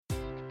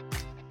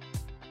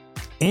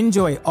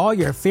Enjoy all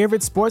your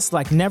favorite sports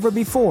like never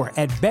before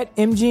at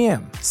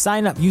BetMGM.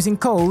 Sign up using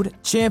code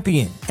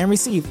CHAMPION and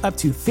receive up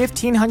to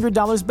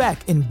 $1,500 back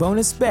in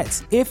bonus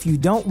bets if you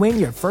don't win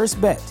your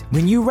first bet.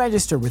 When you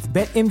register with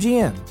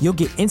BetMGM, you'll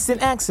get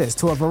instant access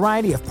to a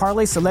variety of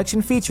parlay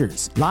selection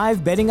features,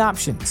 live betting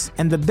options,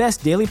 and the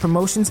best daily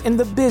promotions in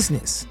the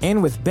business.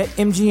 And with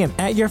BetMGM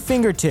at your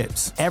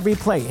fingertips, every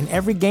play and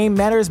every game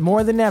matters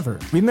more than ever.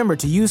 Remember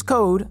to use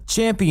code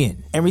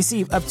CHAMPION and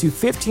receive up to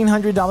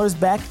 $1,500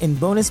 back in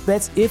bonus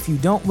bets if you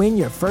don't win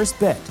your first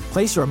bet.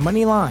 Place your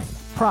money line,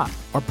 prop,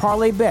 or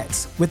parlay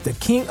bets with the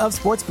king of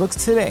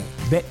sportsbooks today.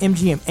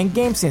 BetMGM and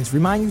GameSense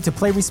remind you to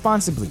play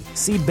responsibly.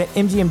 See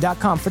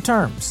BetMGM.com for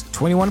terms.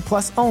 21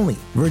 plus only.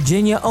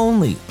 Virginia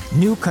only.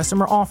 New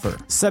customer offer.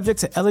 Subject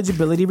to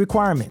eligibility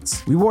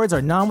requirements. Rewards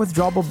are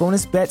non-withdrawable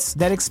bonus bets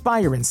that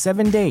expire in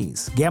 7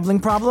 days. Gambling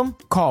problem?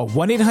 Call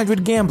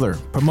 1-800-GAMBLER.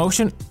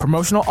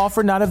 Promotional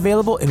offer not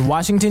available in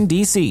Washington,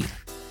 D.C.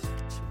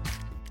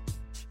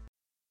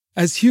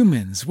 As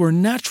humans, we're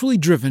naturally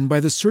driven by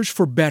the search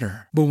for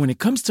better. But when it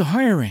comes to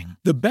hiring,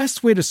 the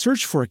best way to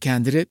search for a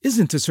candidate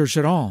isn't to search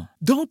at all.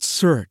 Don't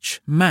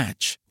search,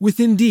 match with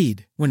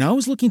Indeed. When I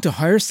was looking to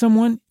hire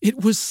someone,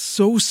 it was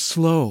so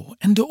slow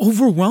and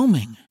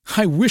overwhelming.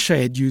 I wish I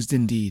had used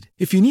Indeed.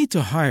 If you need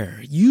to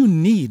hire, you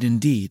need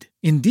Indeed.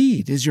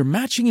 Indeed is your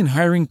matching and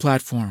hiring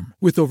platform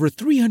with over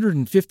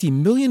 350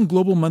 million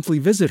global monthly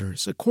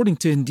visitors, according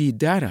to Indeed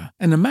data,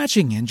 and a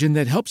matching engine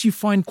that helps you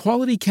find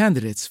quality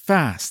candidates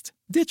fast.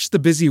 Ditch the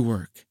busy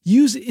work.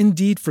 Use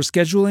Indeed for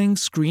scheduling,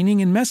 screening,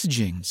 and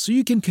messaging so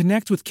you can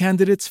connect with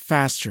candidates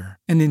faster.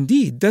 And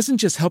Indeed doesn't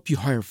just help you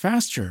hire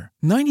faster.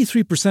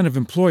 93% of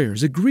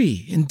employers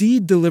agree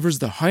Indeed delivers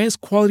the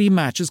highest quality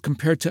matches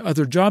compared to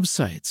other job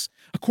sites,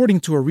 according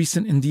to a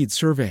recent Indeed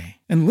survey.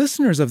 And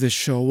listeners of this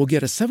show will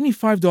get a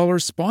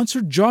 $75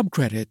 sponsored job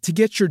credit to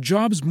get your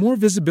jobs more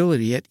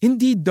visibility at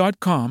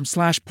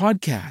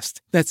Indeed.com/podcast.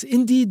 That's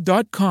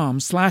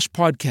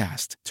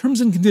Indeed.com/podcast.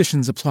 Terms and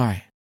conditions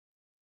apply.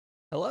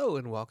 Hello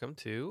and welcome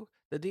to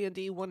the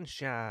D&D One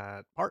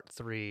Shot Part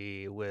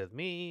 3 with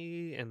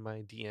me and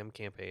my DM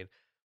campaign.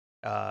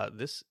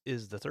 This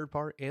is the third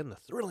part and the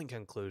thrilling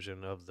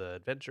conclusion of the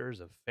adventures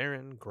of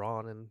Farron,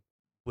 Gron, and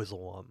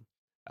Whizzlewum.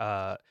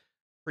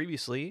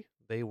 Previously,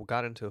 they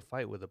got into a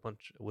fight with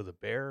a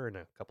bear and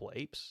a couple of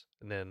apes,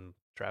 and then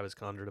Travis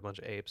conjured a bunch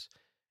of apes.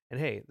 And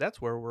hey,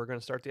 that's where we're going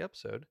to start the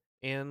episode,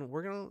 and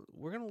we're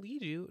gonna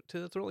lead you to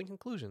the thrilling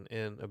conclusion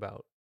in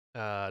about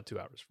 2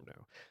 hours from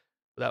now.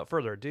 Without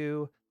further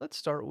ado, let's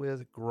start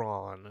with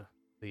Gron,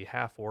 the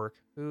half-orc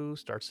who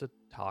starts to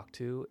talk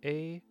to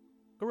a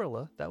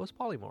gorilla that was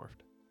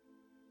polymorphed.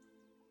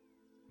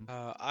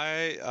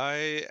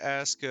 I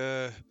ask,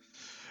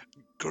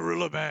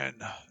 Gorilla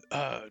Man,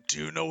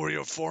 do you know where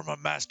your former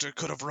master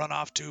could have run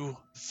off to?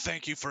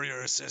 Thank you for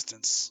your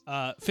assistance.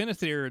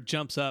 Finithir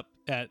jumps up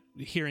at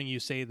hearing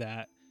you say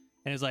that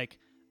and is like,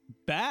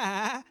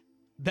 bah,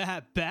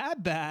 bah, bah,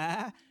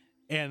 bah.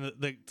 And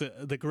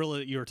the gorilla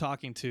that you were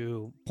talking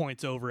to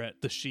points over at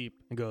the sheep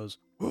and goes,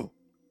 whoa,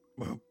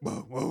 whoa,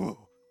 whoa,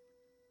 whoa.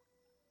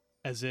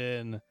 As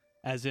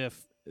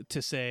if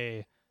to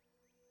say,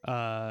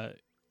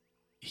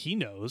 he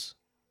knows.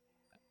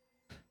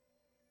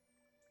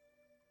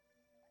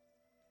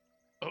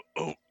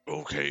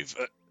 Okay,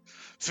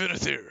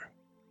 Finithir,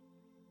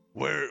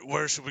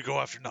 where should we go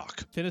after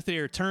Nock?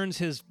 Finithir turns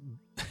his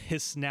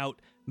snout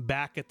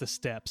back at the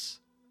steps,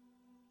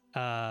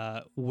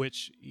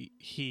 which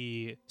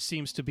he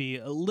seems to be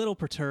a little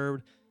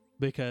perturbed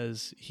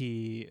because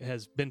he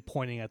has been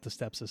pointing at the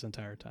steps this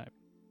entire time.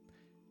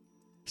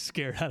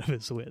 Scared out of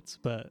his wits,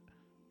 but...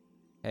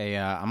 Hey,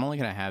 I'm only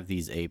going to have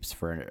these apes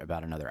for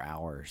about another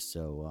hour,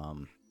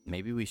 so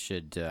maybe we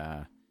should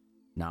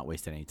not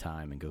waste any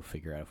time and go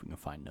figure out if we can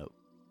find Note.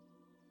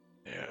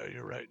 Yeah,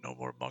 you're right. No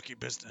more monkey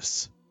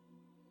business.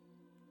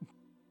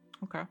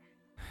 Okay.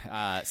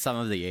 Some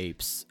of the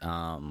apes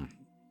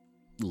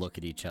look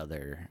at each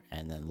other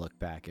and then look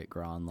back at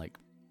Gron like,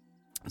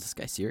 is this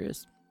guy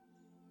serious?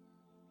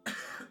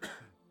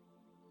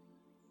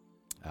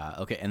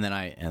 Okay, and then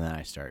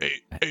I start.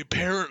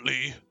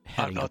 Apparently,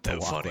 I'm not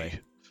that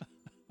funny.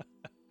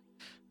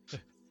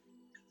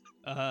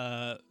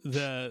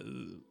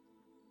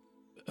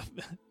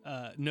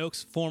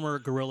 Noak's former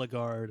gorilla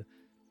guard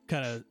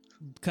kind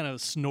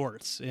of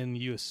snorts, and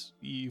you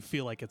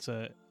feel like it's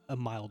a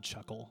mild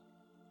chuckle.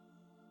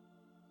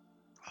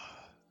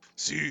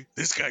 See,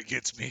 this guy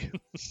gets me.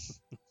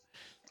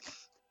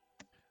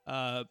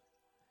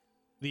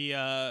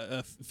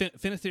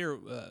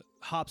 Finithir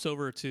hops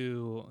over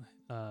to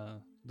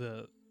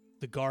the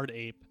guard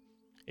ape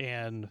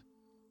and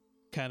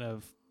kind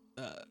of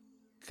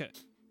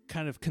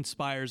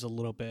conspires a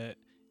little bit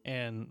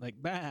and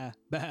like bah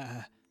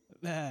bah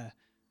bah,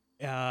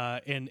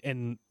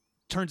 and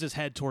turns his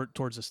head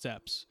towards the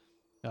steps,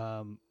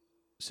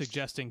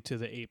 suggesting to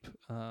the ape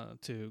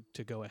to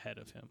go ahead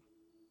of him.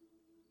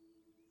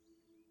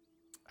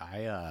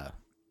 I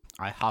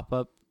hop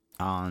up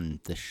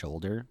on the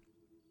shoulder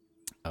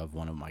of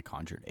one of my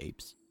conjured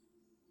apes,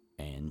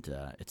 and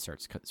it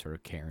starts sort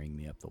of carrying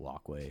me up the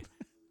walkway,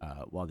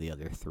 while the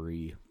other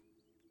three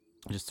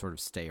just sort of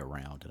stay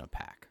around in a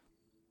pack.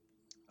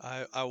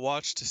 I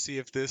watch to see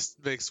if this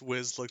makes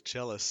Wiz look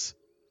jealous.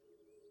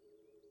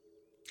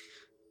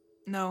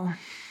 No,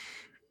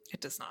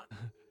 it does not.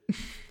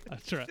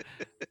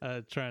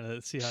 I'm trying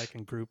to see how I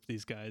can group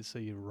these guys so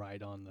you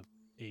ride on the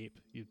ape,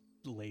 you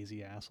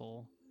lazy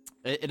asshole.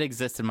 It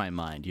exists in my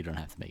mind. You don't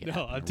have to make it No,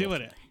 happen. I'm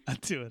doing it. I'm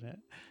doing it.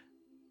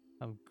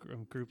 I'm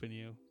grouping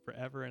you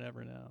forever and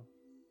ever now.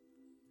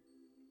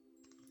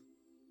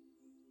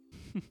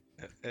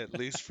 At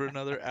least for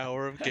another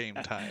hour of game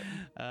time.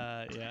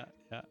 Yeah.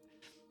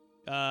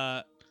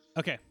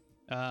 Okay.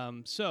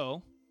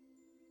 So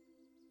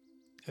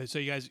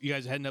you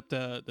guys heading up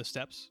the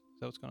steps? Is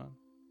that what's going on?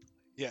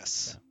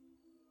 Yes.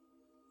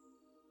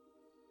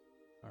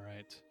 Yeah. All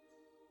right.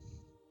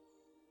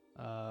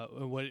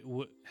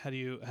 What? How do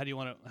you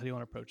want to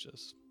approach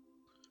this?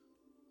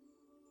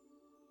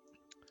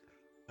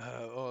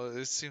 Well,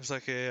 it seems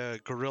like a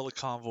guerrilla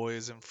convoy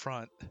is in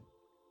front.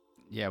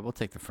 Yeah, we'll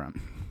take the front.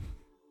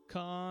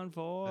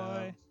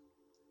 Convoy.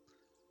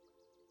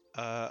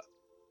 I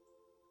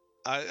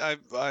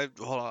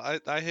hold on.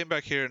 I hang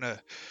back here and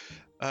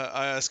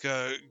I ask,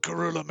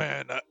 Gorilla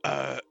Man,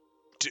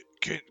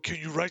 can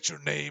you write your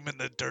name in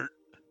the dirt?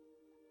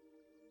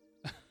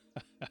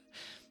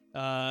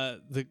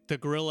 The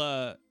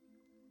gorilla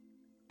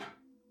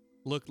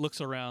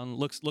looks around,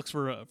 looks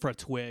for a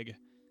twig.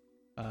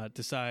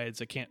 Decides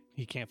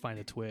he can't find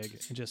a twig,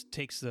 and just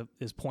takes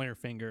his pointer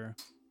finger,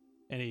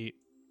 and he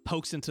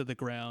pokes into the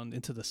ground,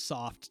 into the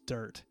soft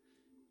dirt,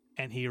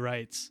 and he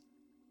writes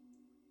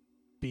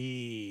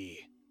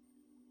B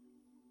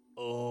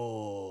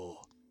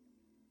O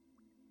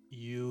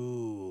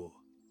U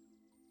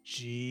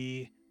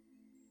G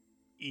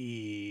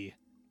E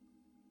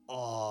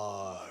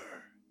R,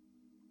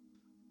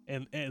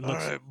 and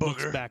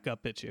looks back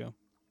up at you.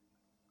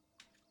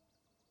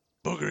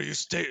 Booger, you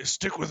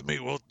stick with me.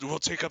 We'll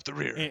take up the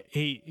rear.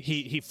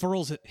 He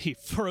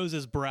furrows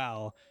his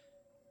brow.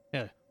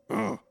 Yeah.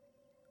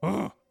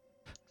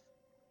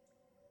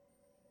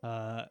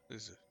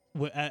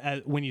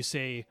 When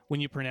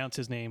you pronounce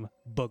his name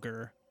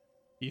Booger,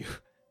 you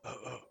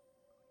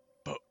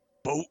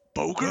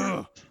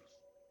Booger?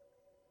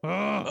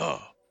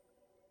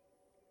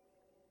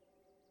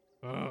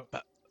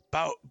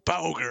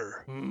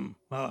 Bowger.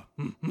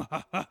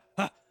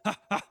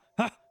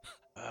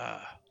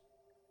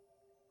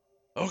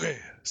 Okay,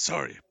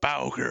 sorry,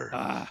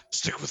 Bowger.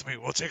 Stick with me.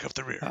 We'll take up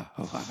the rear.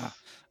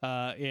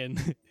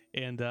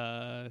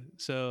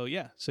 So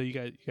you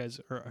guys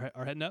are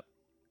heading up.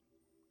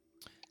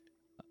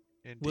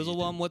 Indeed.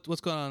 Wizzlewum,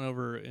 what's going on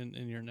over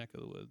in your neck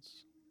of the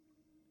woods?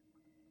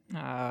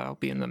 I'll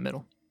be in the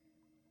middle.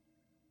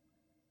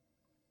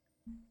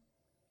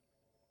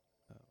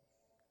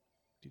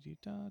 Is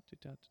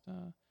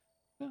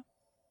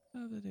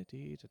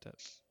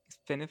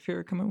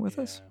Finifir coming with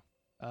us?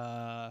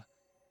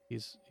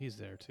 He's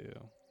there too.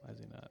 Why is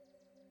he not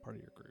part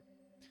of your group?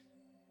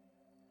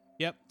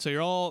 Yep. So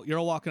you're all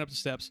walking up the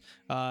steps.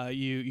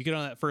 You get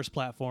on that first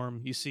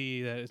platform. You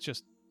see that it's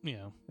just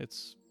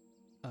it's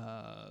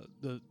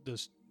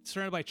the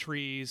surrounded by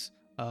trees.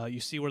 You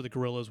see where the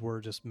gorillas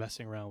were just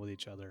messing around with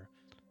each other,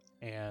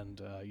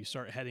 and you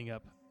start heading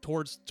up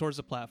towards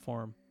the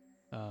platform.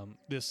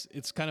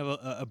 It's kind of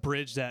a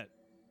bridge that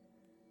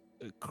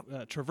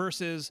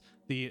traverses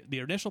the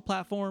initial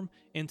platform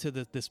into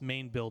this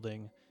main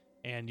building,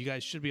 and you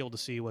guys should be able to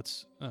see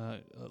what's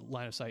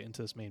line of sight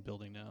into this main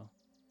building now.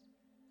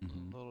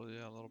 Mm-hmm. A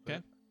little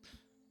bit.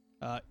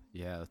 Okay.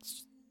 Yeah,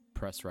 let's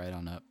press right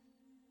on up.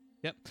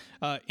 Yep.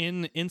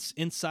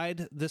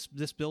 Inside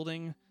this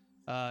building,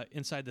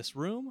 inside this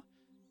room,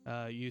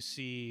 you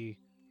see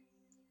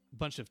a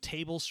bunch of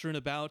tables strewn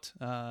about.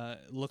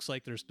 Looks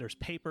like there's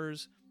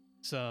papers,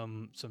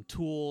 some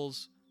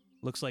tools.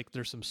 Looks like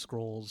there's some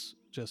scrolls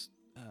just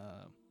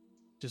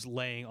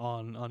laying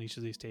on each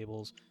of these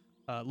tables.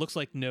 Looks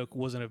like Noak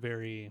wasn't a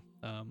very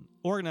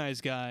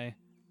organized guy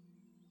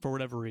for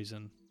whatever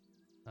reason.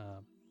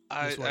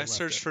 I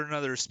searched for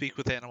another Speak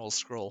with Animals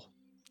scroll.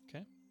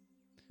 Okay.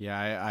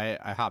 Yeah,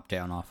 I hop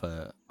down off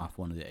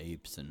one of the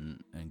apes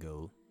and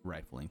go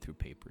rifling through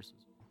papers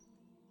as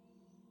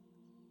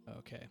well.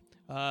 Okay.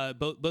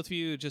 Both of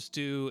you just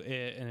do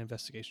an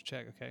investigation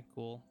check. Okay,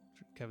 cool.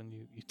 Kevin,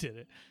 you did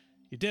it.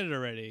 You did it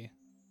already.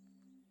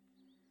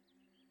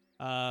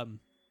 10.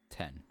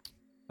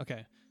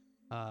 Okay.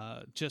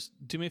 Just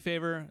do me a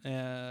favor.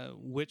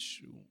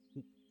 Which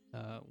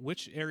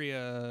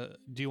area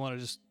do you want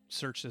to just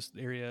search? This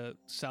area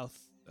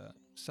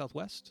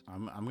southwest?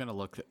 I'm gonna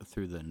look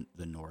through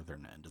the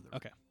northern end of the.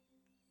 Okay.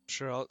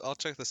 Sure, I'll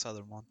check the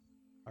southern one.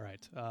 All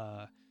right.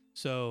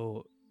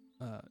 So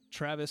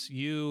Travis,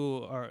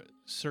 you are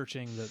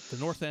searching the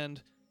north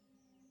end.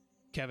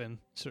 Kevin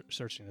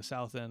searching the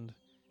south end,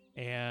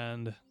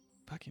 and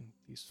fucking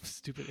these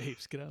stupid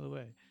apes, get out of the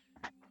way.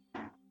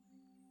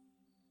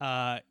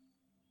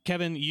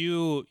 Kevin,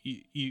 you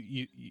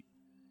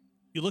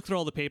look through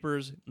all the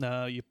papers.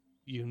 You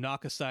you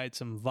knock aside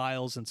some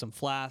vials and some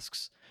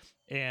flasks,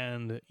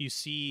 and you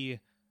see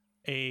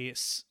a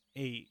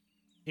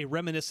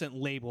reminiscent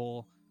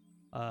label.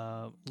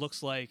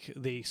 Looks like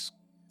the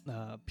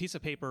piece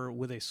of paper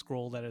with a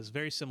scroll that is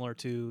very similar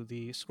to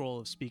the scroll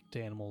of Speak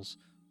to Animals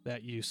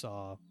that you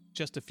saw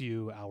just a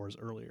few hours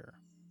earlier.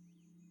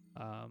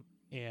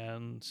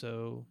 And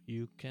so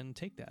you can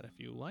take that if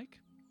you like.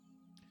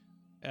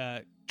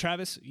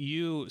 Travis,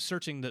 you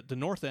searching the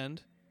north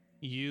end,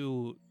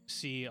 you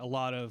see a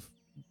lot of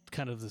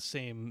kind of the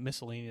same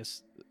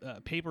miscellaneous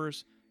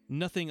papers,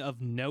 nothing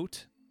of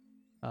note,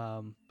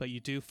 but you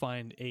do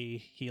find a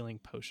healing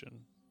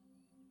potion.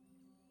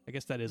 I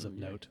guess that is of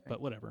note,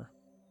 but whatever.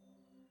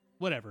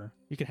 Whatever.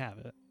 You can have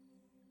it.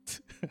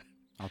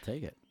 I'll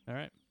take it. All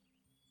right.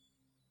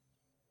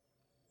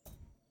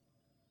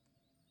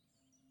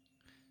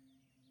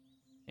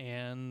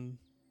 And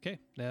okay,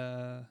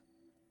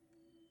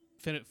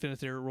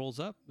 Finithir rolls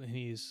up, and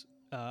he's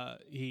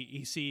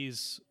he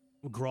sees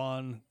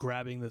Gron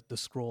grabbing the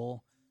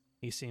scroll.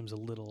 He seems a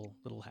little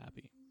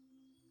happy.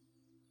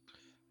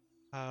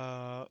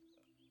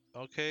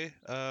 Okay.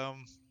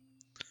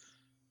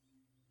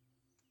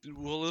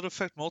 Will it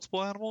affect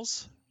multiple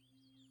animals?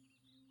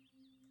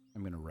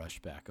 I'm gonna rush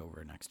back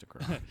over next to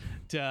Gron.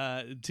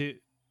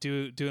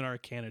 Do an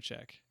Arcana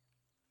check.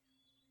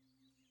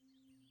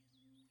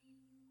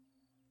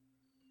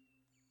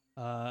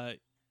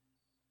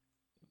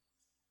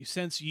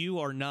 Since you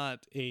are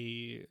not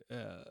a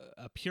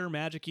pure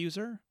magic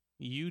user,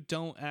 you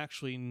don't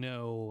actually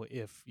know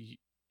if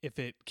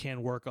it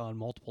can work on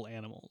multiple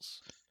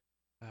animals.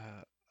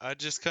 I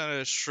just kind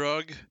of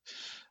shrug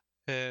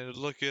and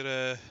look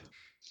at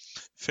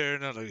fair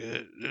enough. Like,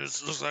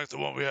 this looks like the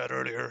one we had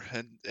earlier,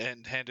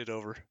 and hand it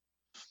over.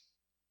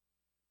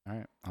 All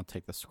right, I'll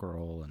take the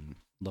scroll and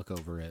look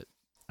over it.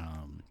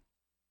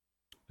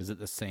 Is it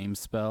the same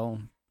spell?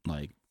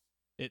 Like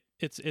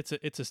it's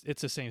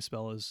the same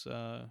spell as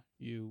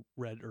you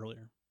read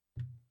earlier.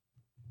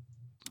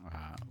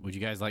 Would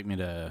you guys like me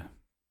to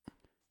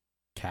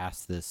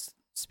cast this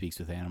Speaks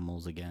with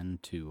Animals again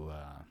to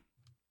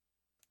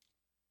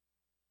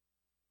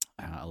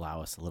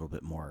allow us a little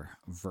bit more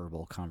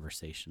verbal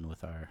conversation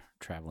with our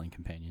traveling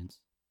companions?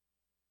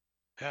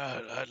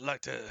 Yeah, I'd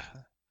like to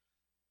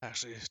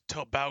actually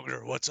tell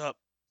Bowger what's up.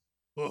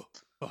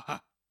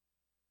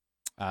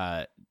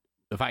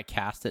 If I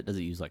cast it, does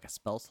it use like a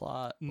spell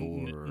slot?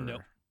 Or no,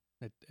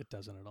 it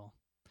doesn't at all.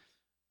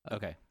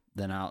 Okay,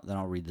 then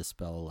I'll read the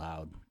spell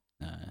aloud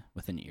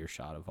within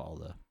earshot of all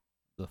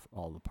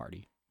the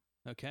party.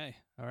 Okay,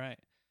 all right.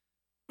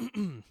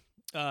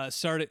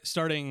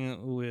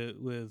 Starting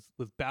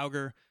with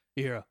Bowger,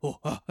 you hear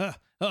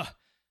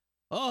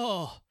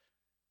oh,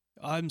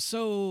 I'm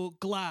so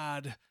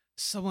glad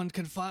someone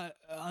can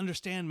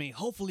understand me.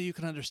 Hopefully you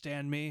can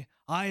understand me.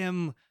 I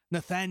am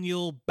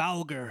Nathaniel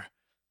Bowger.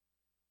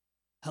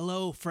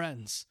 Hello,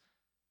 friends.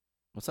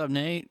 What's up,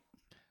 Nate?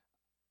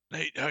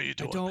 Nate, how you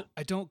doing?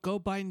 I don't go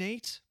by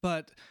Nate,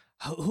 but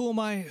who am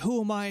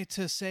I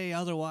to say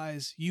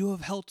otherwise? You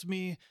have helped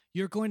me.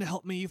 You're going to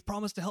help me. You've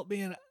promised to help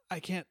me, and I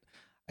can't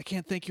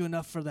thank you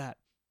enough for that.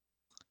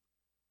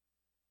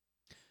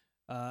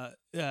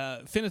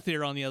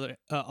 Finithir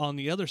on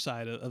the other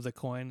side of the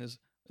coin is,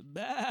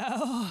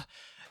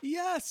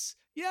 yes.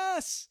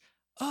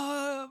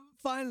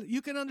 Fine,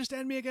 you can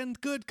understand me again.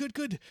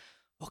 Good.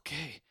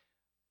 Okay.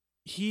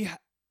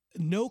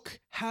 Noak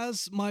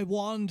has my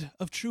wand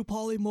of true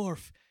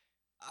polymorph.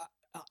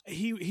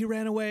 He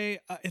ran away.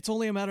 It's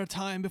only a matter of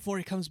time before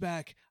he comes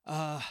back.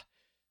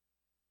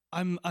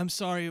 I'm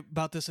sorry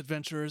about this,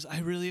 adventurers. I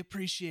really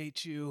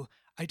appreciate you.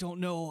 I don't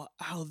know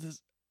how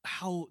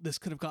this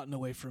could have gotten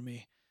away from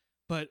me,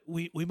 but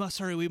we must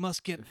hurry. We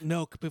must get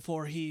Noak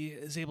before he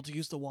is able to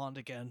use the wand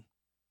again.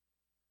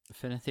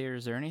 Finithir,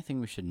 is there anything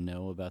we should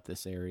know about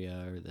this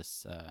area or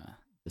this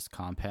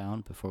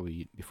compound before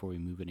we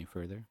move any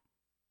further?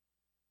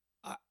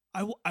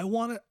 I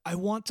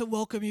want to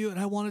welcome you, and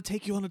I want to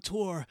take you on a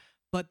tour,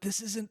 but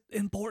this isn't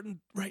important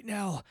right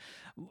now.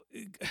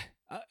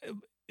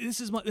 This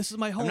is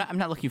my home. I'm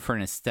not looking for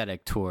an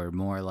aesthetic tour.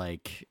 More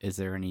like, is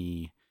there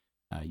any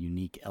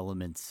unique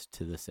elements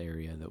to this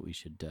area that we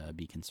should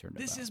be concerned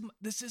about?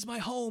 This is my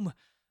home.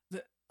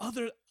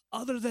 Other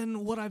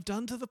than what I've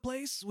done to the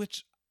place,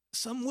 which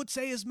some would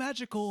say is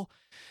magical,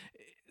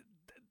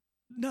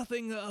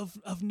 nothing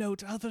of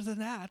note other than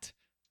that.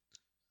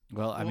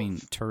 Well, I mean,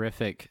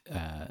 terrific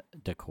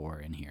decor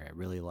in here. I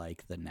really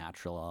like the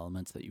natural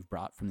elements that you've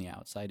brought from the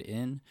outside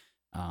in.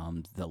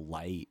 The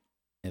light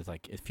is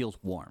like, it feels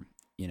warm.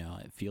 You know,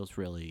 it feels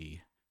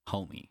really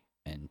homey,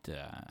 and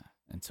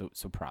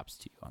so props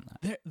to you on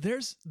that.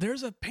 There's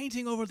a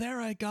painting over there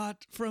I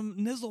got from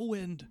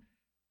Nizzlewind.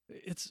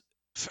 It's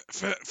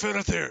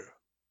Finithir,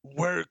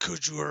 where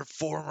could your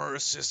former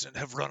assistant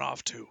have run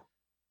off to?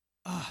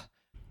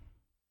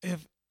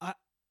 If I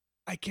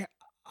can't.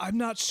 I'm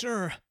not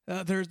sure.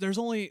 There's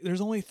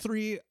only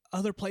 3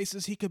 other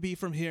places he could be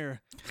from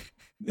here.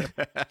 There's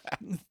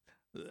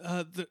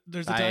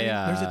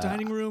a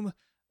dining room.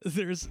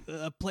 There's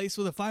a place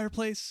with a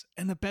fireplace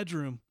and a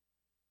bedroom.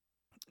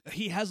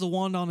 He has the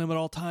wand on him at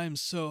all times,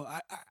 so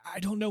I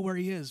don't know where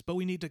he is, but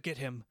we need to get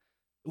him.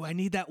 I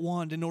need that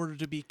wand in order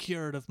to be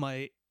cured of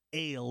my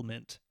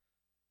ailment.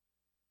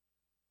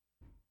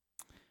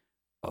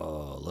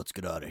 Oh, let's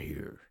get out of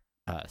here.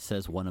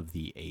 Says one of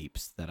the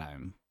apes that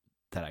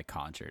I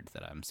conjured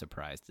that I'm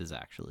surprised is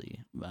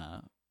actually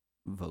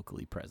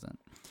vocally present.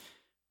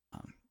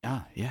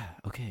 Yeah,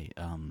 okay.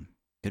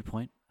 Good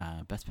point.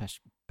 Best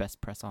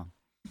press on.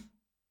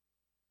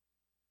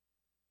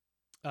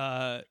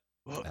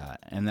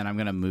 And then I'm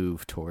gonna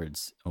move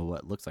towards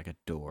what looks like a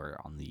door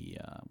on the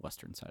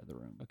western side of the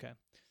room. Okay.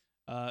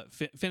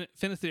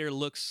 Finithir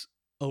looks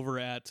over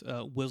at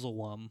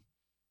Wizzlewum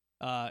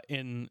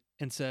and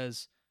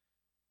says,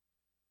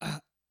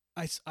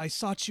 I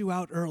sought you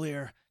out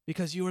earlier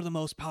because you are the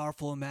most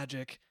powerful in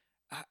magic,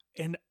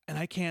 and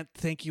I can't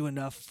thank you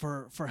enough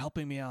for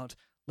helping me out.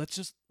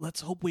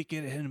 Let's hope we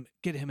get him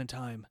in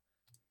time.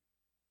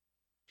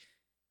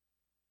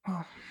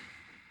 Well,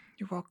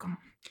 you're welcome.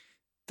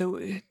 Though,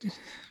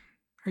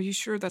 are you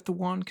sure that the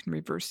wand can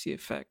reverse the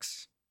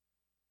effects?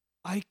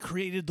 I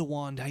created the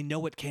wand. I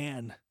know it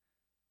can.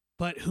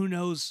 But who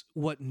knows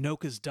what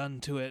Noke has done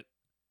to it?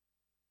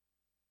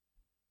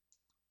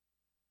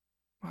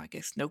 Well, I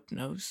guess Noke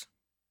knows.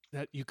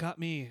 That you got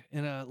me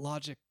in a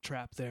logic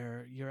trap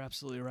there. You're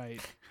absolutely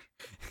right.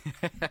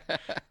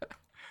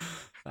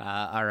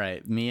 All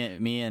right.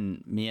 Me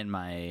and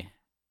my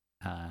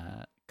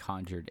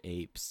conjured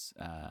apes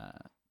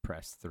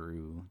press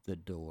through the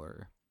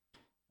door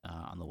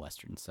on the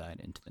western side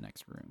into the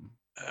next room.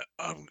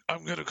 I'm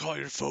gonna call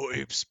your foe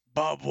apes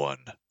Bob 1,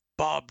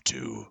 Bob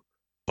 2,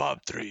 Bob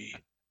 3,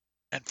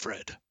 and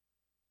Fred.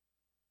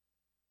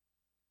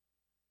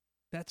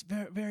 That's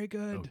very, very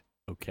good.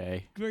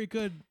 Okay. Very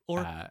good.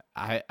 Or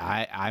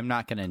I'm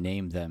not gonna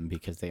name them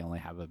because they only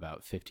have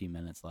about 50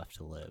 minutes left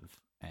to live,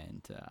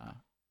 and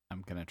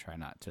I'm gonna try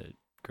not to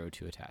grow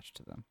too attached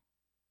to them.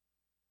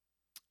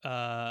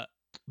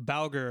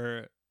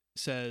 Bauger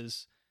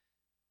says,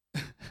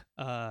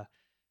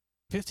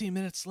 15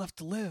 minutes left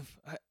to live.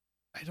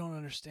 I don't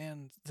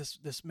understand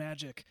this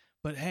magic.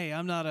 But hey,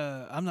 I'm not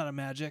a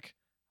magic.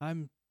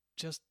 I'm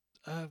just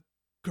a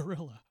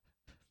gorilla.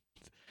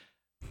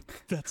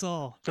 That's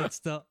all.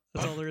 That's all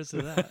there is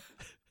to that.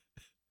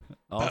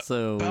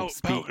 Also,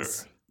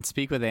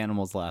 speak with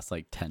animals lasts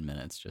like 10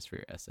 minutes just for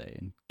your essay,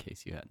 in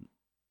case you hadn't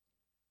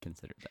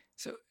considered that.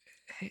 So,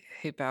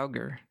 hey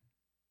Bauger.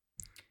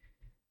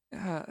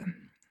 Are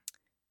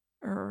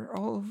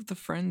all of the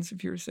friends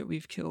of yours that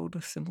we've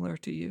killed similar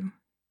to you?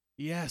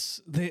 Yes,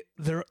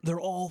 they're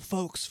all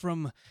folks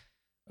from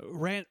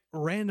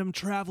random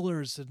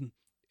travelers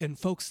and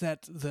folks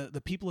that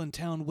the people in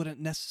town wouldn't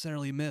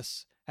necessarily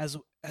miss. As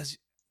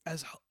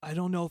I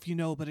don't know if you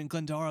know, but in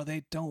Glendara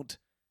they don't.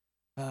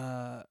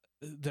 The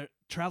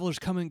travelers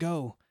come and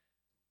go,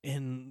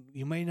 and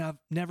you may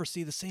never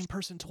see the same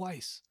person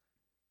twice.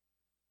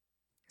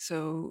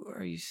 So,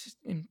 are you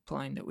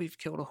implying that we've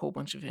killed a whole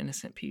bunch of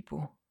innocent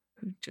people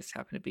who just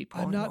happen to be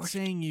polymorphed? I'm not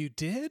saying you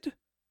did,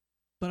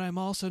 but I'm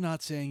also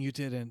not saying you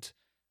didn't.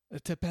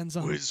 It depends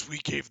on we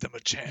gave them a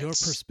chance. Your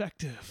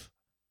perspective.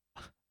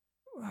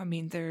 I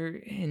mean, they're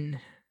in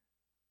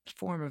the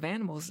form of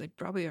animals. They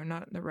probably are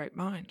not in the right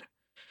mind.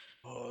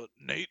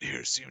 Nate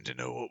here seemed to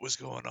know what was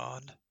going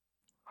on.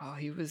 Oh,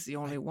 he was the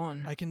only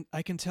one. I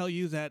can tell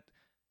you that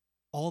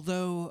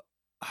although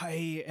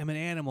I am an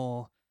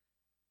animal,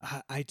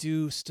 I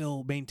do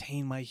still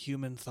maintain my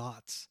human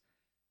thoughts.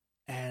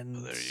 And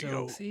there you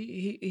go.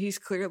 See, he's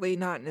clearly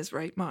not in his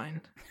right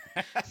mind.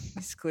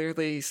 He's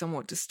clearly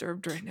somewhat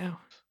disturbed right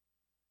now.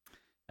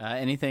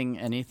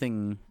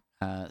 Anything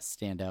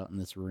stand out in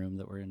this room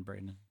that we're in,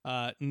 Brandon?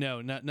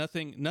 No,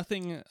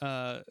 nothing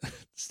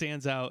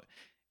stands out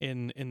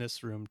in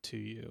this room to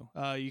you.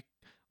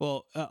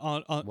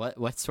 On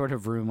what sort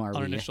of room are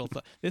we initial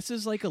in? This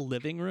is like a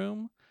living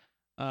room.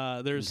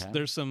 There's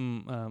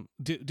some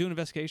do an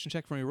investigation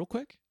check for me real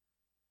quick.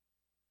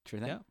 Sure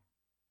thing. Yeah.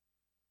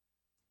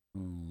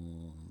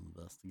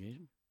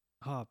 Investigation.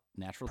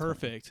 Natural.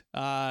 Perfect.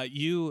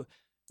 20.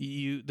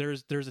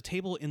 There's a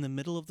table in the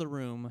middle of the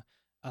room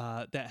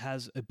that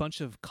has a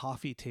bunch of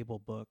coffee table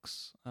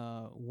books.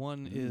 They're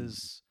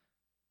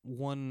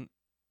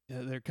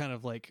kind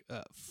of like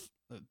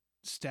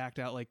stacked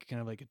out like kind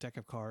of like a deck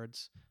of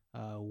cards.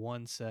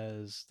 One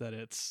says that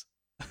it's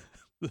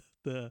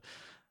the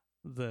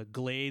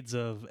Glades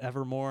of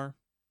Evermore.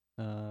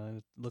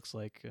 It looks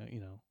like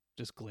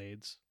just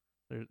Glades.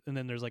 And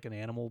then there's like an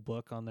animal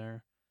book on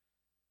there.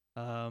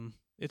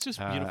 It's just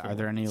beautiful. Are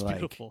there any it's like?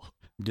 Beautiful.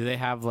 Do they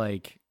have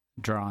like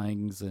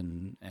drawings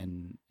and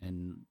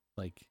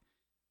like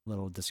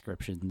little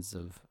descriptions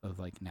of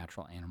like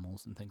natural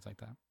animals and things like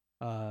that?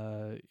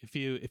 If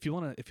you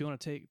want to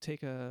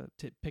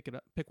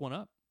pick one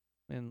up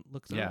and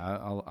look through. Yeah,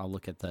 I'll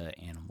look at the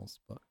animals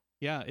book.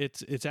 Yeah,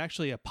 it's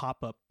actually a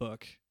pop-up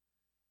book.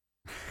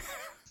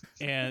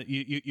 And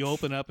you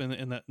open up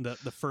and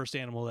the first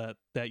animal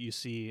that you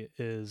see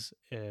is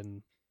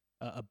a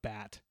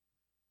bat.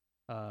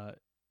 Okay.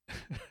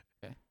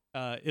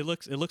 It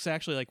looks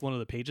actually like one of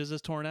the pages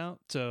is torn out.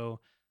 So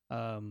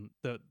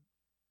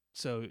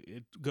So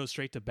it goes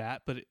straight to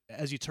bat, but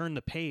as you turn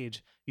the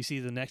page, you see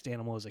the next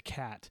animal is a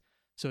cat.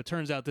 So it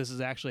turns out this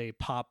is actually a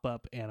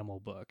pop-up animal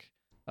book,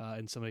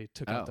 and somebody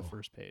took out the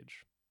first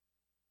page.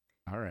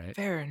 All right.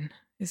 Varen,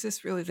 is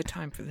this really the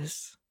time for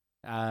this?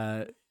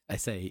 I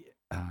say,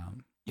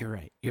 you're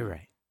right. You're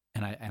right.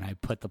 And I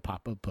put the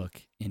pop-up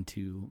book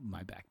into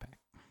my backpack.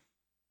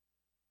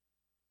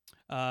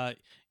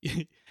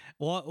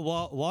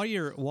 While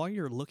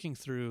you're looking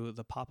through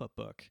the pop-up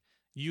book,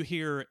 you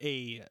hear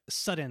a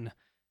sudden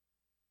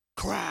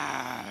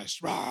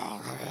crash,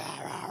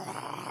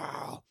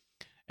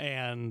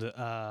 and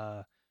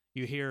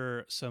you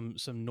hear some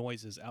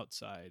noises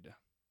outside.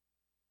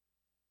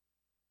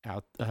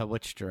 Out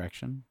which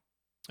direction?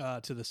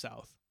 To the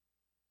south.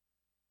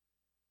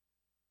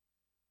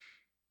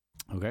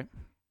 Okay.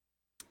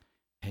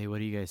 Hey, what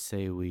do you guys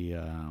say we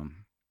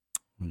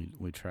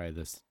try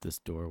this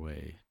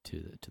doorway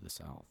to the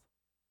south?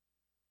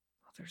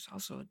 Well, there's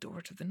also a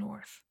door to the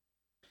north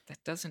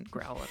that doesn't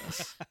growl at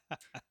us.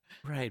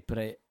 Right, but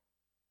I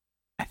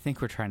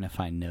think we're trying to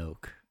find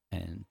Noak,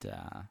 and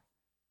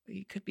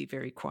You could be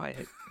very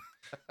quiet.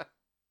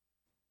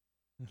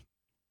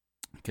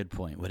 good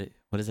point. What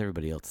does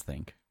everybody else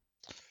think?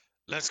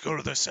 Let's go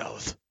to the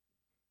south.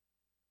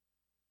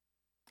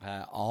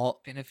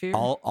 Benefir?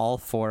 All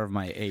four of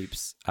my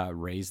apes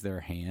raise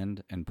their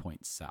hand and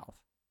point south.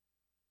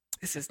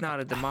 This is not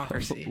a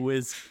democracy.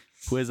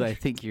 Wiz, I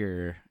think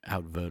you're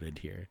outvoted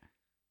here.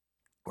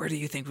 Where do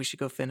you think we should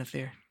go,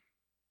 Benefir?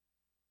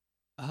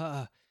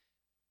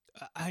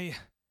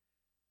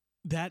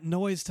 That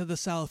noise to the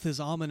south is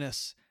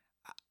ominous,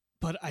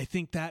 but I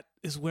think that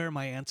is where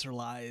my answer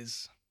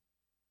lies.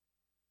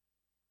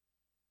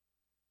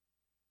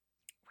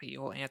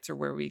 You'll answer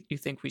where you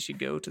think we should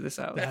go to the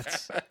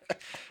south.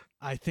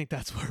 I think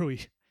that's where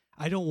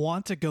I don't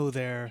want to go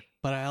there,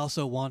 but I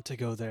also want to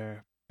go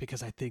there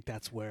because I think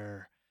that's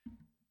where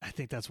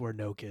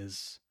Noak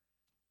is.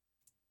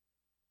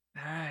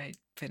 All right,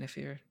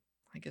 Benefir.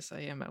 I guess I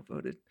am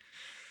outvoted,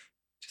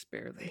 just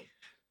barely.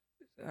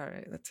 All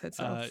right, let's head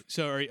south.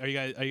 So are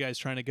you guys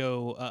trying to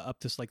go up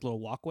this like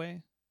little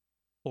walkway,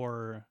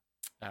 or?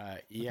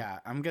 Yeah,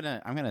 I'm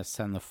gonna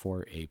send the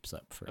 4 apes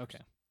up first.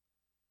 Okay.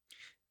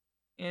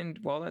 And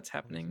while that's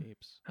happening,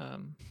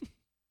 I'm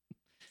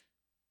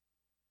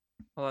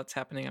going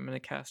to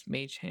cast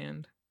Mage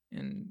Hand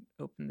and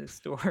open this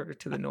door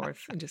to the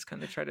north and just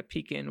kind of try to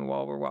peek in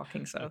while we're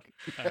walking south.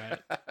 All right,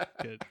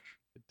 good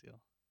deal.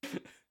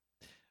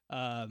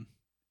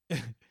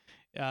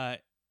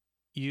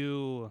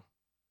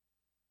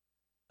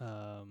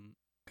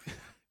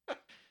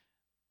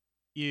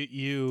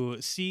 You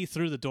see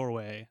through the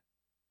doorway,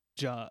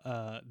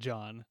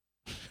 John,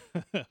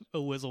 a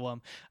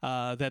Wizzlewum,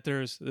 that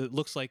it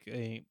looks like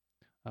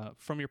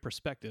from your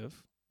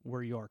perspective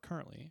where you are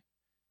currently,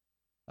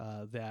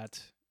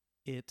 that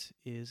it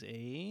is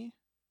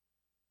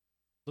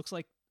looks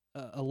like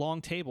a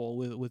long table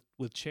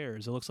with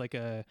chairs. It looks like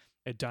a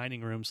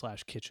dining room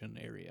 / kitchen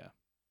area.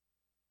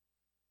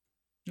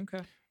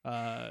 Okay.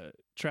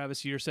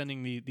 Travis, you're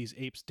sending these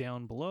apes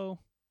down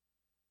below,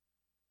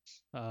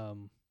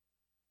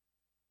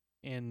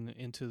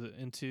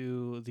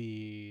 into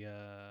the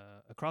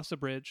across the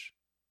bridge,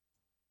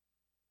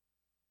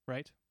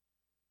 right?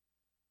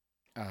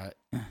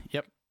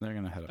 Yep, they're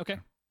gonna head up. Okay,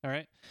 all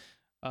right.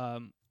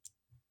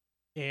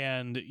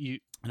 And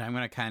I'm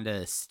gonna kind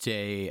of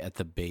stay at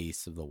the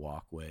base of the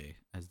walkway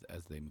as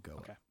they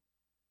go. Okay.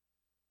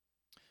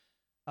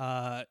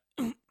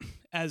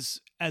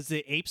 As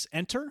the apes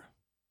enter,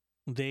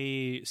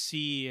 they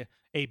see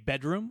a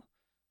bedroom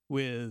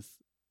with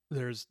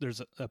there's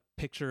a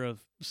picture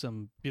of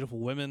some beautiful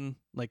women,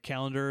 like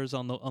calendars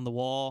on the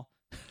wall.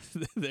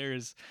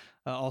 There's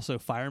also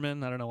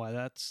firemen. I don't know why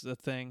that's a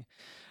thing,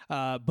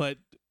 but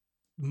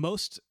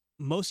most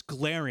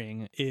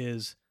glaring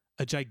is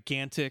a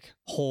gigantic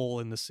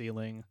hole in the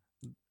ceiling,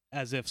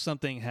 as if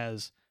something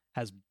has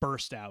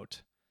burst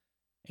out,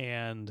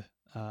 and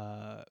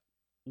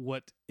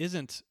what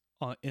isn't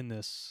in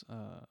this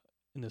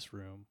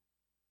room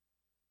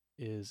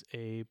is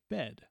a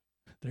bed.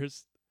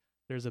 There's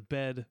a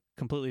bed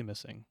completely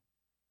missing.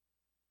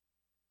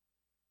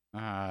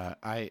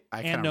 I and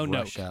kind of no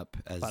rush Noak, up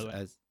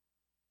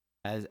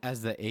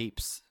as the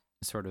apes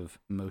sort of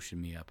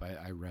motion me up.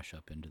 I rush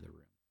up into the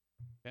room.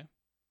 Okay.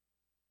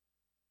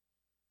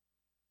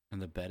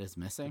 And the bed is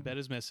missing. The bed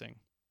is missing,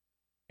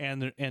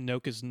 and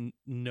Noak is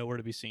nowhere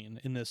to be seen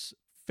in this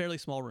fairly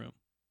small room.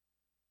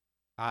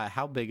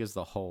 How big is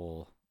the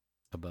hole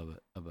above us?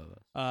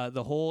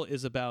 The hole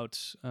is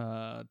about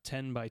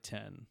 10 by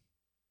 10.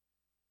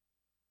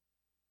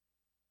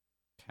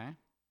 Okay.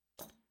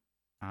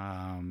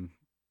 Can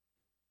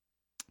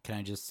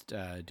I just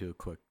do a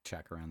quick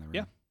check around the room?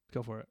 Yeah,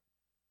 go for it.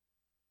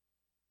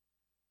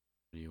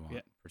 What do you want?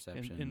 Yeah.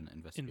 Perception,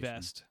 investigation.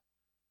 Invest,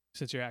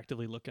 since you're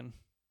actively looking.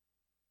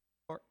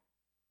 Or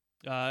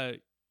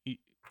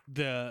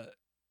the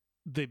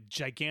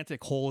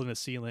gigantic hole in the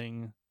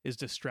ceiling is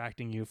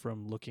distracting you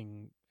from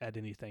looking at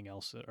anything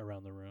else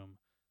around the room.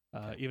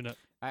 Okay. Even though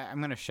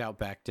I'm gonna shout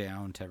back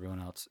down to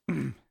everyone else.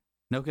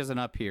 Nook isn't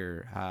up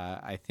here.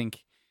 I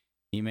think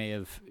he may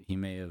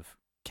have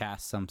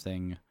cast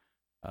something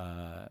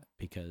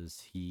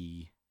because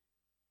he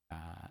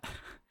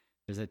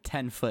there's a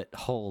 10-foot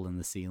hole in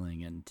the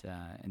ceiling and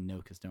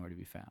Nook is nowhere to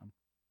be found.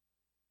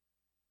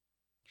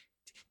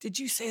 Did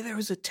you say there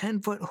was a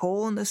 10-foot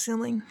hole in the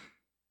ceiling?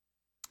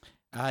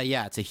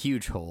 Yeah, it's a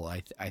huge hole.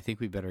 I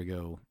think we better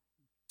go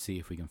see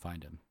if we can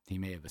find him. He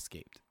may have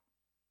escaped.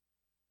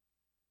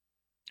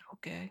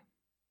 Okay.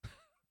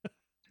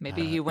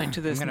 Maybe he went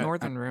to this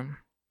northern room.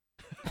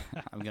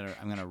 I'm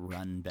gonna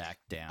run back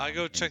down. I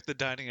go check the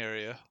dining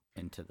area.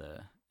 into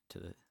the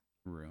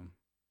room.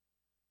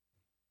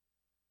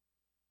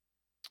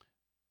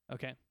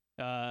 okay.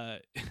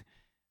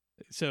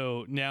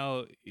 So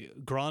now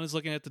Gron is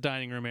looking at the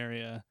dining room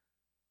area.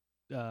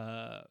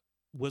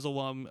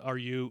 Wizzlewum, are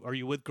you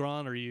with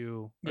Gron? Or are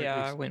you?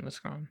 Yeah, I went with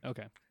Scrum.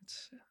 Okay.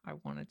 I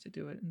wanted to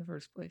do it in the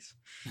first place.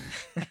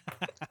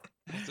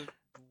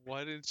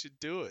 Why didn't you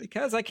do it?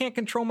 Because I can't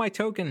control my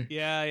token.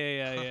 Yeah.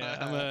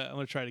 I'm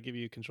gonna try to give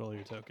you control of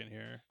your token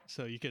here,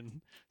 so you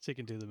can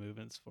do the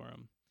movements for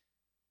him.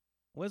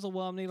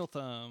 Wizzlewum, Needle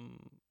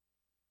Thumb.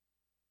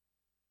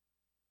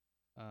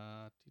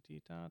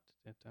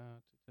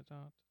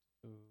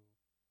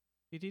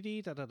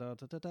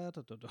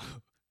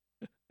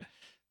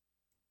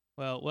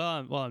 Well,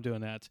 while I'm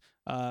doing that,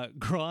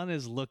 Gron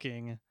is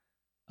looking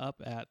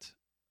up at.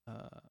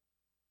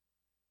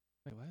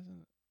 Wait, why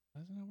isn't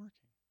it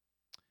working?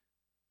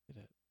 Get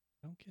it?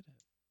 I don't get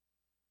it.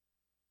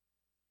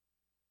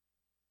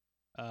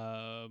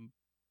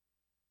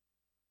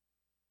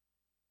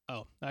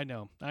 Oh, I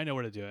know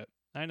where to do it.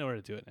 I know where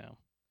to do it now.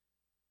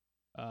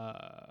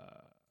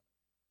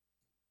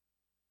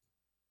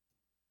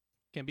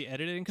 Can be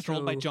edited and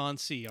controlled by John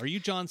C. Are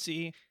you John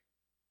C?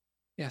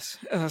 Yes.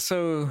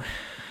 So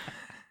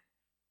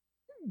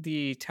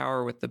the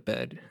tower with the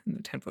bed and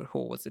the 10-foot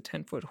hole was a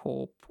 10-foot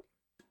hole.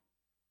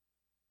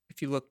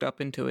 If you looked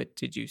up into it,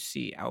 did you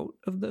see out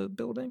of the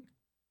building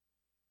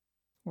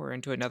or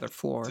into another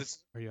floor?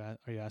 Are you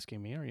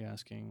asking me? Or are you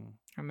asking?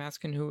 I'm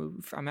asking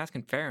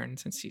Farron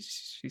since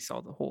she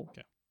saw the hole.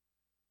 Okay.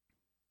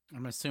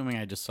 I'm assuming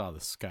I just saw the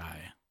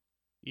sky.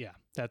 Yeah,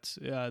 that's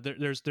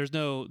there's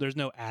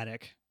no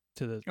attic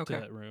to the Okay.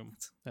 to that room.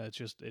 It's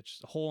just a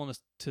hole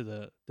to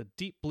the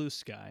deep blue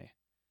sky.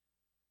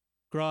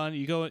 Gron,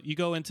 you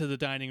go into the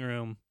dining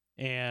room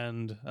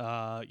and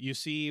you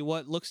see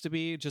what looks to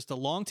be just a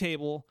long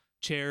table,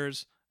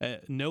 chairs,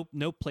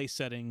 no place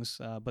settings,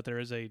 but there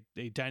is a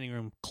dining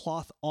room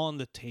cloth on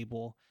the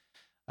table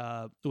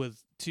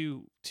with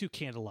two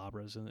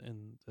candelabras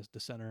in the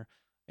center.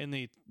 In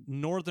the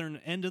northern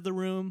end of the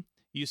room,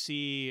 you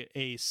see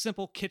a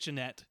simple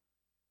kitchenette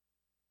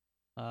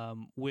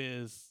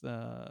with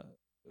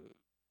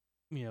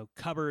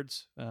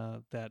cupboards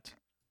that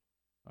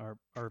are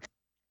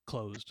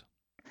closed.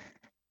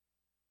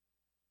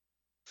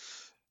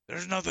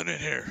 There's nothing in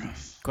here.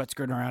 Quit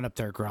skirting around up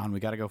there, Gron. We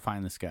gotta go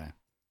find this guy.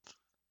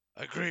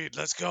 Agreed.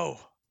 Let's go.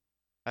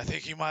 I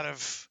think he might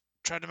have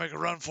tried to make a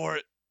run for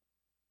it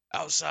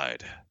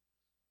outside.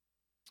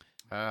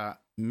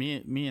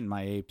 Me and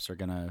my apes are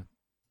gonna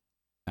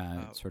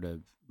sort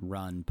of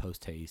run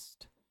post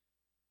haste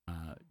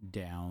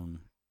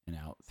down and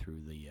out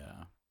through the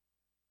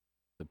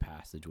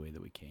passageway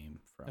that we came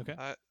from. Okay.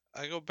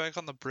 I go back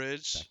on the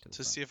bridge Back to the to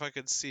front. see if I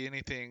could see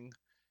anything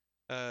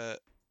to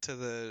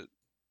the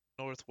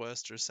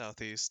northwest or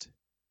southeast.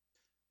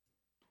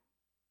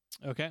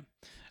 Okay.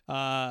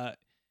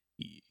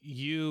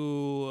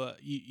 You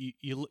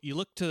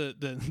look to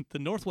the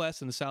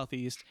northwest and the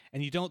southeast,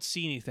 and you don't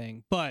see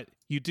anything, but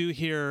you do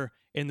hear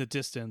in the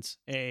distance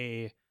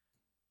a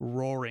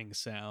roaring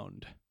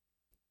sound.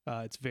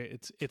 It's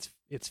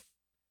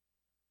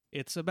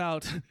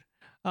about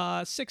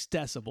 6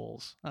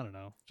 decibels. I don't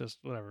know, just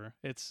whatever.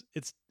 It's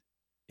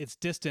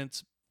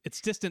distant. It's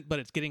distant, but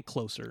it's getting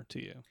closer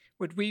to you.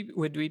 Would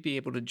we be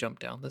able to jump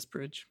down this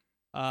bridge?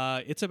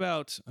 It's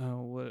about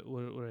what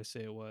did I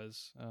say it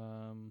was?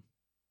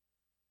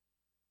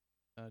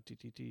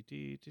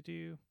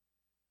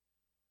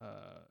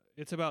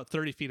 It's about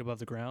 30 feet above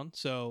the ground,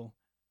 so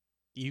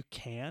you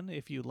can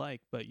if you like,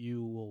 but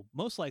you will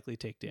most likely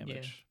take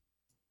damage.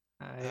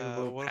 I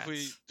will What if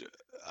we?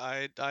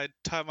 I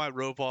tie my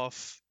rope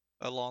off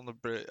along the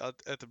bridge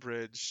at the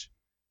bridge,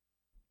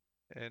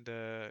 and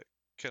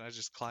can I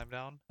just climb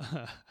down?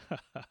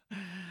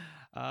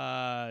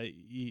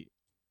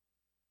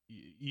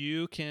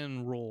 You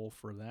can roll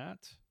for that.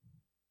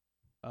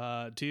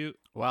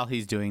 While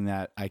he's doing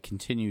that, I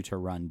continue to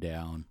run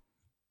down.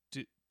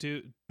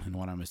 Do and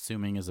what I'm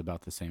assuming is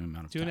about the same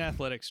amount of time. an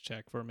athletics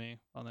check for me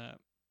on that.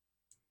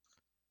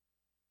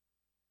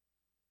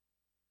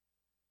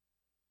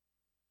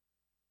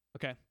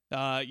 Okay.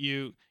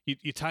 You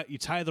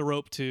tie the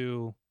rope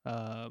to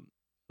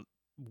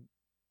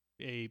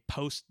a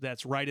post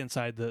that's right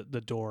inside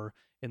the door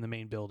in the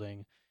main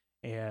building,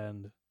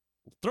 and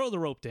throw the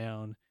rope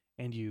down,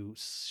 and you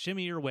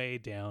shimmy your way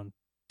down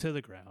to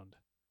the ground.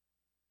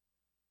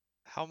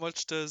 How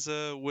much does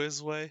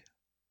Wiz weigh?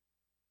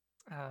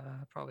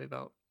 Probably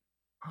about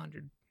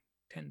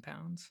 110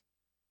 pounds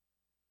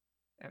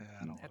at, Yeah,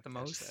 I don't at the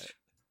wanna catch most. that.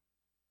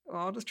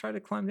 Well, I'll just try to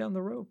climb down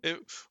the rope.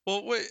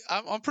 Well, wait.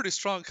 I'm pretty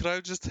strong. Could I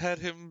have just had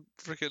him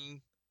freaking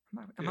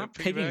I'm not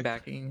piggyback? Uh,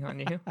 piggybacking on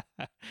you.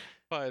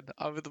 Fine.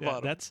 I'm at the Yeah,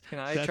 bottom. Can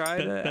I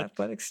try the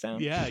athletics down?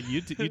 Yeah,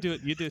 you do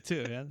it. You do it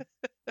too, man.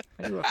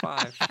 I do a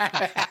 5.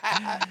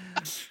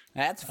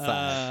 That's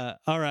fun.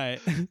 All right.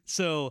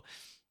 So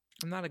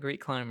I'm not a great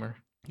climber.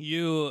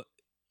 you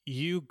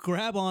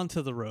grab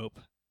onto the rope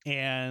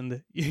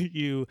and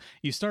you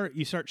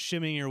start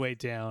shimming your way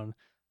down.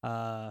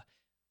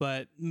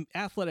 But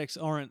athletics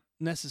aren't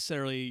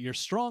necessarily your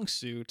strong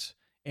suit,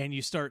 and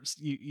you start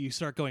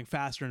going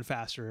faster and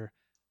faster.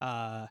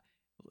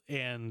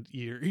 And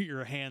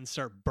your hands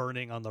start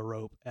burning on the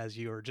rope as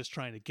you are just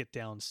trying to get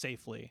down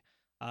safely.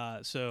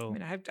 So I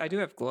mean, I do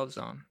have gloves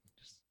on.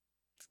 Just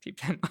keep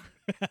that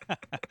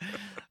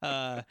in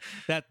mind.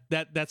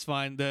 that's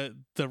fine. The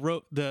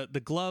rope,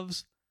 the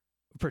gloves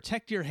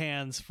protect your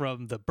hands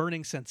from the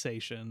burning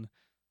sensation.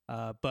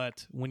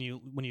 But when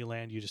you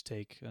land, you just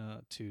take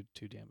 2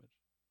 damage.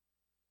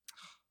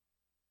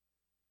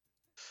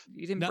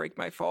 You didn't No. break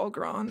my fall,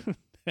 Gron.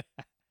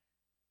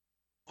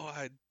 Oh,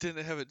 I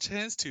didn't have a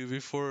chance to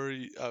before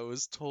I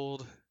was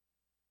told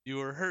you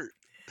were hurt.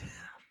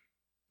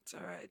 It's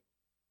all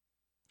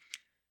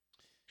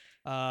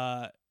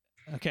right.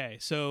 Okay,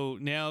 so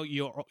now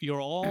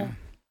you're all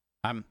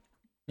I'm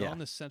on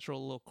the central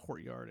little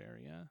courtyard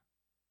area.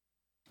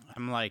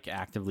 I'm like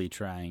actively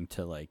trying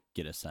to like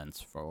get a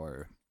sense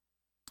for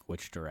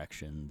which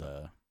direction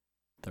the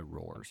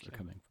roars are Okay.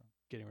 coming from.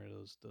 Getting rid of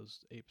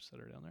those apes that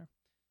are down there.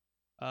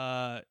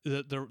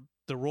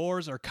 The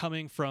roars are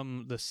coming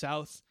from the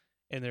south,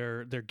 and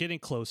they're getting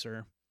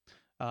closer.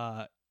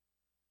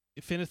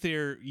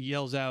 Finithir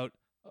yells out,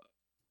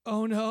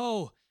 "Oh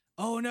no!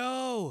 Oh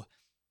no!"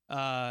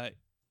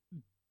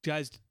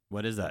 Guys,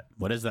 What is that?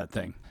 What is that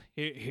thing?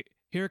 here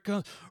it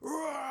comes.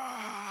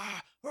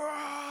 Roar!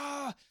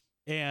 Roar!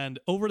 And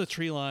over the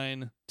tree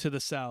line to the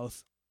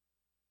south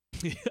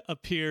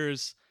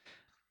appears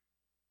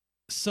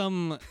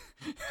some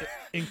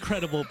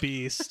incredible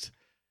beast.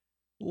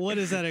 What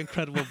is that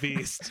incredible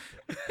beast?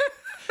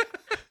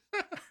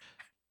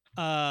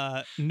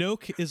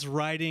 Noak is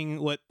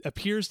riding what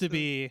appears to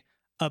be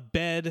a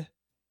bed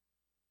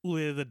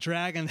with a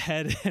dragon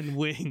head and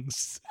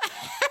wings.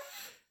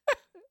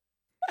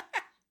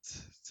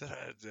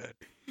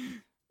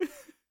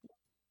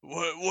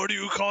 What do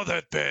you call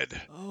that bed?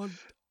 Oh,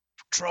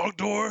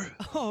 Trogdor?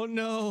 oh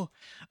no!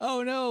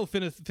 Oh no!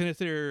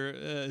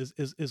 Finithir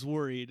is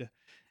worried,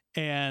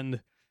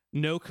 and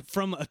Noak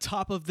from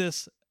atop of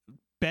this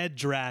bed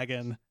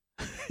dragon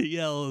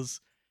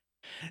yells,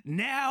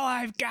 "Now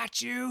I've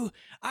got you!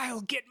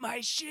 I'll get my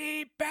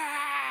sheep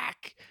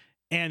back!"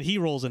 And he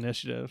rolls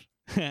initiative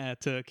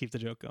to keep the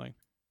joke going.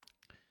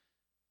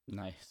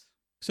 Nice.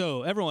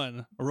 So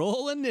everyone,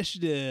 roll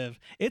initiative.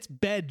 It's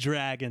bed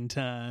dragon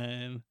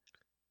time.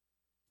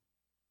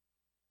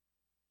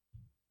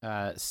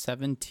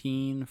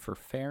 17 for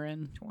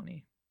Farron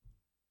 20.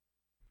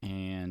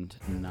 and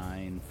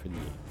 9 for the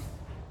apes.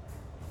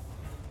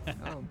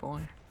 Oh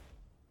boy.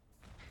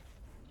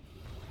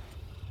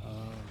 Oh,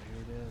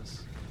 here it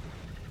is.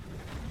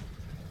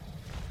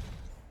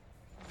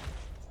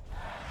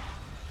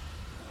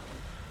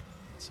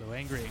 So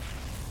angry.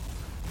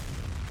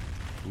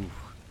 Ooh,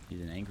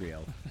 he's an angry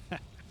elf.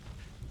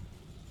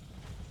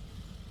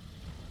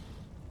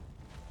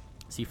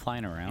 Is he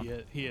flying around?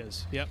 He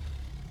is. Yep.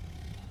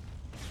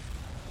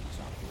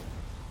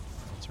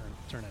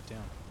 Turn that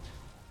down.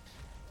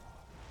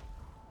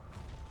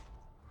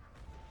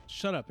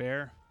 Shut up,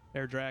 air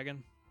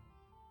dragon.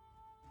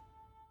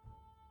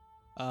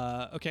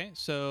 Okay,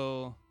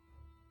 so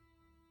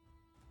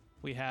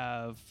we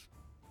have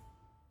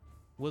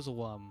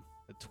Wizzlewum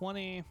at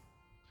 20.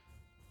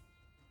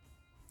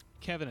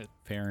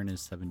 Farron is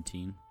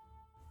 17.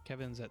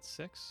 Kevin's at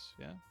 6.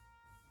 Yeah.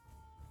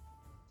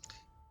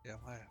 Yeah,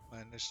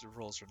 my initiative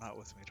rolls are not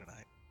with me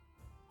tonight.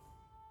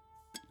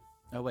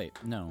 Oh wait,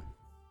 no.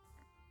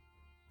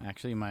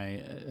 Actually,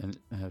 my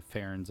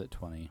Farron's at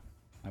 20.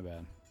 My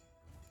bad.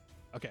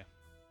 Okay.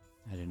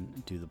 I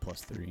didn't do the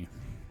 +3.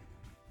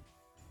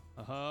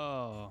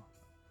 Oh.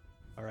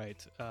 All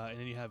right. And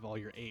then you have all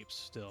your apes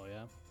still,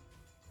 yeah?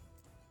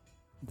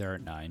 They're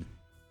at 9.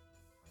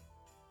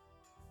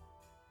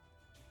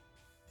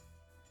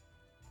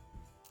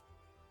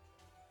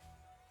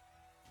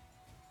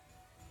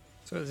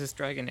 So is this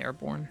dragon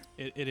airborne?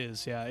 It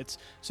is, yeah. It's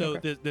so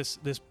Okay. this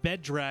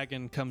bed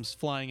dragon comes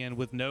flying in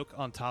with Noak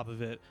on top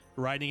of it,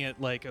 riding it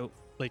like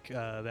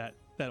that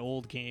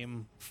old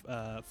game,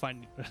 not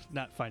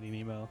Finding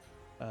Nemo,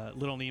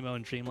 Little Nemo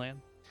in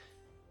Dreamland.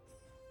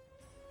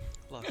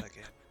 Love that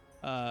game.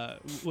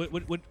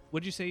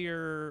 What'd you say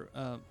your?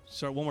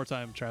 Sorry, one more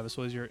time, Travis.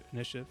 What was your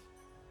initiative?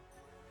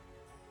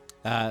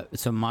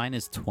 So mine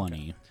is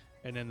 20.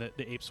 And then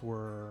the apes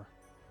were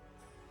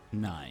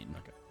 9.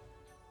 okay.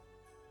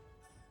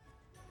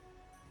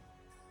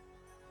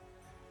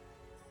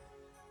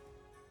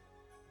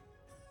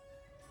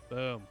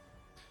 Boom.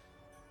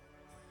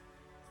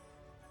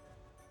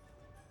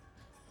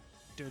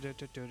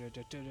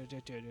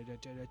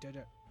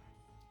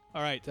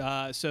 All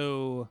right,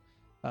 so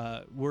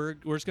we're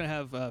just gonna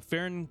have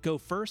Farron go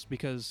first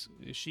because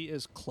she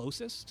is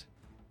closest,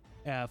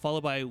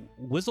 followed by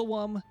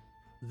Wizzlewum,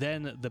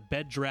 then the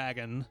Bed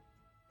Dragon,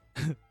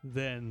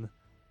 then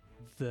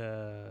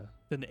the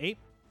ape,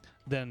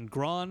 then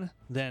Gron,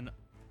 then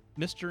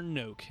Mr.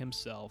 Noak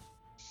himself.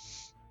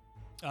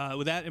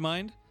 With that in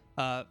mind,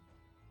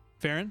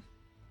 Farron,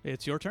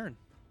 it's your turn.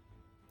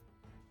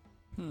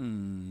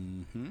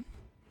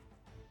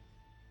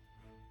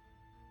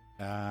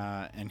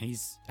 And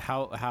he's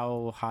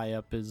how high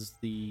up is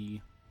the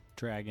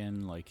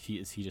dragon? Like,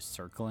 is he just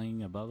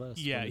circling above us?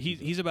 Yeah,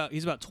 he's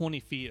about 20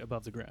 feet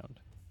above the ground.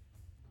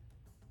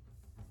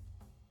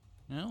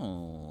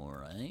 All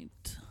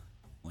right.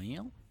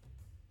 Well,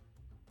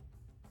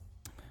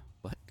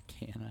 what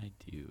can I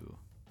do?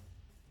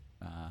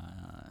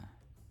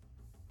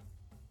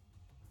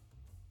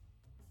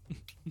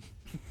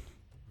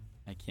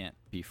 I can't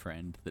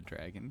befriend the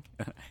dragon.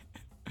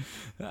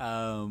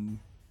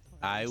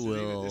 I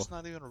will. It's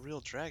not even a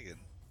real dragon.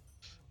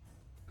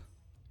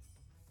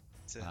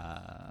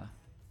 I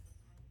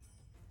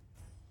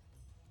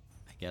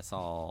guess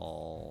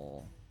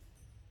I'll.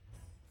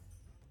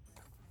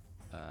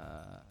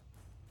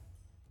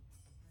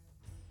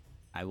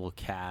 I will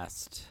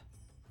cast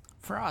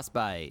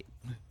Frostbite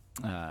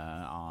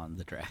on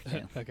the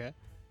dragon. Okay.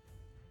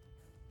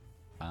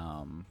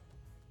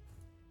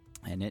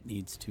 And it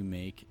needs to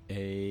make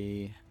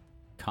a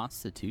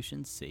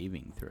Constitution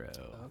saving throw.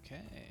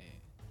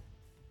 Okay.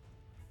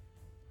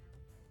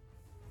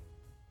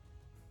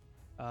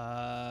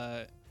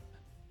 All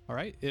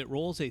right. It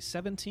rolls a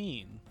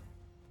 17.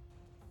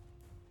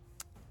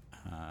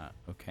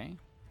 Okay.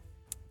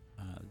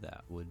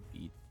 That would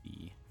be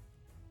the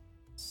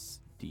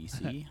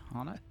DC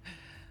on it.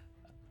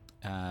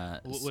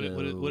 What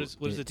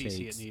is the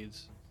DC it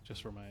needs?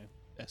 Just for my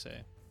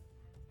essay.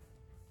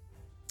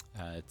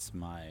 It's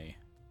my.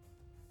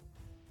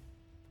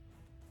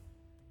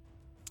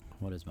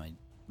 What is my?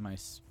 What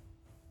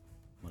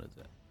is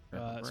it?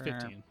 It's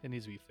 15. It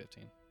needs to be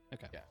 15.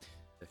 Okay. Yeah,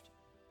 15.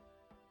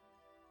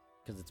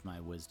 Because it's my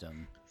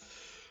wisdom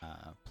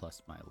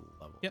plus my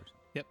level. Yep.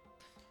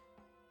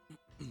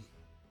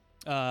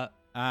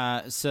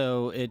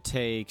 So it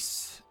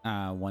takes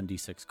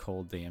 1d6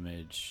 cold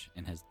damage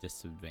and has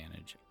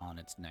disadvantage on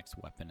its next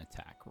weapon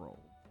attack roll.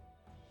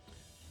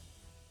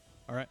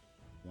 All right.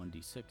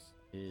 1d6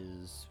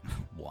 is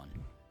 1.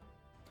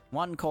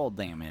 1 cold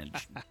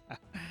damage.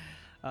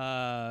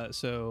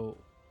 So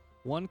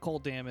 1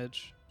 cold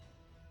damage.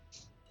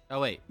 Oh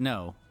wait,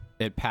 no.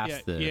 It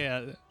passed the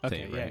Okay,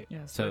 thing, right?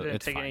 Yeah, so it didn't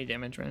it's take fine. any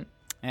damage, right?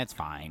 It's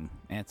fine.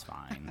 It's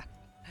fine.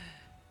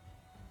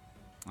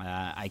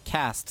 I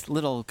cast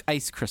little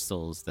ice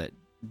crystals that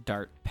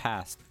dart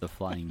past the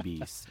flying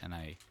beast, and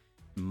I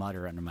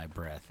mutter under my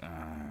breath,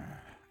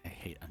 I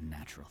hate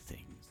unnatural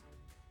things.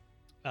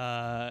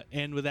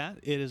 And with that,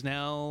 it is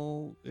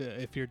now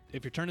if your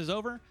turn is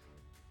over,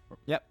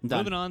 Yep, done.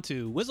 moving on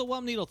to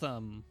Wizzlewum Needle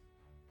Thumb.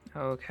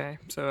 Okay,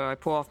 so I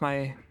pull off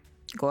my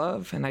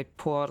glove and I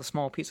pull out a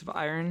small piece of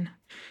iron in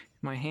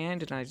my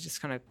hand, and I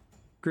just kind of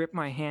grip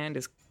my hand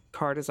as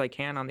hard as I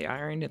can on the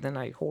iron, and then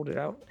I hold it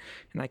out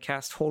and I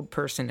cast Hold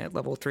Person at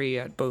level 3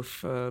 at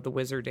both the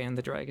wizard and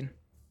the dragon.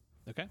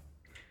 Okay.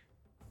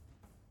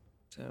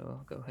 So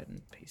I'll go ahead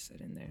and paste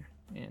that in there.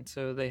 And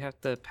so they have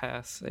to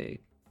pass a.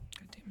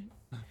 God damn it.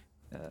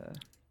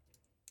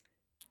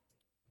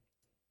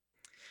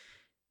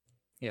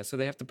 Yeah, so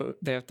they have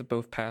to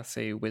both pass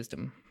a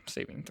Wisdom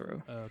saving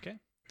throw. Okay.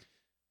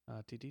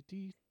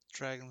 TTT.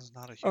 Dragon's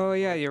not a human. Oh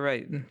yeah, you're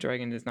right.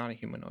 Dragon is not a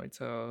humanoid,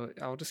 so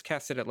I'll just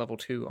cast it at level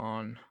 2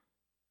 on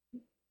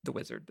the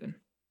wizard then.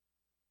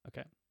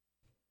 Okay.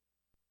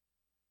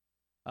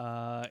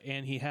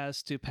 And he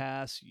has to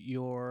pass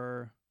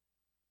your.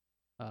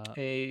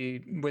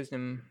 A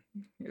Wisdom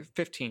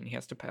 15. He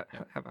has to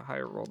have a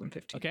higher roll than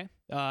 15. Okay.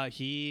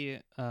 He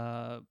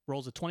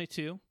rolls a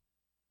 22.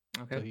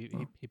 Okay. So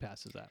he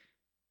passes that.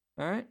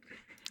 All right,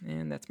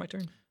 and that's my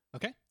turn.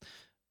 Okay.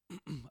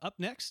 Up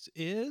next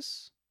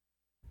is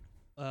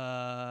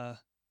the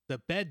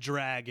Bed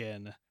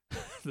Dragon.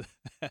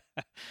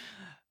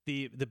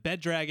 the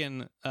Bed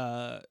Dragon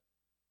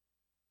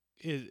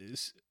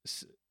is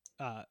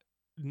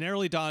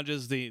narrowly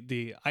dodges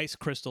the ice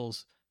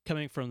crystals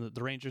coming from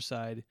the ranger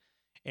side,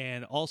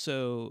 and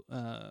also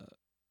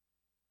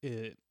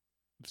it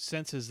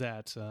senses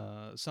that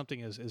something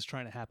is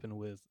trying to happen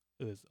with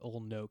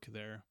old Noak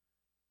there.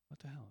 What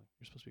the hell?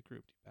 You're supposed to be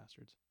grouped, you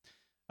bastards.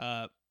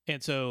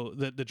 And so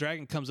the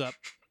dragon comes up,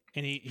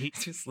 and he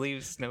just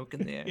leaves Snoke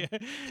in there.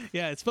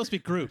 yeah, it's supposed to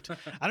be grouped.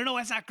 I don't know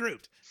why it's not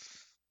grouped.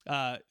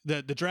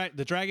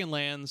 The dragon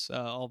lands.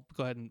 I'll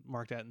go ahead and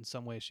mark that in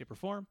some way, shape, or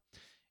form,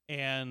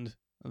 and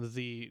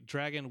the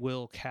dragon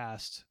will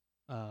cast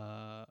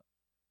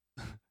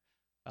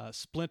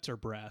Splinter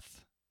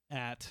Breath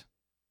at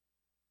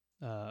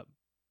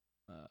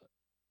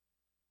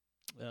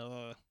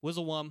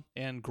Wizzlewum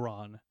and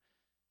Gron.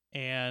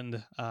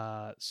 And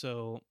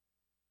so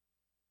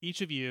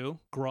each of you,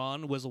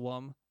 Gron,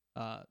 Wizzlewum,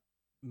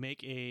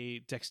 make a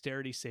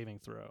dexterity saving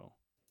throw.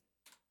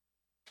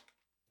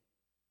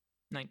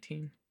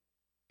 19.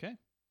 Okay.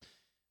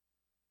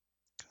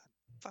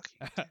 Fuck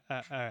you.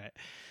 All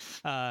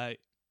right.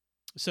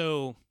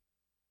 So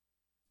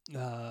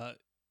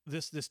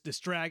this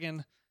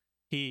dragon,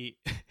 he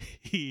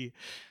he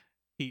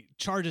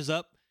charges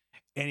up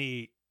and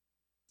he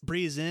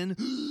breathes in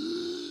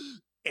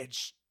and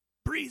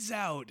breathes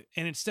out,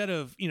 and instead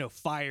of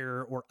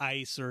fire or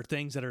ice or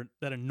things that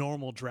a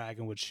normal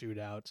dragon would shoot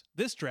out,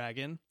 this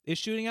dragon is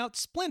shooting out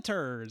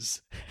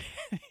splinters.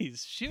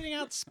 He's shooting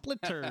out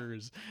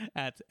splinters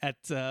at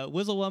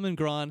Wizzlewum and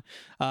Gron.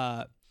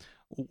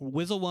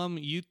 Wizzlewum,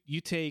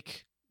 you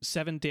take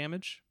 7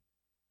 damage.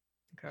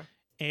 Okay.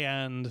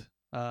 And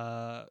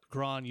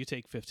Gron, you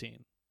take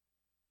 15.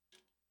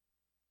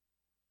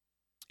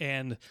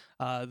 And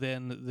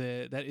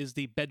then that is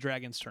the bed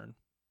dragon's turn.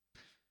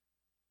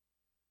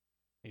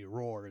 He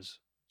roars,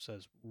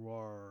 says,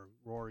 "Roar,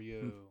 roar,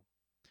 you!"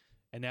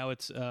 And now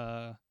it's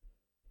all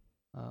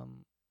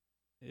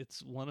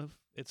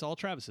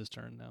Travis's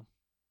turn now.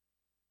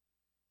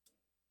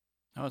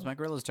 Oh, it's my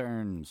gorilla's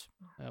turns.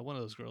 One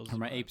of those girls. Or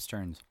my ape's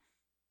turns.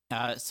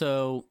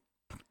 So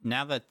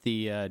now that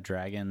the bed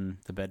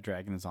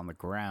dragon is on the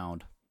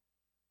ground,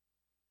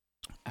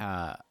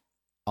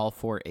 all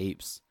 4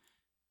 apes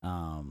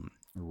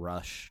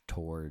rush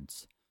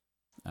towards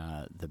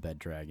the bed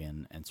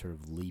dragon and sort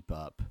of leap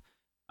up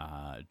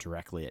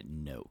directly at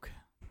Noak.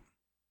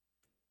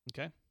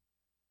 Okay.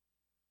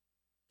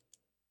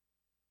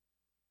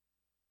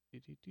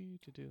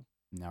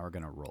 Now we're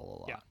gonna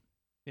roll a lot.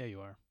 Yeah,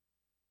 you are.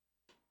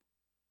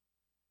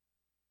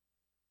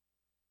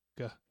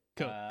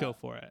 Go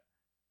for it.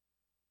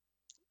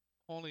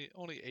 Only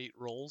 8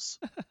 rolls.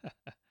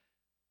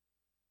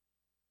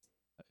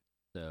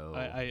 So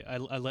I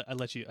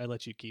let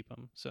you keep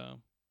them.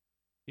 So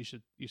you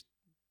should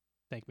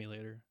thank me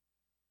later.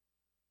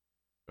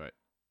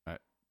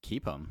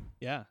 keep them.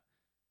 Yeah.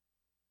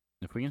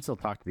 If we can still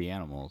talk to the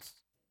animals,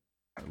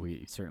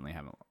 we certainly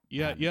haven't.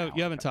 You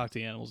haven't talked to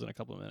the animals in a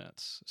couple of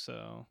minutes.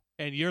 So,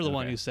 and you're the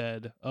one who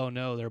said, "Oh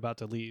no, they're about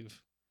to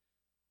leave."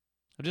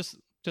 I'm just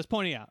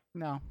pointing out.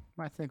 No,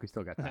 I think we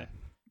still got time.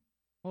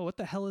 Well, what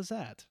the hell is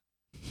that?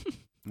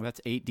 Well,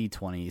 that's 8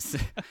 d20s.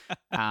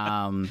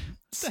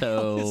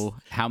 So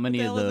how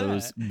many of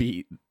those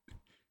beat?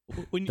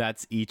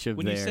 That's each of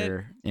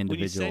their individual. When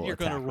you said you're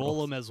going to roll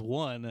rolls. them as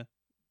one,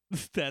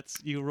 that's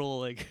you roll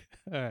like.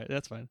 All right,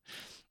 that's fine.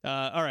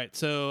 All right,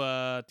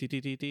 so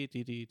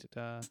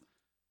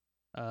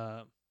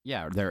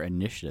yeah, their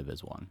initiative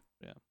is 1.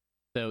 Yeah.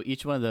 So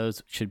each one of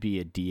those should be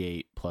a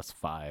d8 plus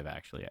 5.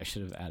 Actually, I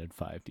should have added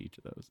 5 to each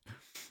of those.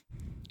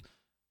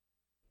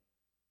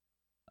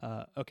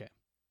 Okay.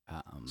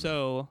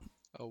 So.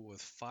 Oh,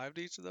 with 5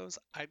 to each of those,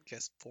 I'd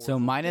guess 4. So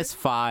minus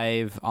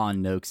 5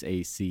 on Noak's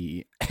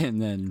AC, and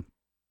then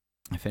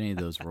if any of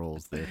those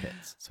rolls, they're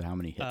hits. So how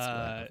many hits do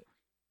I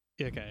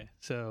have? Okay,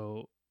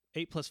 so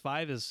 8 plus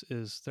 5 is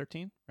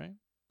 13, right?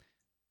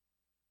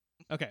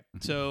 Okay,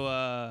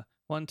 so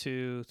 1,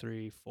 2,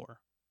 3, 4.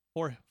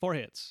 4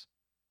 hits.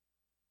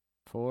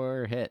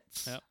 4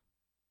 hits. Yep.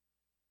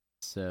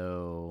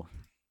 So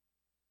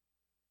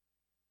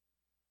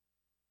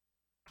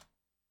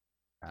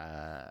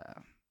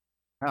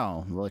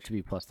well, it should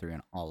be plus 3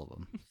 on all of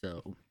them.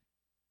 So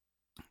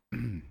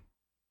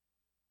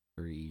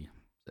 3,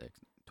 6,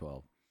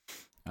 12.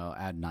 I'll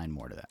add 9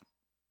 more to that.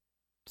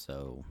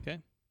 So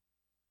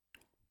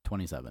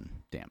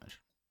 27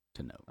 damage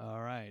to Noak.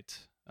 All right.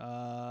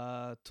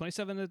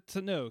 27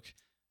 to Noak.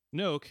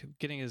 Noak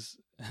getting his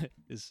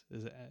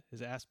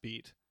ass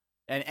beat.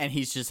 And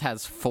he just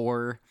has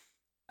 4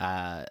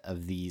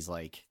 of these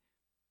like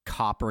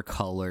copper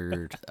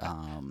colored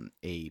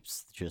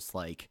apes just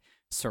like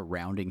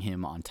surrounding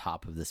him on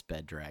top of this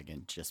bed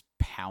dragon, just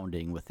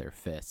pounding with their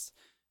fists,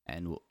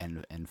 and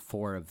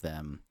 4 of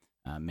them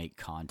make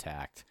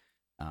contact,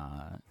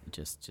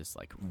 just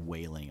like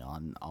wailing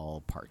on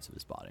all parts of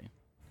his body.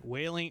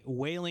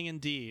 Wailing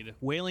indeed.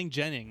 Wailing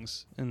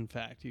Jennings, in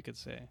fact, you could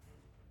say.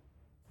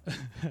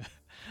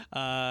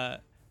 All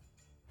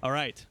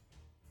right.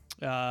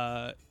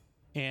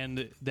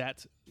 And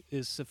that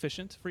is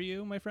sufficient for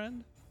you, my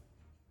friend?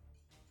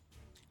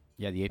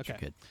 Yeah, the apes are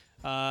good.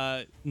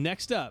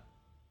 Next up,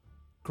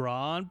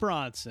 Gron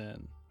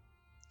Bronson.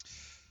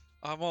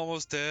 I'm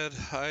almost dead.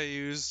 I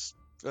use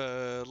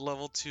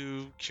level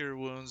 2 cure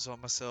wounds on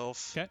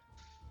myself. Okay.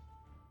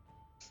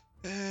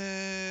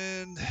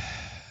 And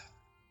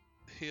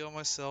heal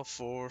myself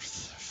for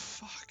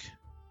fuck.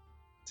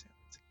 Damn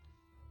it.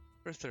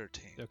 For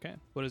 13. Okay.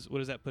 What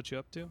does that put you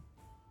up to?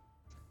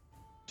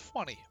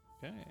 20.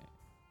 Okay.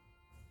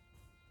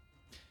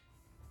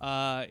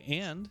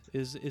 And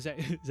is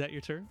that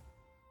your turn?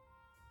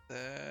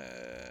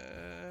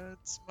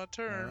 That's my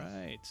turn.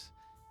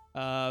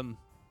 All right.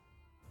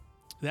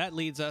 That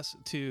leads us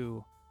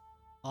to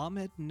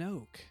Ahmed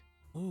Noak.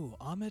 Ooh,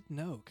 Ahmed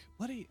Noak.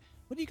 What do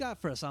you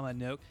got for us, Ahmed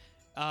Noak?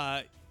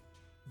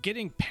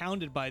 Getting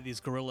pounded by these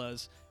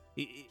gorillas,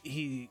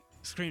 he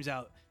screams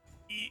out,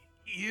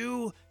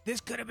 "You!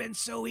 This could have been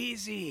so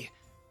easy.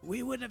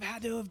 We wouldn't have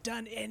had to have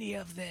done any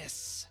of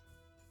this."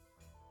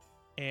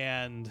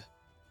 And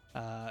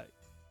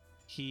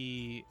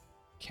he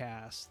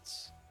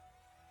casts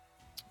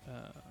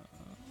a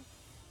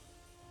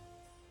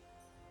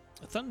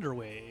thunder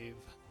wave,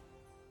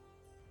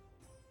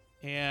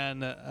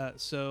 and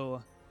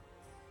so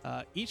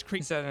each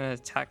creature. Is that an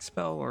attack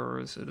spell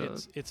or is it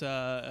a? It's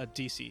a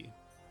DC.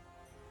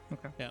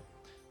 Okay. Yeah.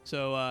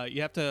 So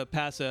you have to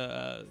pass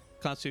a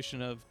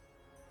Constitution of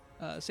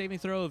saving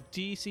throw of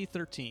DC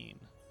 13.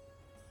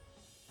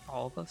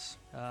 All of us.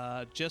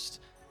 Just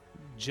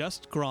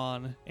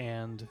Gron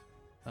and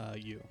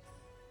you.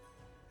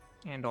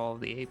 And all of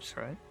the apes,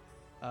 right?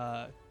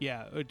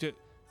 Yeah.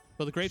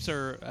 Well, the grapes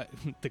are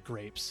the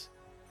grapes.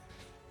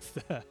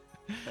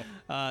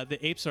 The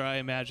apes I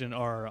imagine,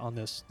 are on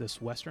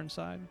this western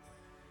side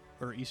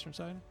or eastern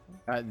side.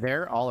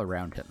 They're all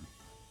around him.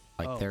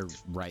 Like Oh. they're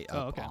right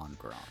up okay. on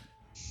Gron.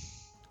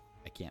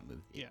 I can't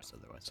move the Yeah. apes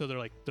otherwise. So they're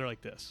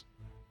like this.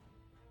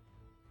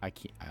 I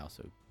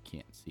also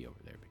can't see over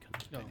there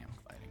because of Oh.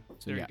 dynamic fighting.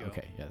 So There you yeah, go.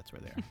 okay, yeah, that's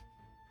where they are.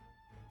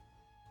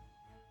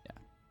 Yeah.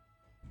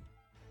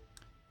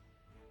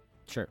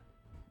 Sure.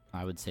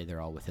 I would say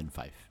they're all within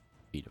 5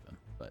 feet of him,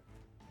 but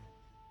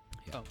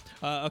yeah.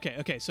 Oh.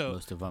 Okay. So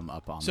Most of them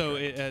up on. So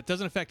the ground. it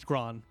doesn't affect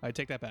Gron. I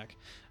take that back.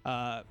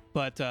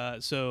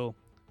 So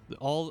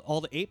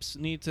all the apes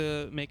need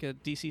to make a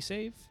DC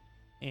save,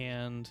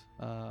 and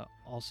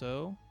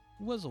also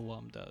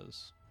Wizzlewum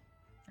does.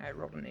 I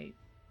rolled an 8.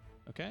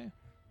 Okay.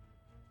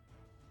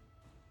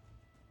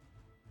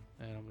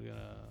 And I'm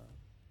gonna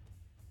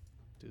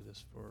do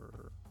this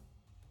for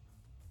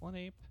one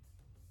ape,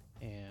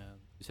 and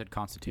You said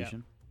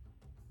Constitution.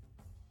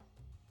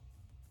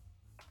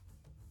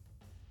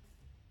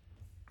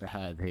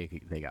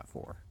 They got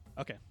 4.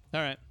 okay,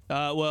 all right.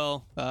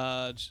 Well,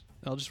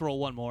 I'll just roll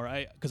one more.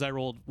 Because I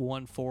rolled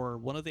one for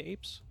one of the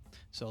apes,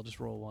 so I'll just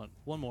roll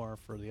one more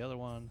for the other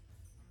one,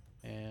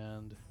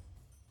 and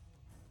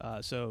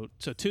so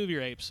 2 of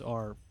your apes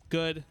are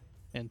good,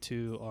 and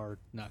 2 are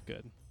not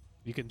good.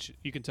 You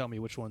can tell me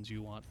which ones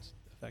you want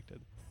affected.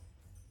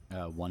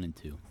 1 and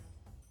 2.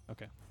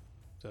 Okay,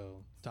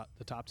 so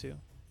the top 2.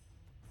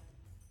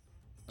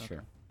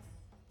 Sure.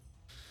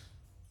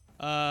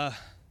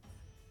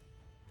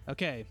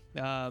 Okay.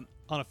 On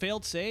a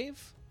failed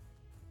save,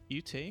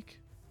 you take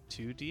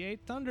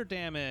 2d8 thunder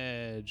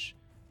damage.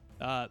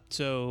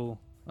 So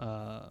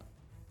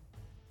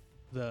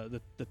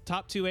the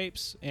top 2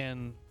 apes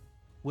and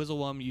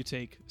Wizzlewum, you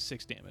take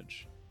 6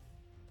 damage.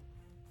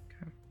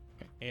 Okay.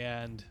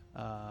 And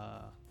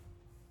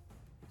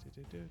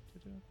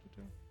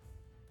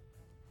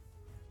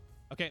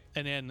okay,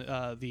 and then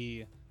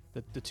the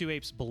 2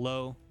 apes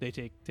below, they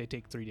take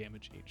 3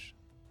 damage each.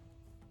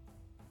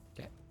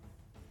 Okay.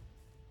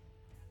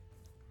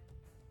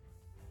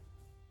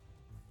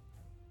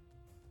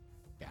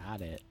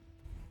 Got it.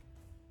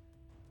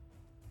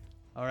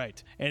 All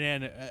right, and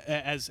then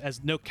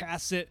as Nook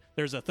casts it,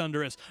 there's a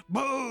thunderous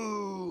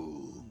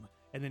boom,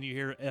 and then you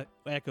hear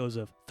echoes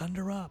of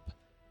thunder up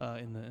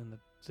in the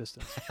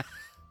distance.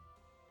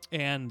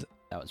 And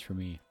That was for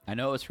me. I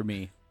know it was for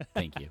me.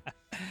 Thank you.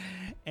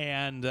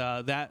 and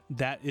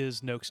that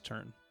is Nook's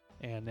turn,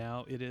 and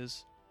now it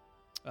is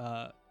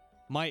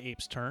my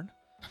ape's turn.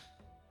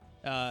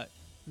 That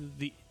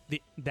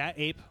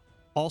ape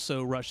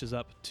also rushes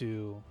up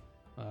to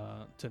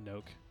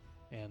Nook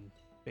and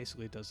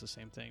basically does the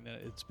same thing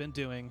that it's been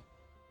doing.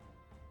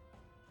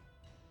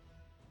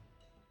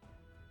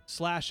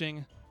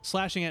 Slashing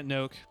at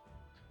Nook,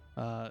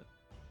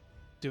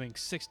 doing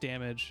 6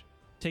 damage,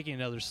 taking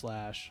another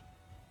slash,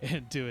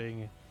 and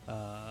doing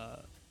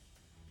 12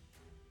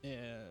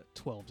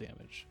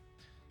 damage.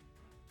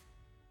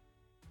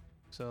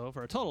 So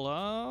for a total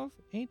of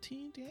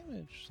 18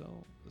 damage.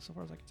 So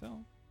far as I can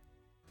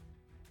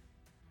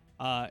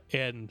tell.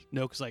 And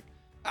Nook is like,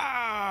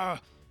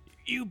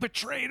 you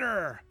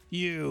betrayer!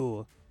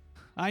 You!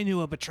 I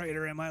knew a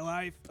betrayer in my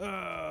life.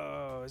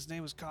 Oh, his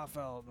name was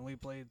Kaufeld, and we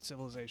played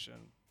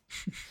Civilization.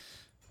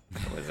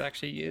 It was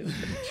actually you.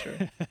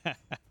 Sure.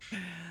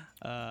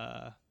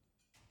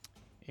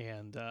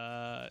 And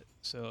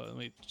so let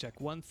me check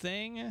one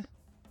thing.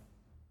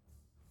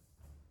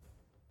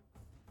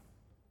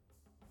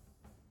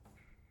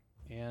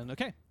 And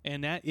okay,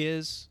 and that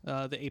is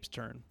the ape's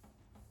turn,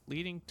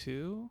 leading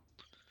to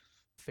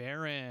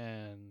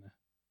Farron.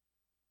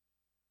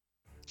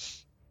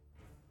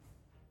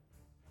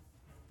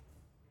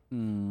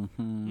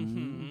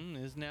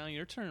 Is now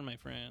your turn, my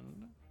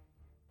friend.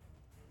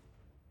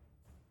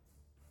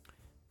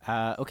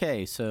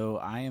 Okay, so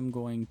I am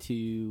going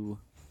to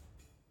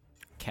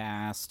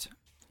cast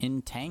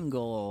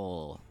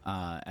Entangle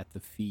at the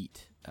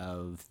feet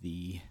of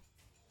the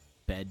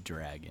bed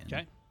dragon.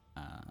 Okay.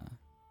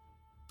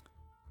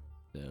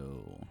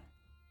 So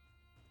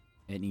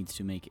it needs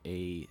to make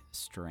a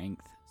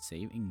strength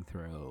saving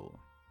throw.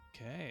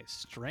 Okay,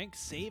 strength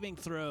saving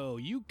throw.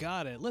 You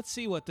got it. Let's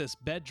see what this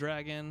bed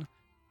dragon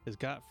has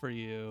got for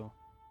you.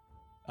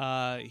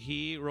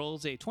 He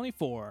rolls a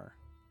 24.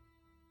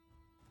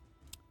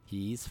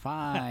 He's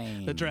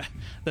fine.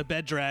 The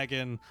bed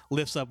dragon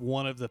lifts up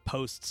one of the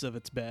posts of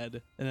its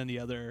bed, and then the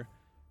other,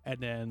 and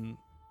then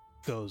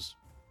goes.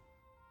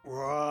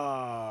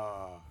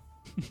 Roar.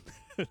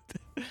 That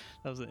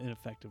was an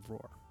ineffective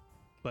roar,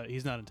 but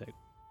he's not entangled.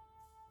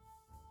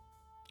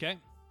 Okay.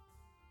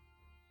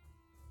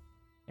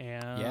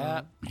 And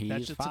Yeah, that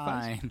he's should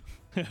suffice. fine.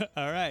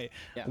 All right,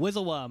 Yeah.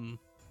 Wizzlewum.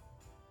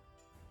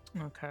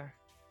 Okay.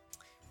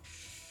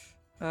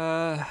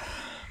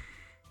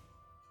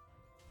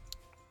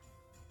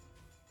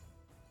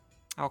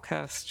 I'll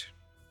cast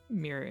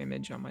mirror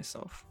image on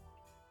myself.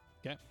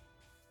 Okay.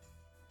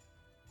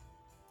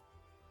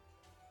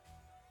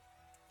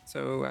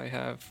 So I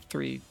have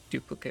 3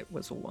 duplicate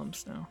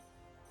Wizzlewums now.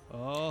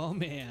 Oh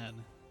man.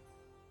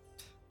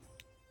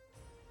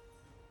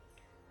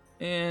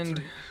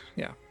 And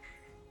yeah.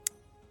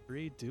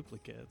 3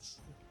 duplicates.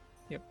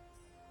 Yep.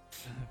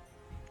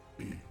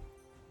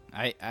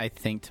 I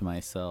think to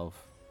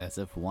myself, as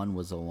if one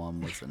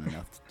Wizzlewum wasn't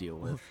enough to deal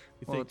with.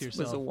 You Well, think to it's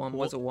yourself,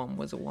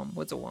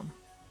 Wizzlewum.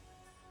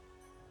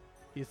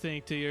 You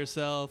think to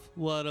yourself,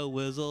 what a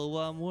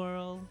Wizzlewum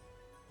world.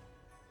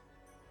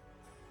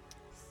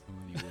 So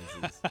many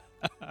whizzes.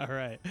 All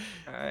right.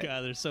 All right.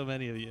 God, there's so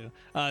many of you.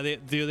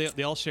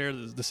 They all share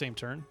the same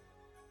turn?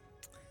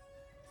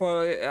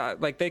 Well,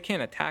 like they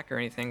can't attack or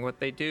anything. What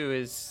they do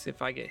is,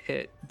 if I get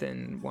hit,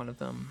 then one of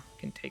them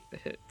can take the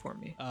hit for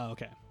me, Oh,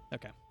 okay.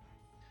 Okay.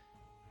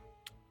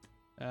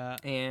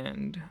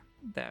 and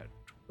that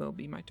will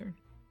be my turn.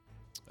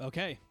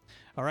 Okay.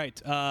 All right.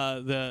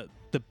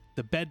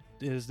 The bed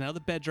is now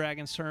the bed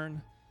dragon's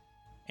turn,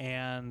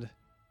 and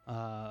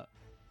the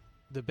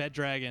bed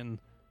dragon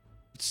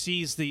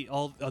sees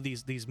all of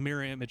these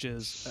mirror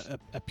images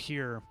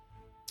appear,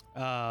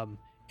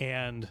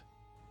 and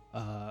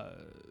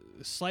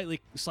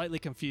slightly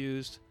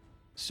confused,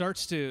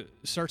 starts to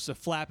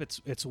flap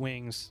its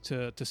wings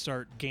to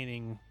start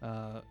gaining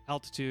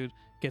altitude.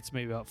 Gets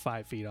maybe about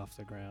 5 feet off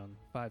the ground,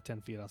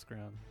 5-10 feet off the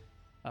ground.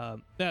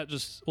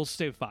 We'll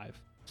stay with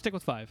 5. Stick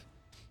with 5,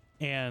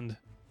 and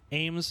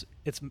aims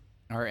its.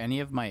 Are any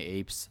of my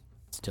apes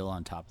still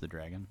on top of the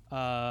dragon?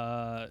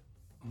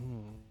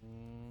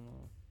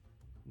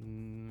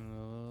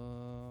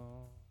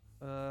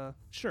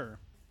 Sure.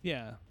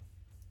 Yeah.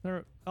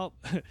 I'll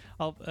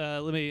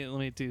let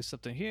me do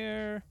something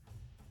here.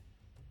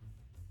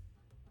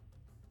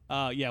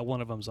 Yeah,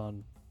 one of them's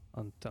on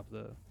top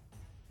of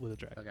with the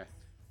dragon. Okay.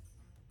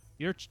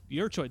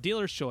 Your choice,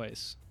 dealer's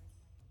choice.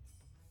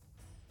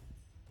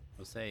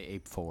 We'll say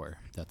ape 4.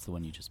 That's the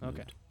one you just moved.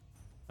 Okay.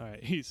 All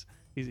right. He's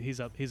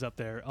up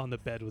there on the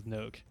bed with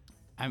Noak.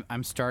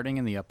 I'm starting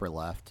in the upper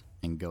left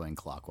and going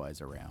clockwise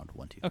around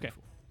 1, 2, 3, Okay.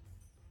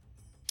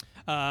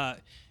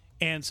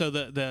 And so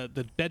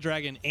the bed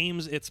dragon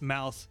aims its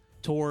mouth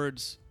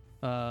towards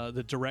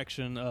the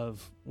direction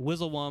of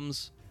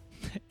Wizzlewums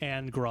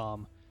and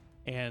Grom,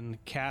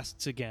 and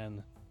casts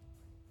again.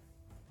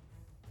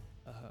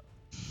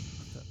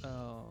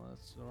 Oh,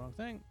 that's the wrong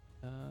thing.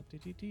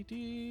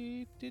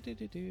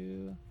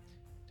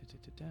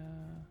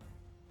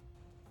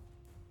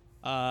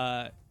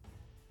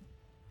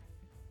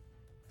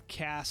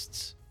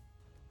 Casts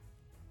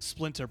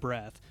Splinter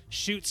Breath,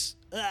 shoots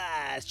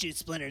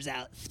splinters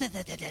out.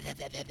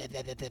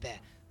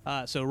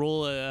 So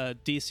roll a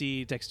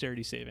DC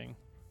dexterity saving.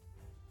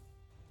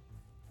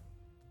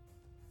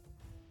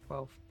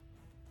 12.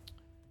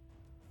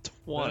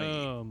 20.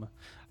 Boom.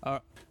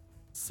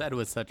 Said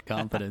with such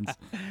confidence.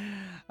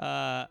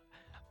 Okay.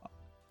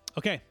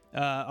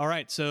 All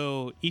right.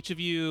 So each of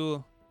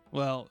you,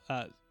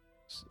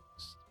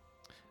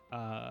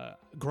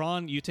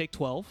 Gron, you take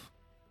 12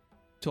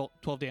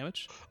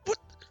 damage. What?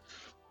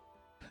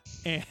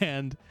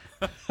 And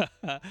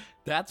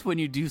That's when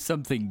you do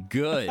something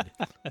good.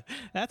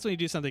 that's when you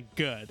do something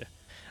good.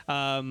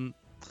 And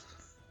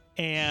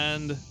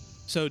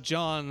so,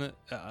 John,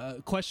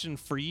 question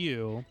for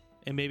you,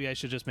 and maybe I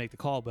should just make the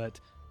call, but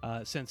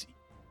since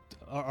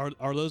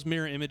are those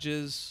mirror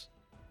images,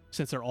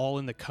 since they're all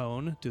in the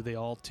cone, do they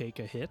all take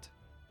a hit?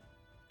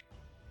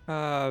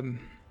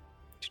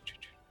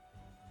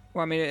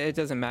 Well, I mean, it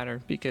doesn't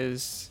matter,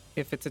 because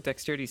if it's a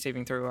dexterity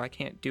saving throw, I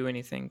can't do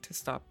anything to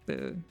stop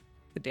the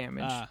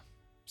damage.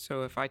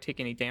 So if I take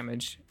any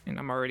damage, and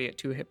I'm already at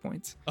 2 hit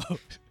points, Oh.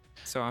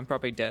 so I'm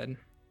probably dead.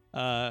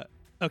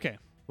 Okay.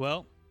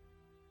 Well,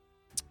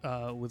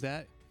 with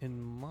that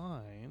in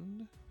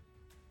mind,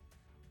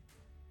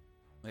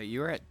 Wait,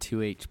 you were at 2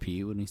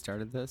 HP when we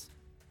started this?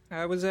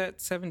 I was at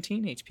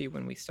 17 HP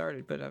when we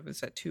started, but I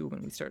was at 2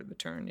 when we started the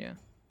turn, yeah.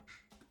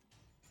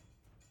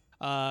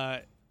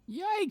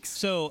 Yikes!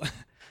 so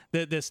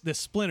the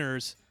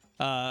splinters,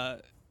 they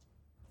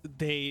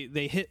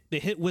hit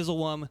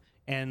Wizzlewum,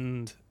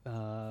 and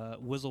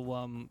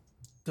Wizzlewum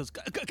goes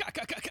kind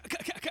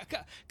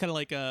of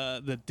like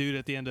the dude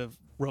at the end of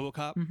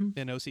RoboCop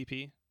in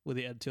OCP with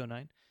the Ed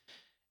 209,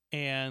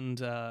 and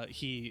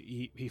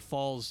he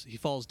falls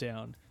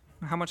down.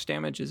 How much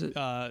damage is it?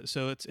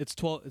 So it's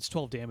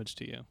 12 damage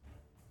to you.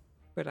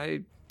 But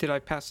did I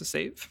pass the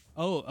save?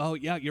 Oh,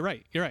 yeah, you're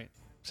right. You're right.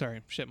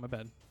 Sorry, shit, my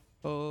bad.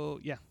 Oh,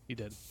 yeah, you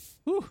did.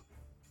 Woo,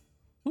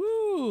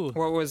 woo.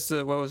 What was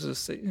the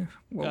save?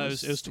 It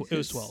was 12. It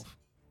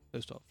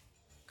was 12.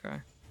 Okay.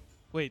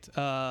 Wait,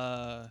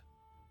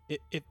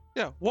 it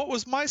Yeah, what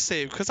was my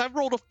save? Because I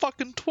rolled a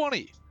fucking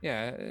 20.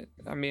 Yeah,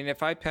 I mean,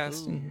 if I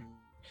passed,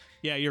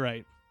 yeah, you're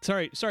right.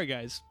 Sorry,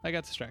 guys, I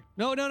got distracted.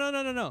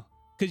 No,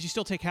 because you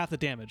still take half the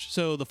damage.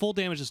 So the full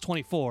damage is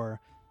 24.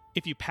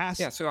 If you pass,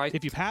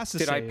 if you pass the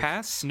did save, I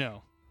pass?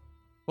 No.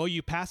 Well,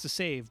 you passed the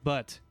save,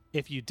 but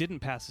if you didn't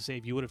pass the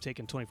save, you would have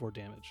taken 24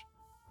 damage.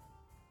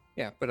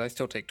 Yeah, but I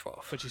still take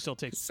 12. But you still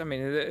take. I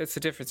mean, it's the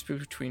difference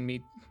between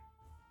me.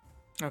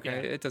 Okay,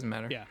 Yeah. it doesn't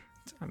matter. Yeah.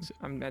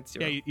 I'm at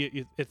 0.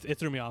 Yeah, it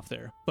threw me off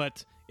there.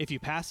 But if you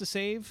pass the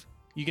save,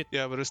 you get.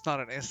 Yeah, but it's not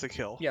an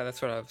insta-kill. Yeah,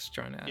 that's what I was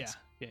trying to ask.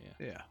 Yeah.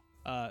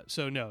 Yeah.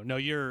 So no,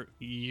 you're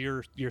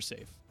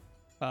safe.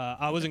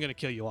 I wasn't gonna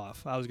kill you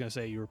off. I was gonna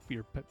say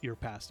you're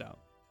passed out.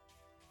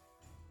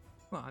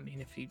 Well, I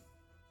mean, if he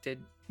did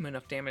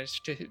enough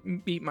damage to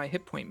beat my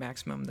hit point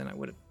maximum, then I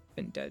would have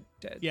been dead.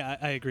 Yeah,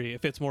 I agree.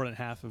 If it's more than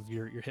half of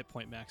your hit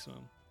point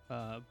maximum,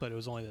 but it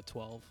was only the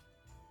 12.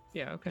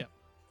 Yeah. Okay. Yep.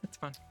 That's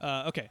fine.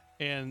 Okay,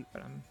 and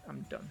But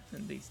I'm done,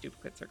 and these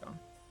duplicates are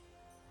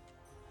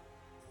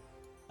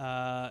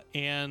gone.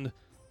 and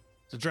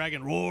the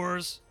dragon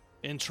roars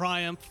in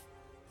triumph,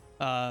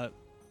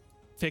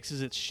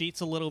 fixes its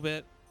sheets a little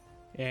bit,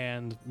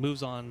 and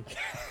moves on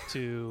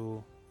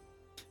to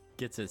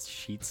Gets his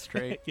sheet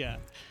straight. yeah.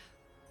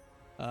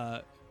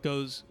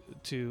 Goes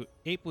to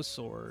ape with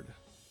sword.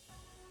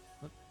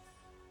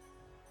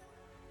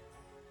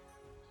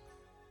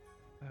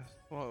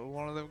 Well,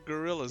 one of them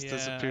gorillas Yeah,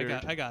 disappeared.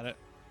 I got it.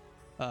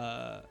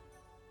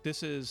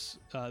 This is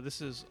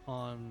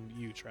on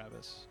you,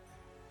 Travis.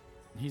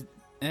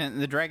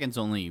 And the dragon's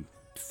only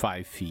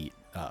 5 feet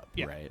up,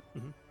 Yeah. right?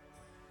 Mhm.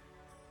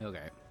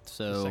 Okay, The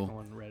so second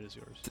one, red, is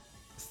yours.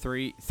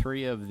 three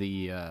of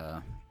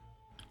the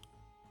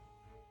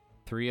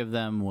 3 of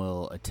them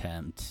will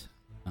attempt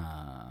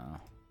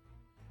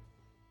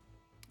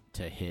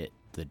to hit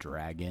the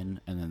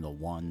dragon, and then the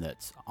one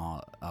that's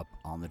up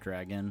on the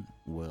dragon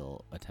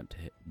will attempt to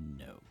hit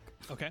Noke.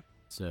 Okay.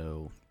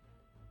 So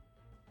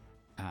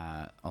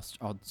I'll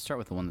start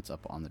with the one that's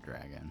up on the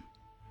dragon.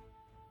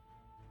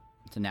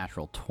 It's a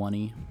natural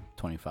 20,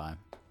 25.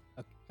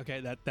 Okay,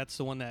 that's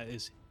the one that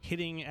is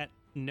hitting at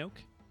Noke.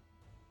 Okay.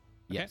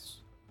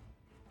 Yes.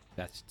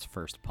 That's its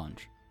first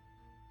punch.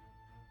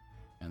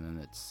 And then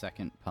its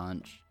second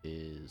punch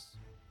is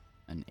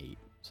an 8.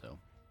 So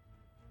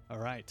All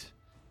right.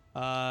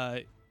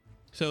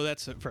 So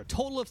that's for a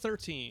total of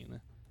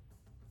 13.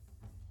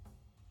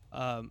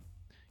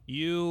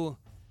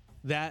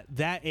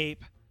 That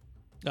ape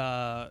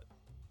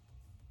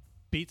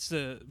beats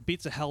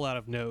the hell out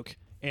of Noke,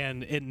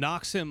 and it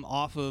knocks him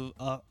off of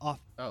off.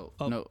 Oh,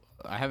 no,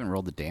 I haven't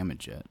rolled the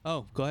damage yet.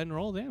 Oh, go ahead and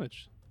roll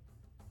damage.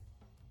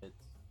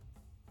 It's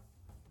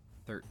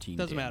 13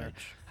 Doesn't damage.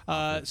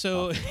 matter.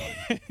 So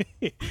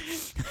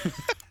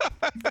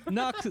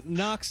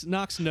knocks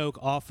Noke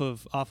off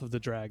of the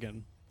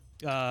dragon,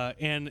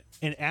 and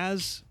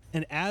as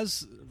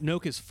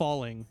Noke is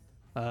falling,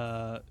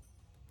 the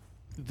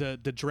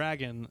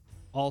dragon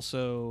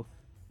also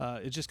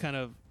it just kind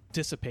of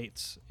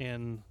dissipates,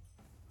 and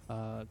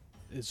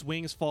his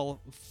wings fall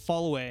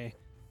away,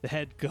 the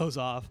head goes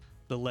off,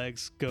 the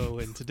legs go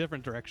into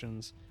different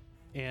directions,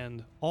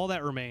 and all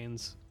that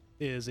remains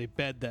is a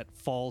bed that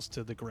falls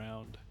to the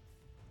ground.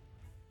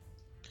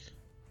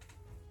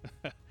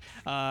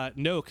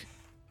 Noke,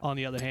 on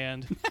the other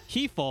hand,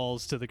 he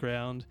falls to the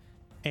ground,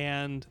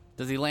 and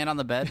Does he land on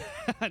the bed?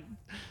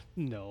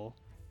 no.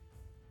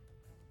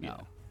 No.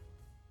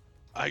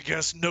 I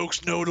guess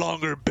Noke's no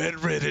longer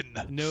bedridden.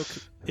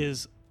 Noke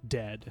is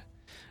dead.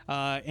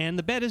 And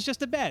the bed is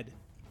just a bed.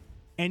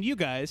 And you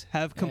guys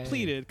have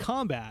completed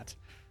combat.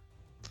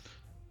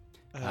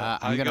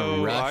 I'm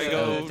gonna rush. I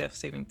go. Death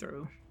saving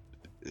throw.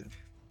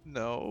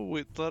 No,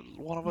 we let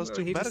one of us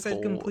do He just said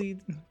medical.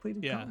 completed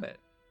Yeah. combat.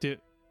 Dude,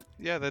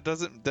 Yeah, that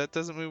doesn't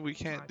mean we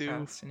can't I do.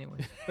 pass anyway.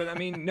 But I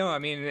mean, no, I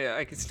mean,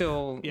 I could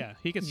still. yeah,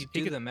 he could You he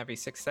do could, them every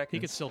 6 seconds. he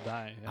could still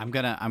die. Yeah. I'm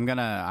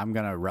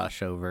gonna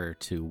rush over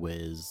to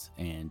Wiz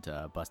and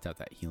bust out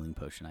that healing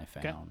potion I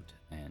found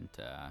and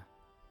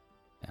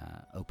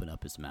open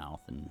up his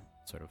mouth and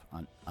sort of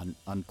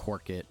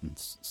uncork it and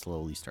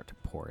slowly start to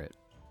pour it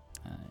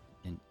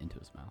into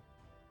his mouth.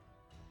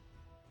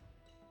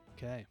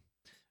 Okay.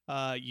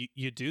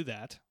 You do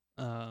that.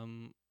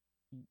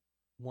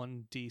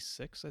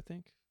 1d6, I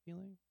think,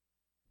 healing.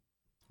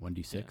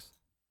 1d6.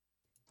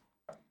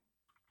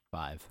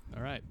 5.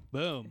 All right.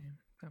 Boom.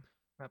 Okay.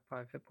 Got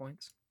 5 hit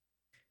points.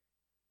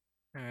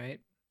 All right.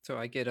 So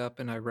I get up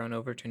and I run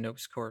over to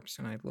Noke's corpse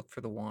and I look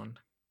for the wand.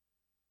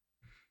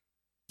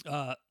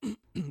 The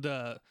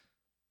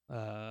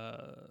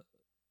How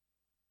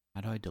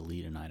do I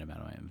delete an item out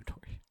of my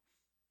inventory?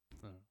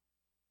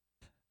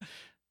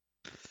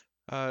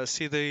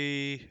 See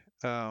the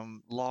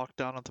lock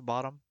down at the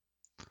bottom?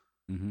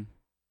 Mm-hmm.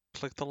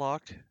 Click the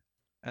lock.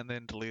 and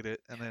then delete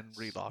it, and then Yes.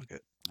 relock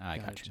it. I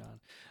Got got it, you.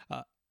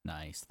 John.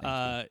 Nice.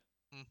 Thank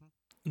you.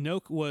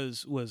 Noak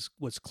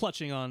was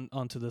clutching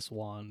onto this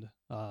wand.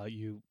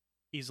 You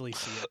easily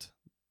see it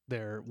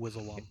there,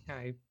 Wizzlewum.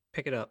 I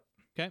pick it up.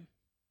 Okay,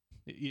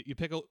 you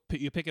pick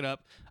it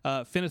up.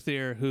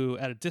 Finithir, who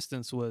at a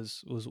distance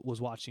was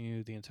watching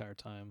you the entire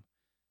time,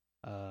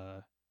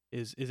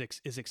 is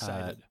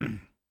excited.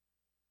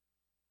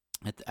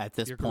 At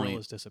this Your point,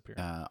 gorilla's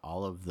disappearing.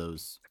 all of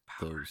those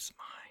Power is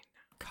mine.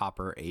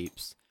 copper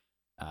apes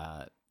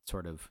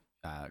sort of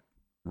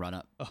run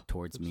up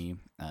towards oops. me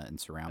and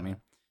surround me,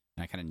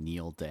 and I kind of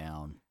kneel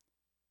down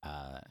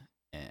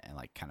and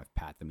like kind of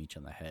pat them each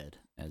on the head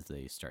as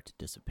they start to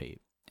dissipate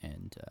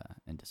and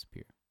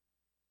disappear.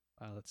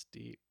 Wow, that's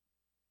deep.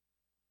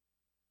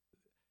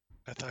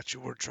 I thought you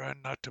were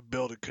trying not to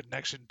build a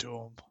connection to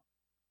them.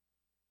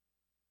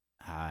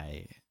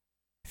 I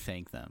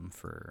thank them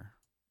for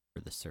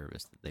the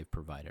service that they've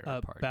provided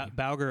our party.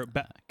 Bauger,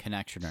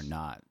 Connection or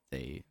not,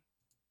 they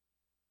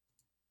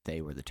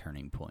were the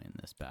turning point in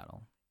this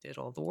battle. Did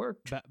all the work.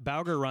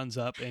 Bauger runs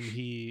up and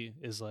he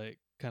is like,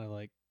 kind of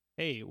like,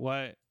 "Hey,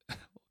 why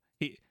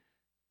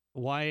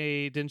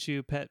didn't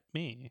you pet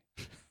me?"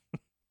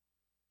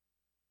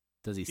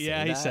 Does he say Yeah,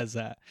 that? he says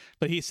that,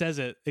 but he says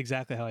it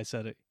exactly how I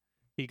said it.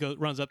 He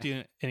runs up to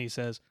you and he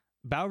says,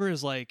 "Bauger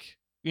is like,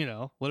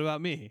 what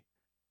about me?"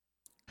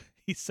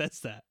 He says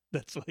that.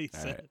 That's what he All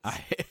says.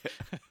 right.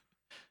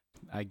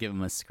 I give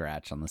him a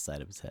scratch on the side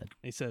of his head.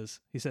 He says,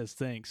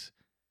 "Thanks.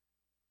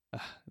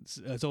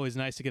 It's always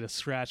nice to get a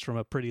scratch from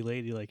a pretty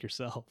lady like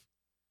yourself."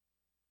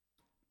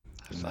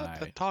 I thought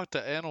the Right. talk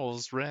to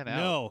animals ran out.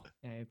 No,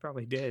 Yeah, he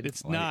probably did.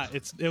 it's Like- not.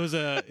 It was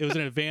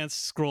an advanced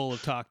scroll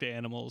of talk to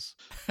animals.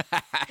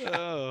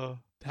 Oh.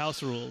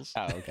 House rules.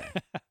 Oh, okay.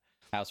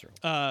 House rule.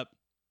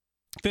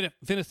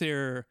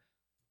 Finithir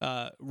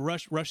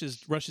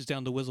rushes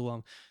down to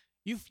Wizzlewum.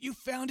 You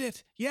found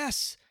it.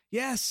 Yes.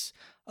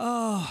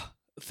 Oh,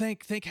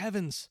 thank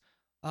heavens.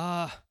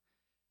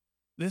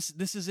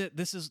 This is it.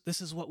 This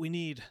is what we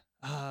need.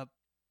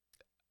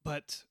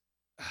 But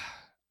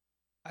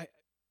I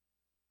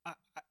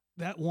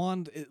that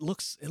wand, it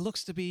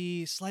looks to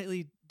be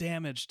slightly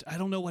damaged. I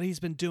don't know what he's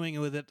been doing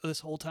with it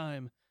this whole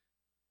time.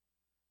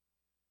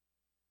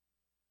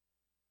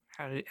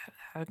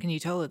 How can you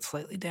tell it's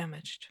slightly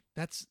damaged?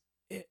 That's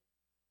it.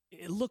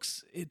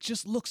 It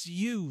just looks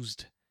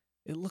used.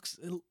 It looks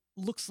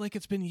like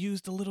it's been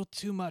used a little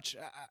too much.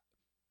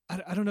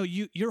 I don't know.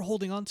 You're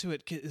holding on to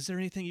it. Is there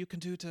anything you can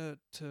do to?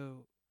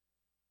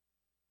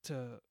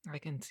 I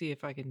can see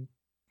if I can.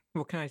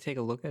 Well, can I take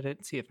a look at it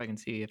and see if I can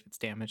see if it's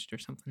damaged or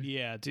something?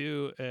 Yeah,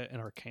 do an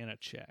Arcana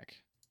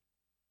check.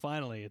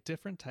 Finally, a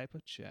different type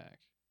of check.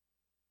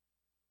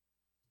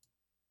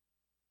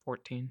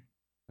 14.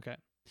 Okay.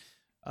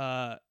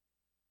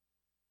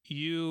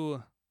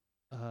 You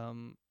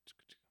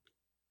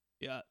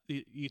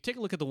you take a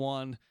look at the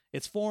wand.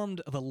 It's formed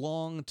of a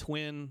long a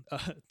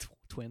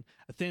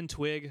thin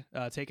twig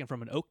taken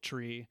from an oak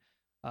tree,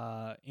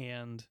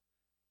 and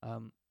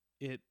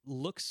it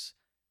looks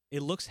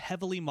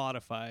heavily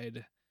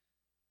modified.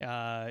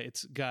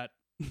 It's got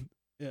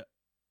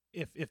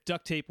if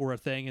duct tape were a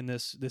thing in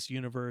this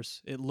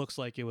universe, it looks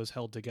like it was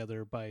held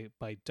together by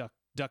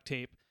duct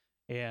tape,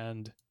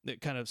 and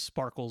it kind of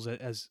sparkles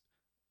as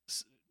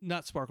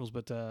not sparkles,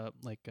 but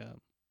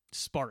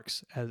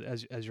sparks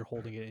as you're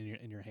holding it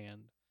in your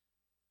hand.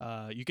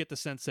 You get the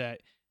sense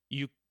that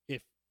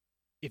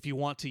if you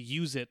want to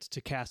use it to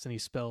cast any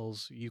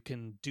spells, you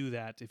can do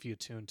that if you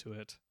attune to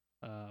it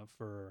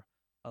for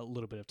a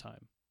little bit of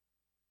time.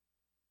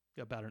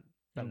 About an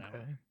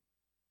hour.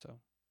 So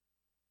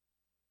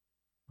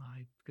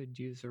I could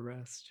use a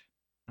rest.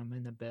 I'm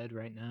in the bed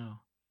right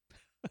now.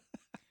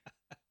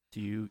 Do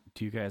you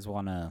guys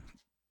want to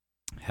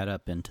head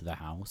up into the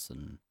house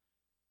and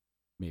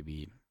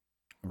maybe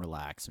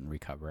relax and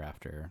recover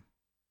after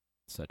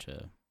such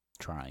a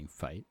trying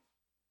fight?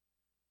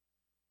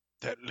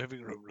 That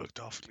living room looked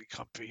awfully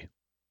comfy.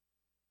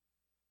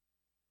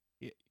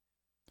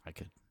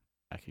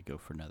 I could go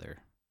for another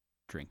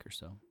drink or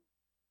so.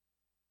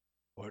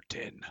 Or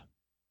 10.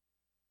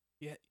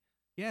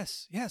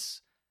 yes,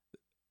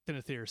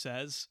 Finithir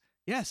says.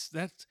 Yes,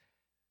 that's.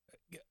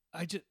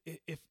 I just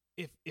if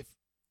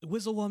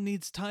Wizzlewum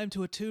needs time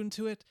to attune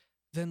to it,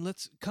 then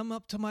let's come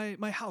up to my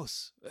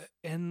house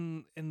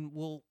and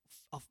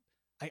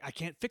I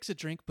can't fix a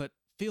drink, but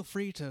feel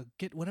free to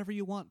get whatever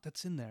you want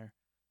that's in there.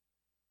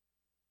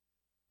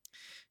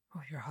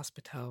 Oh, your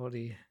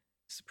hospitality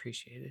is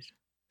appreciated.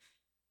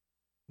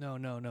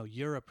 No,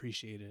 you're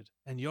appreciated,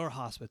 and your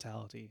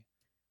hospitality.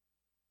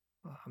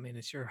 Well, I mean,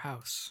 it's your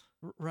house.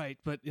 Right,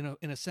 but in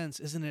a sense,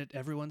 isn't it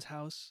everyone's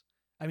house?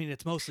 I mean,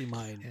 it's mostly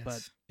mine, Yes.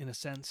 but in a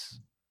sense,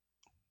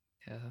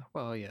 Yeah,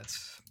 well,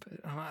 yes.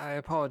 But I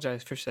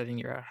apologize for setting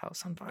your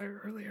house on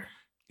fire earlier.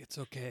 it's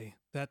okay.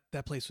 That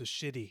place was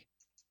shitty.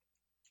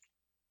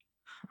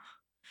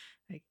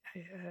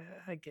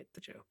 I get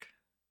the joke.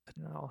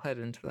 And I'll head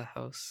into the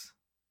house.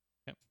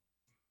 Yep.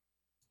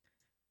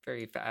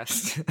 Very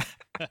fast.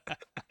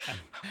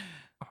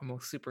 I'm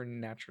almost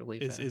supernaturally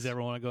Is fast.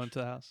 everyone going to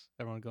the house?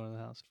 Everyone going to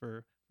the house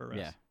for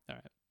rest? Yeah.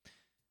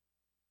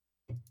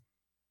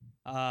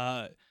 All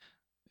right.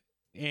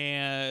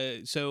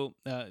 And so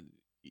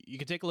you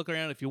can take a look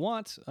around if you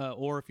want,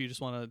 or if you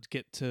just want to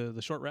get to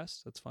the short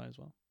rest, that's fine as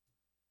well.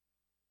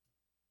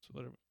 So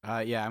whatever.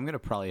 Yeah, I'm gonna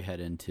probably head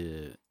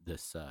into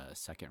this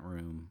second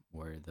room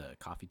where the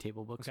coffee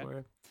table books Okay.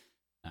 were,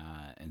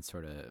 and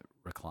sort of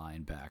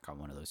recline back on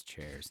one of those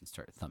chairs and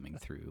start thumbing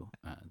through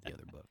the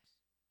other books.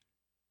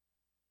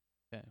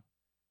 Okay.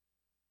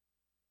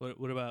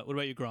 What about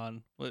you,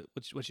 Gron?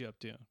 What you up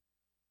to?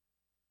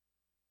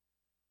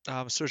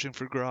 I'm searching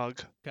for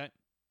grog. Okay.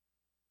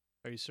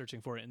 Are you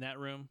searching for it in that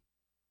room?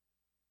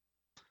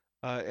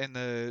 In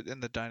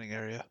the dining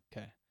area.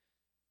 Okay.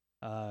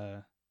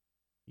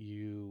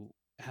 You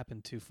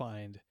happen to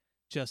find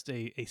just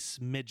a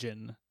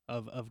smidgen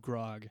of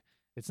grog.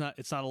 It's not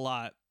a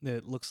lot.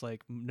 It looks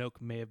like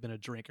Noak may have been a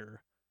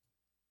drinker,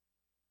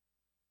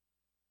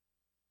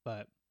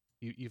 but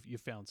you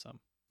found some.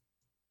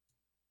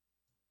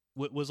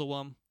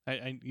 Wizzlewum,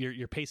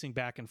 you're pacing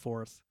back and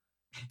forth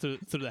through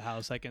the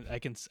house. I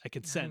can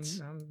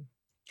sense. I'm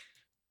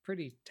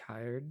pretty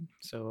tired,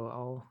 so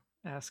I'll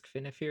ask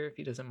Finifir if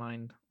he doesn't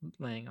mind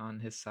laying on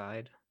his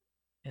side,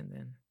 and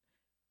then,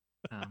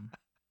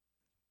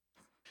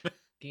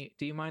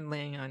 do you mind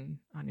laying on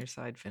your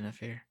side,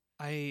 Finifir?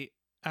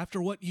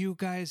 After what you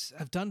guys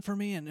have done for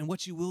me and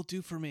what you will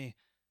do for me,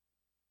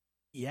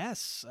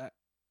 yes,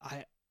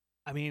 I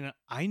mean,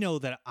 I know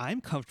that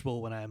I'm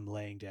comfortable when I'm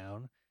laying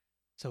down,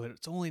 so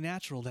it's only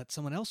natural that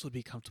someone else would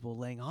be comfortable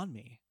laying on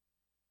me.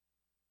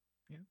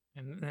 Yeah.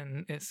 And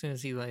then as soon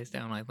as he lays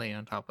down, I lay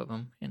on top of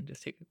him and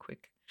just take a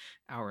quick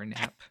hour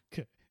nap.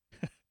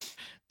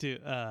 do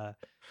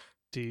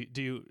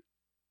you?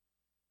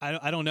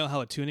 I don't know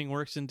how attuning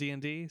works in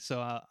D&D,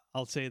 so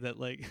I'll say that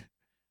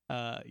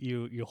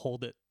you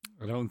hold it.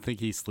 I don't think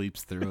he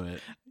sleeps through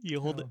it. You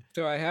hold it.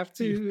 Do I have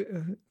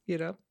to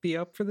be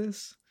up for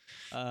this?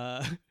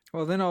 Uh,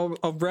 Well, then I'll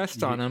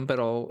rest on him, but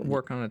I'll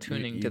work on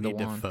attuning you to the need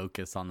to wand.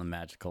 focus on the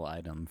magical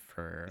item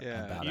for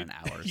about an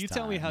hour's You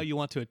tell me how time. you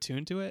want to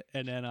attune to it,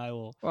 and then I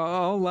will. Well,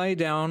 I'll lie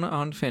down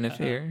on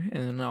Finifir,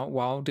 and then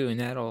while doing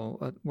that,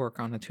 I'll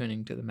work on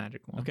attuning to the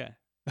magic wand. Okay.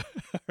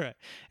 All right.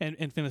 And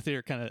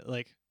Finithir kind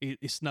of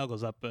he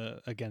snuggles up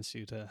against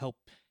you to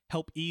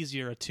help ease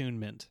your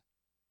attunement.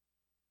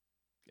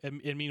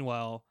 And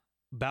meanwhile,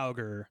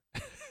 Bauger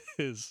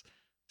is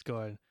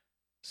going.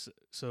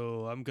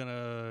 So I'm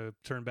gonna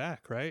turn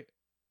back, right?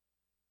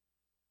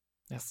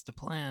 That's the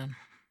plan.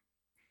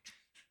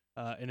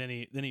 And then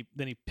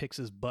he picks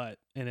his butt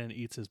and then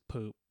eats his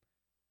poop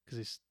because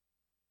he's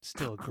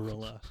still a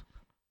gorilla.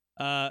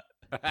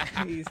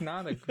 He's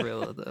not a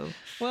gorilla, though.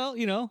 Well,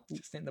 He's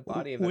just in the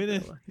body of a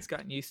gorilla. He's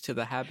gotten used to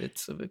the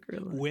habits of a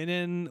gorilla.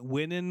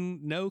 winning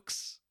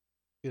Noaks,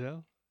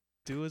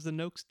 do as the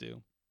Noaks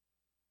do.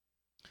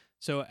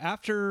 So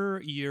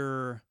after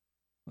your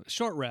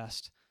short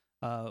rest,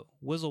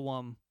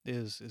 Wizzlewum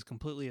is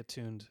completely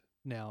attuned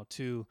now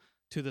to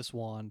this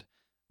wand.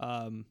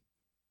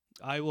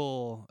 I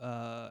will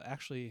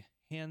actually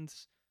give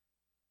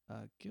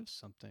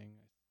something.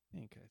 I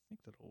think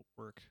that'll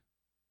work.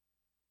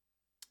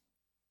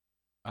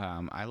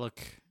 I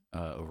look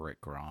over at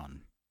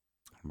Gron.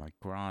 I'm like,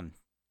 Gron,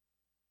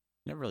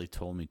 you never really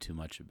told me too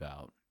much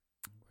about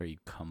where you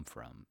come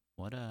from.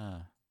 What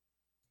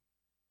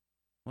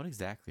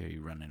exactly are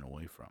you running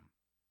away from?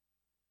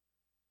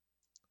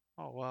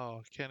 Oh wow!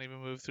 I can't even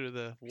move through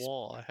the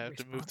wall. I have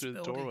to move through the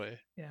Responsibility. doorway.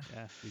 Yeah.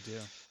 Yeah, you do.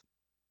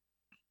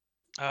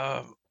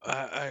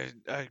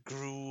 I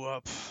grew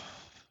up.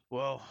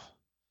 Well,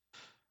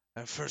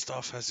 and first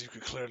off, as you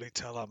could clearly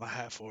tell, I'm a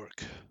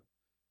half-orc.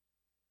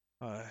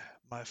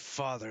 My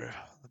father,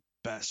 the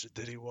bastard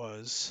that he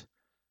was,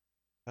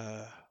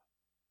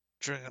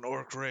 during an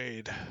orc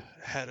raid,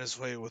 had his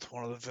way with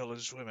one of the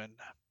village women.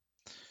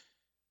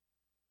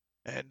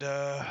 And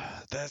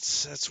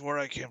that's where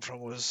I came from,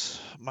 was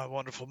my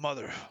wonderful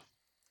mother.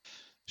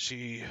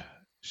 She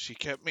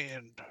kept me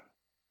and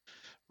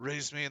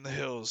raised me in the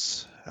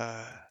hills,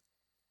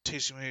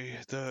 teaching me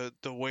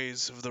the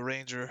ways of the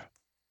ranger,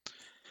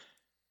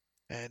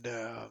 and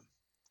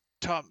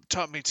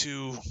taught me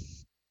to,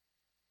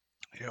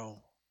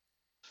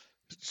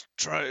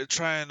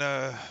 try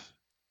and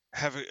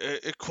have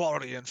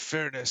equality and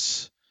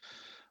fairness,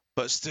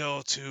 but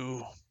still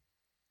to,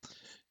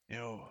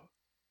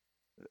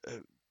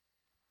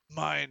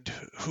 mind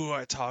who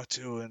I talk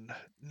to and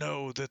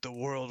know that the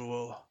world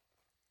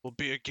will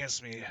be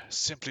against me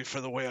simply for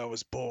the way I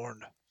was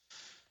born.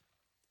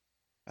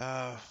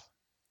 I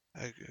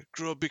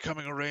grew up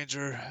becoming a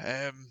ranger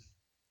and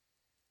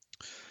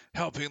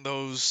helping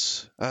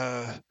those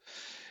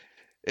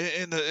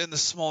in the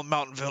small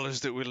mountain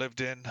village that we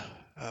lived in.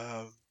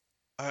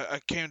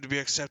 I came to be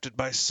accepted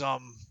by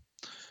some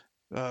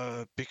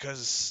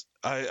because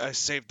I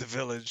saved the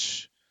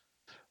village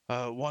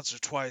once or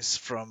twice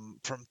from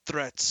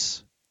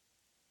threats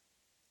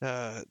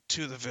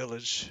to the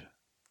village,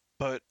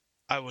 but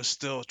I was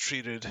still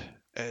treated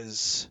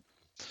as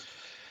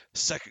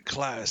second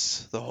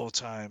class the whole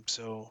time.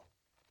 So,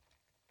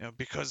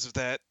 because of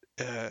that,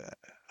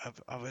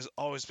 I've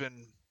always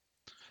been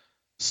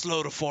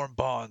slow to form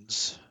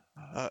bonds.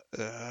 I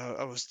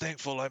was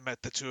thankful I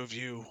met the two of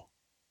you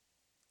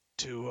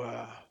to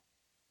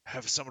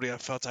have somebody I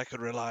felt I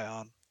could rely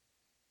on.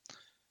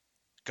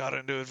 Got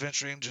into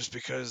adventuring just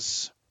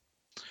because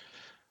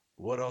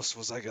what else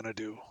was I gonna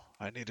do?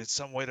 I needed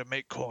some way to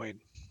make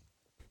coin.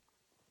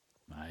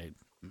 I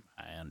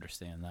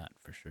understand that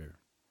for sure.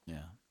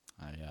 Yeah,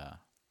 I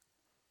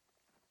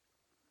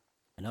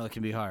know it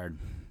can be hard,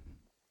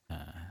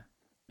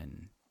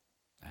 and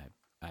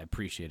I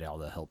appreciate all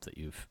the help that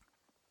you've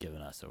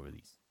given us over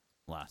these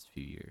last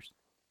few years.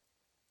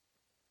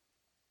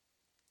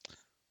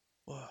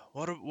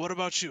 What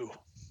about you?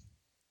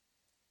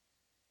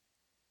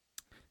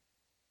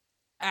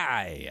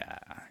 I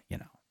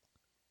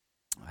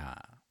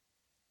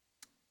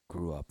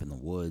grew up in the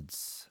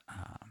woods,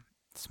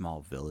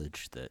 small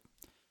village that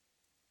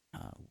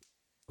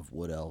of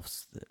wood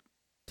elves that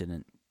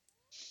didn't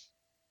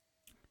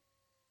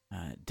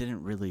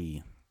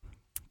really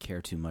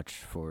care too much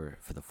for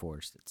the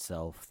forest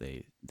itself.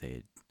 They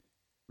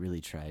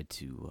really tried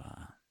to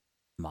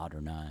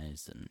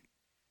modernize and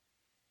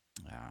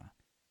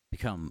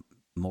become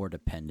more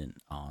dependent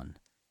on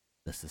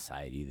the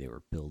society they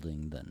were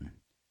building than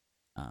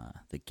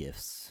the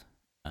gifts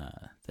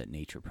that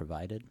nature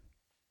provided.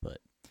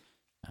 But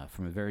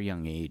from a very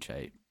young age,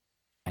 I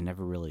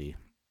never really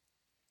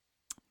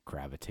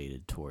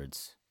gravitated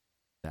towards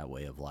that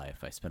way of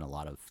life. I spent a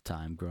lot of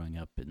time growing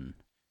up in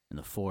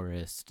the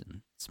forest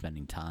and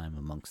spending time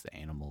amongst the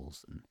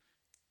animals, and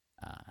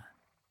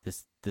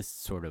this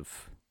sort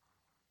of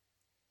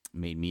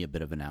made me a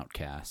bit of an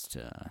outcast,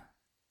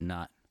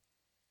 not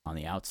on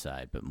the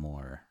outside, but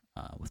more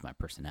with my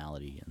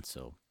personality. And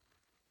so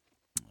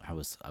I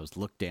was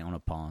looked down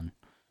upon,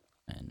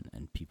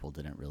 and people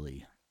didn't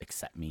really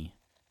accept me.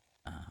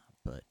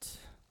 But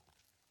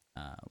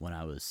when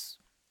I was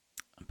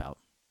about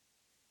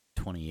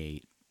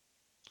 28,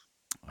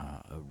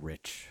 a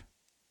rich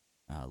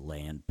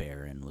land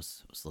baron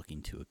was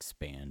looking to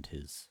expand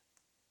his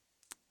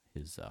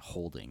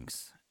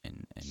holdings,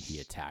 and he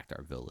attacked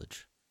our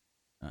village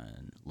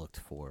and looked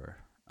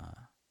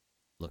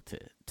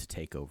to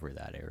take over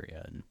that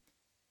area. And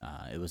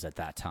it was at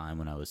that time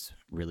when I was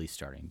really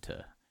starting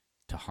to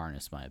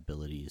harness my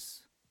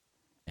abilities,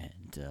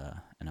 and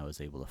I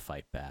was able to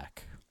fight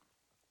back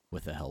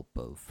with the help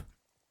of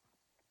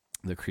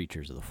the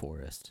creatures of the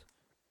forest,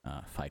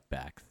 fight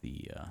back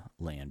the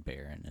land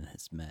baron and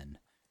his men,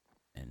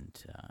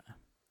 and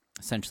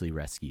essentially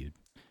rescued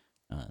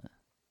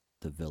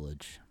the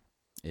village.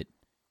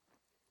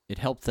 It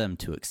helped them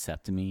to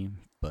accept me,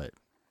 but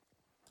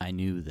I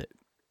knew that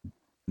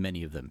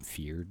many of them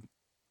feared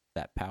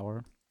that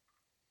power,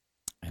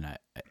 and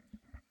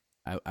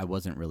I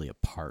wasn't really a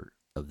part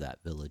of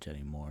that village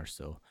anymore.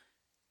 So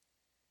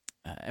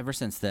ever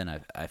since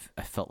then, I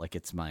felt like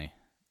it's my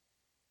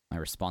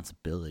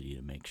responsibility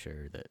to make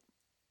sure that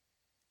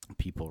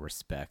people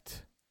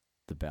respect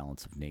the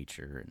balance of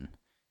nature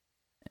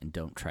and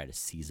don't try to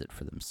seize it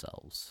for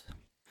themselves.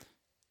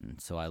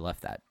 And so I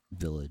left that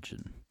village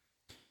and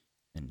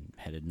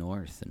headed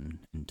north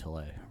until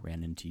I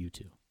ran into you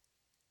two.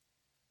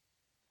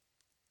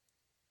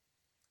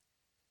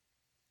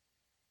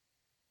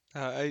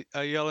 I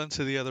yell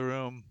into the other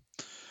room.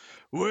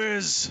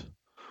 Wiz,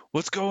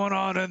 what's going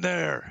on in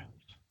there?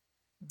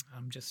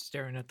 I'm just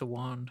staring at the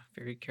wand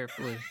very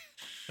carefully.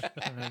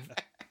 And I've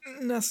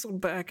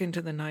nestled back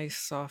into the nice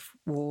soft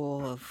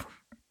wool of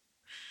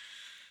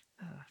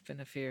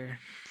Finafir.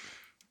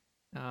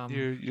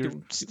 You're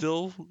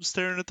still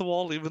staring at the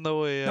wall, even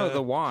though no,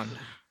 the wand.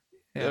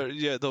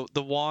 Yeah,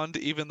 the wand,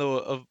 even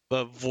though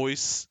a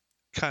voice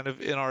kind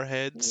of in our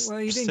heads.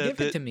 Well, you didn't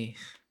give it to me.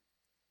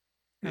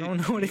 I don't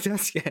know what it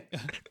does yet.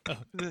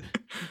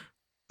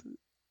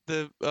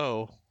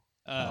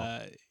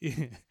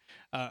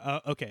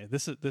 Okay,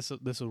 this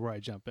is where I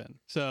jump in.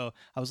 So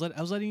I was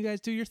letting you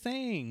guys do your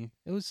thing.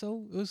 It was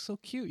so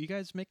cute. You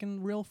guys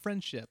making real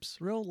friendships,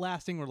 real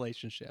lasting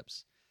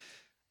relationships.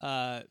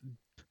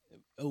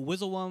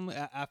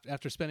 Wizzlewum,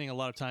 after spending a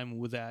lot of time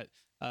with that,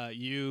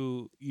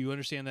 you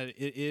understand that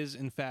it is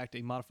in fact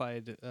a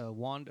modified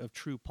wand of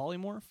true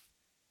polymorph.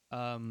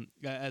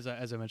 As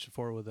I mentioned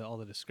before with all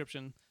the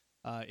description,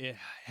 it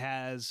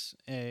has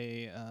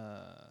a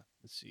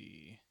let's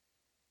see.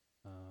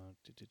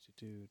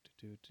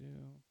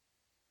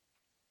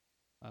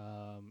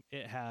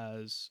 It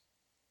has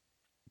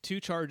 2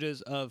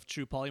 charges of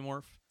true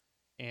polymorph,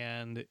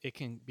 and it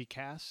can be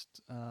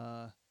cast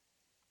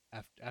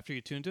after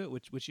you tune to it,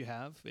 which you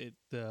have.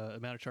 The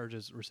amount of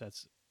charges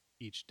resets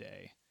each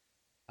day,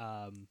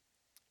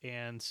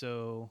 and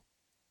so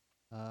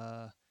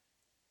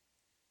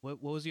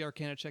what was the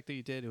Arcana check that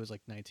you did? It was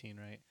like 19,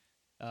 right?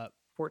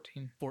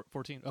 14.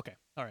 14. Okay,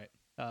 all right.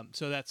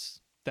 So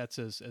that's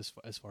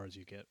as far as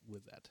you get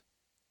with that.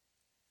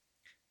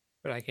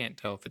 But I can't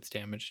tell if it's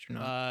damaged or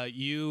not.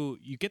 You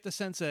get the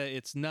sense that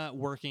it's not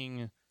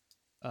working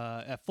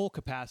at full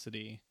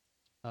capacity,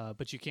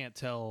 but you can't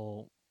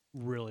tell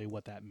really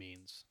what that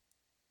means.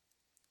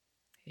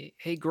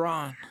 Hey,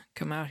 Gron,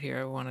 come out here.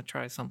 I want to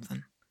try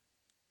something.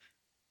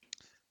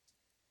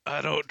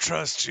 I don't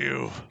trust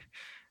you.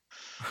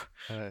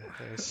 I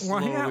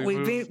Why not?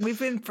 slowly We've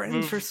been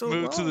friends for so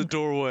long. Move to the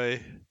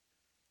doorway.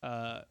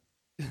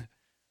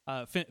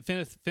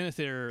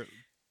 Finithir,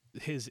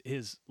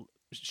 his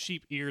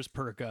sheep ears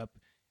perk up,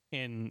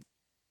 and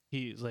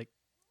he's like,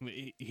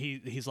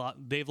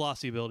 they've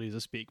lost the ability to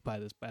speak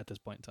at this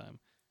point in time.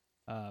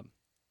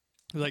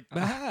 Like,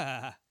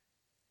 bah.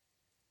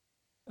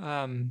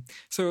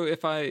 So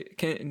if I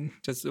can,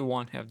 does the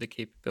wand have the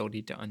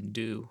capability to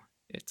undo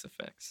its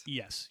effects?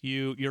 Yes,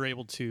 you're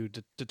able to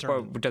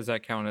determine. Or does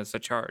that count as a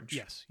charge?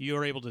 Yes, you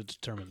are able to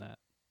determine that.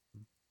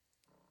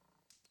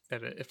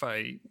 That if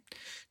I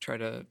try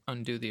to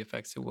undo the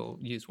effects, it will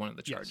use one of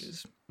the Yes.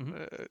 charges.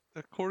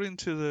 According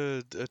to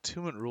the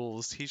attunement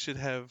rules, he should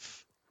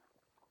have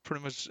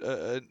pretty much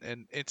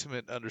an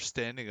intimate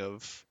understanding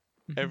of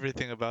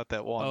everything about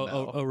that wand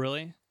now. Oh,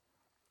 really?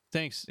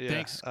 Thanks, Yeah,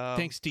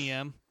 thanks,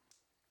 DM.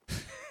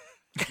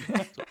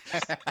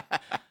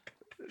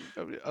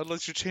 I mean,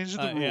 unless you're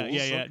changing the rules.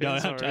 Yeah. Okay, No,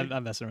 sorry.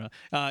 I'm messing around.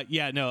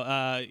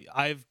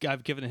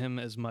 I've given him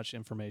as much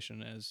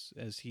information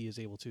as he is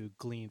able to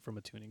glean from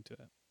attuning to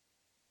it.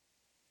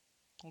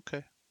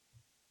 Okay.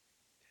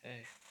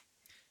 Okay.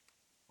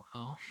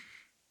 Well,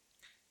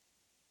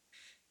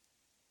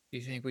 do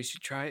you think we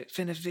should try it,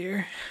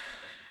 Finavir?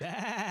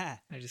 Ah!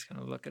 I just kind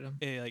of look at him.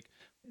 It like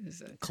Is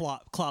that...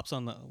 clops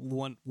on the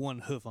one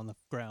hoof on the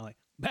ground, like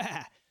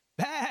bah,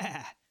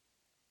 bah.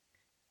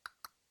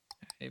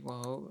 Okay,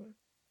 well,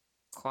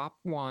 clop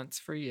once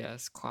for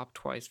yes, clop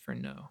twice for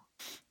no.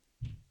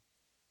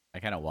 I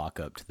kind of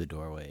walk up to the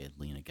doorway and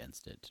lean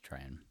against it to try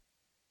and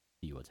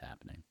see what's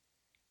happening.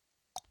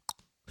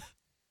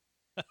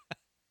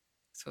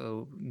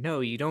 So, no,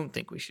 you don't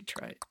think we should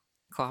try it.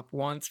 Clop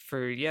once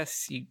for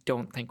yes, you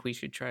don't think we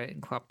should try it.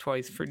 And clop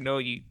twice for no,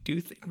 you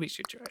do think we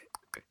should try it.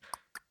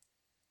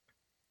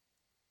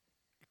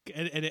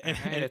 And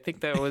I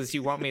think that was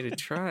you want me to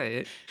try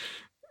it.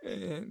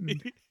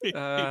 And,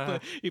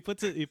 he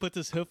puts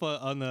his hoof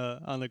on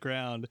the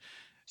ground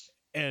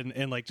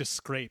and like just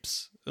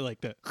scrapes like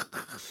that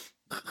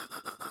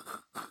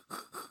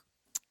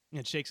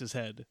and shakes his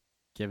head.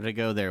 Give it a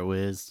go there,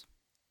 Wiz.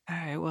 all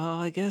right, well,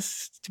 I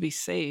guess to be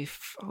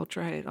safe, I'll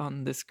try it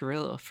on this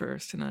gorilla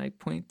first. And I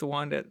point the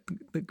wand at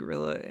the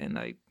gorilla and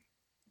I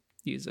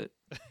use it.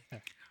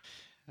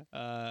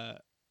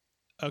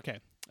 Okay.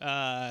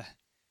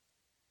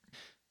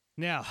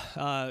 Now,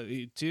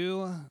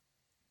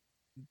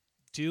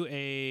 do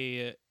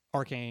a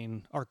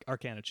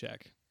arcana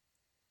check.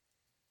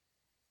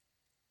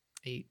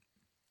 8.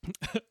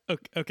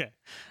 Okay.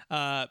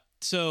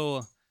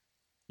 So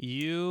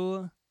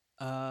you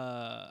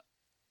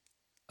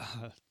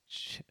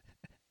shit.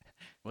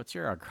 What's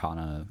your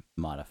Arcana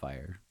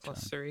modifier?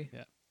 Plus John? 3.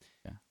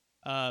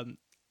 Yeah.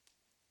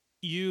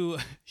 You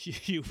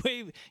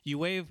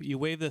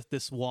wave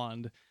this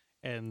wand,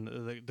 and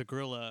the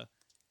gorilla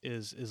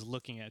is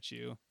looking at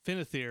you.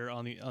 Finithir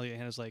on the other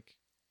hand is like,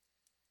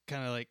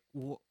 kind of like,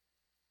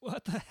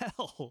 what the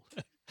hell?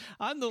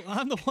 I'm the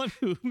one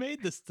who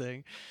made this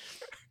thing.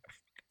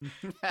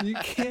 You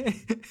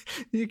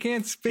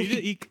can't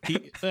speak.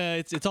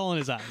 It's all in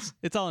his eyes.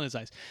 It's all in his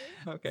eyes.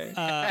 Okay.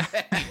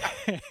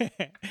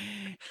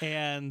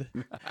 And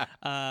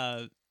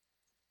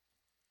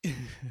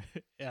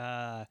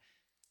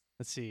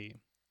let's see.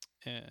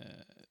 Where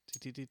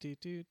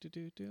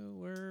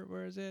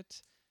is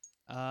it?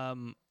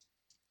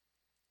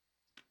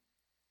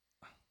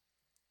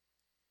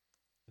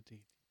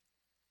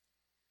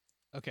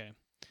 Okay.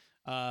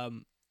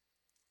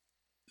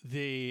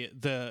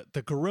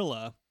 The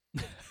gorilla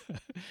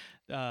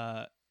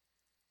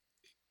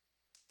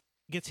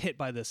gets hit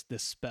by this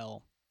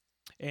spell,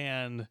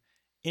 and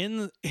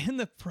in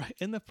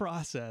the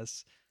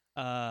process,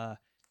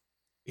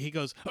 he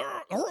goes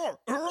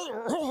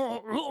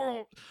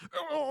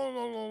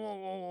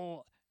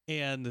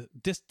and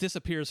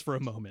disappears for a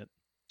moment,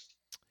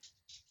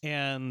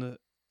 and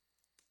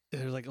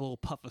there's like a little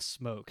puff of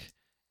smoke,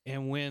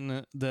 and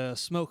when the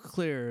smoke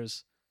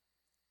clears,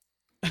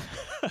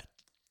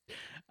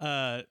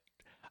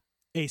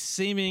 a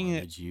seeming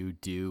What did you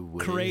do,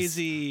 Wiz?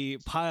 crazy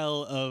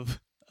pile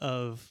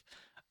of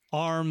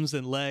arms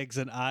and legs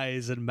and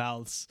eyes and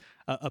mouths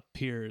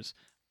appears.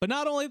 But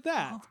not only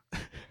that,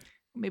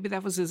 Maybe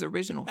that was his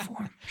original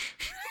form.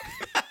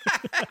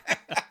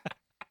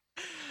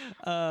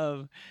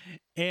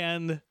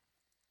 and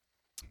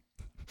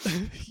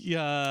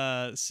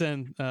yeah, let's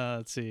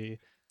see,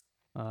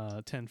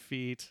 10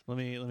 feet. Let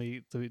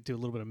me do a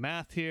little bit of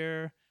math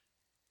here.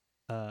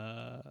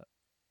 Are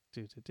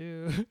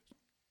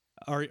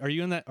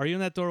you in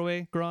that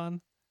doorway, Gron?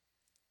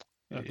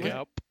 Okay.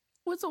 Yep.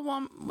 What's a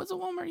woman?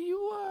 Are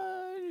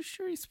you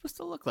sure he's supposed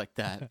to look like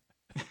that?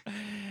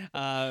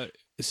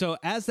 So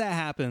as that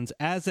happens,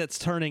 as it's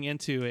turning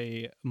into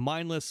a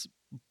mindless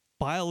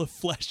pile of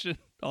flesh and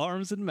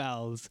arms and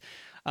mouths,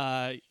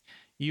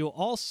 you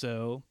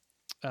also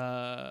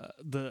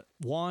the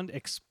wand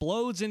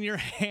explodes in your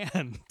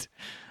hand,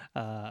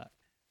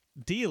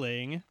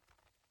 dealing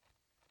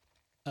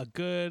a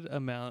good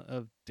amount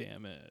of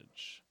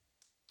damage.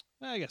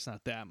 I guess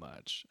not that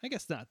much.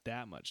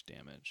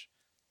 Damage.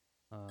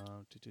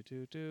 Let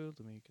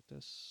me get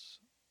this.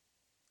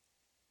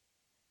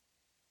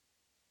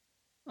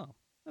 Oh,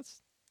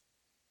 that's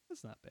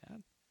not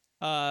bad.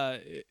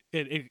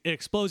 It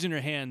explodes in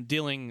your hand,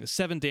 dealing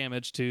 7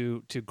 damage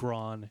to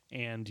Gron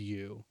and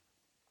you.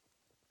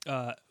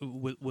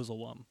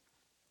 Wizzlewum.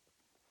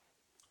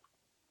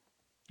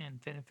 And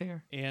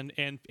Finifir. And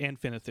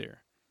Finithir.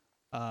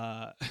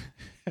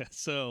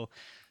 So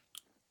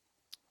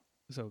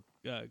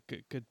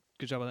good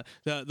job on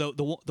that.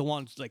 The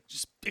wand like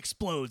just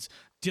explodes,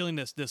 dealing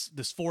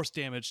this force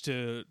damage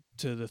to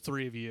the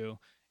 3 of you,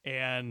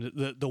 and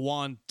the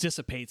wand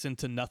dissipates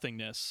into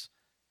nothingness.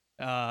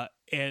 And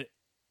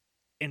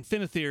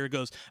Finithir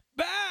goes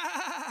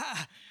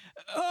bah!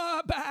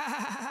 Oh,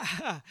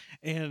 bah!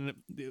 And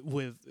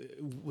with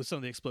some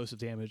of the explosive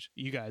damage,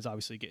 you guys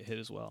obviously get hit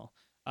as well.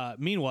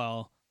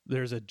 Meanwhile,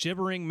 there's a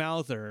gibbering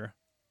mouther,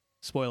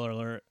 spoiler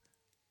alert,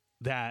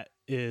 that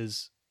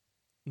is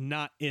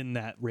not in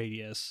that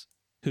radius,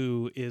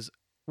 who is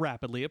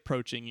rapidly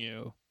approaching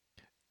you.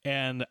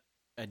 And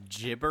a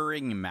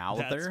gibbering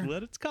mouther? That's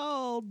what it's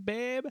called,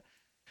 babe.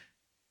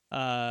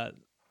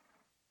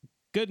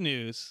 Good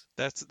news.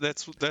 That's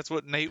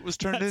what Nate was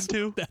turned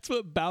into? That's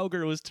what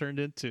Bauger was turned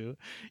into.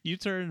 You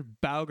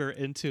turned Bauger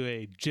into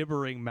a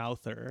gibbering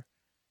mouther.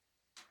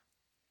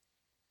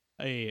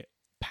 A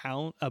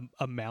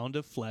mound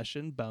of flesh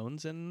and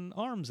bones and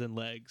arms and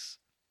legs.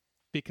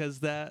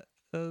 Because that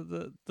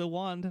the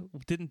wand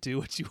didn't do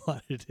what you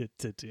wanted it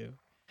to do.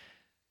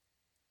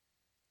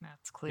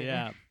 That's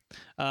clear.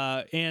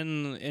 Yeah.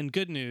 And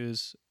good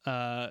news,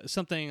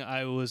 something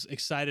I was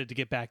excited to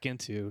get back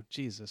into.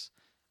 Jesus.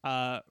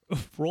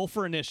 Roll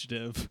for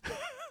initiative.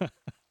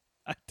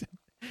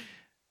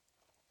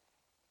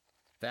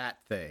 That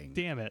thing.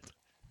 Damn it.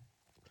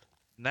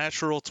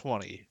 Natural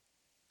 20.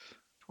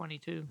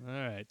 22. All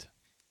right.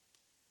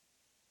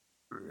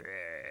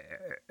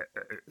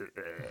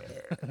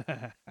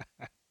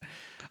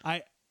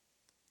 I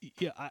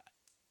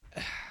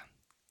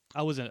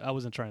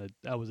wasn't trying to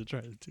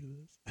do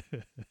this.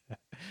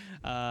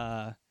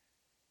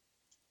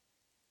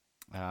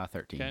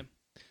 13. Okay.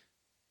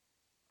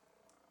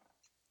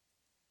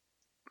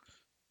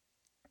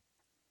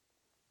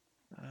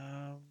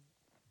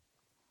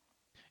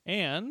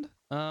 And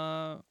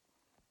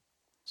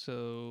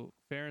so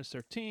Farron's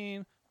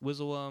 13,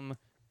 Wizzlewum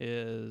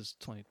is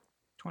 22.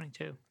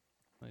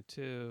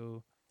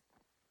 22.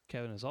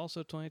 Kevin is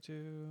also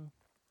 22.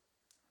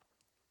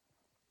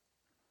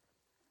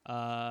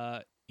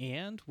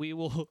 And we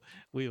will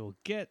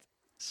get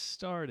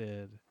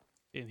started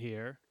in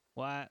here.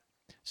 What?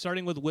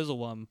 Starting with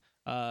Wizzlewum.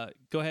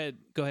 Go ahead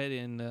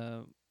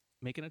and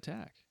make an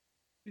attack.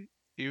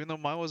 Even though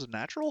mine was a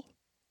natural?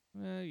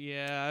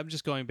 Yeah, I'm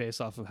just going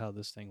based off of how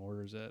this thing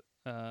orders it.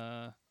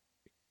 Go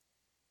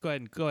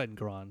ahead and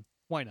Gron.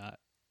 Why not?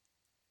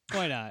 All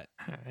right.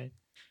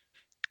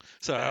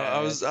 Sorry, I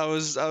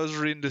was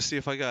reading to see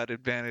if I got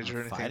advantage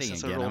or anything Fighting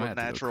since again. I I'm rolled gonna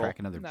a have to go natural. crack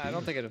another No, I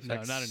don't think it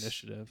affects. No, not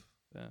initiative.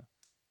 Yeah.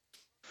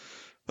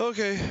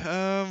 Okay,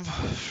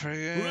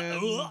 friggin'.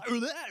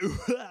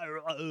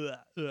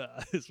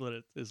 is what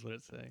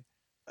it's saying.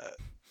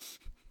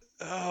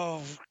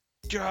 Oh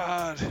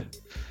God,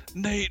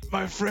 Nate,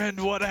 my friend,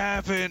 what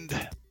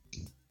happened?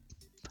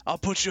 I'll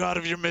put you out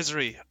of your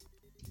misery.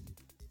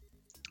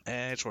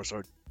 And short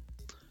sword.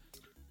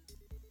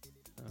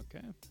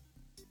 Okay.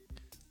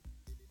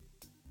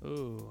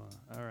 Ooh,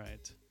 all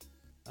right.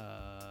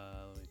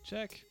 Let me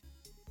check.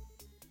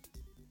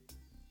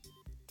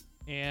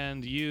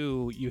 And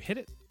you hit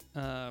it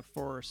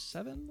for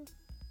 7.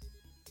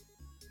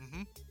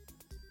 Mm-hmm.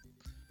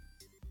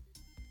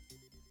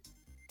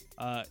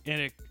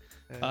 And it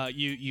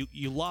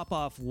you lop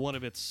off one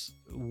of its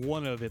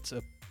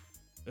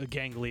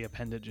gangly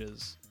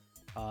appendages.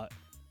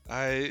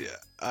 I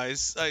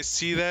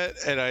see that,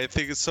 and I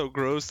think it's so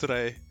gross that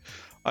I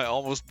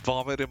almost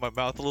vomit in my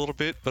mouth a little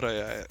bit, but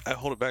I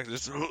hold it back and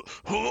just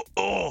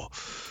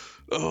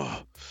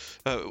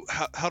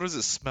how does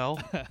it smell?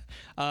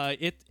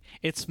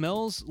 It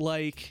smells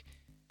like,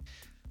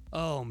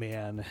 oh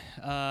man,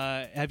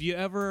 have you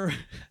ever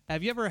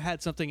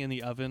had something in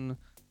the oven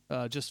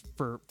just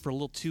for a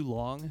little too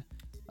long,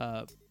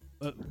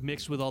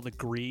 mixed with all the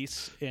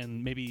grease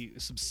and maybe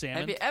some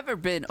salmon? Have you ever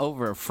been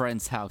over a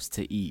friend's house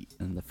to eat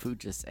and the food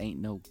just ain't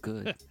no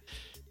good?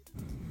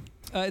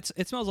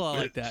 It smells a lot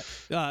like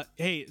that.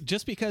 Hey,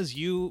 just because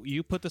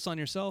you put this on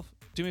yourself,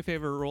 do me a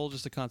favor, roll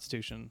just a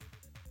Constitution.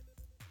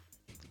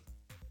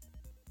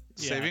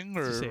 Saving it's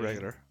a or saving.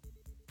 regular?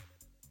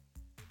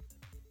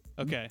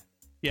 Okay.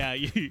 Yeah,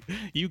 you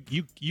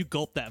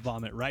gulp that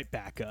vomit right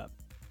back up.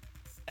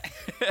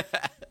 I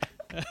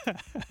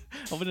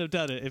wouldn't have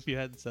done it if you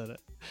hadn't said it.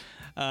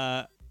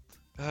 And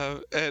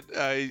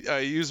I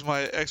use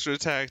my extra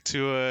attack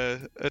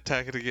to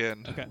attack it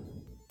again. Okay.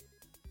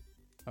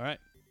 All right.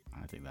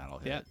 I think that'll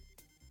hit. Yeah.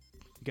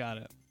 Got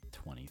it.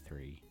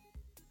 23.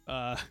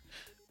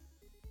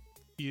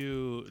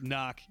 You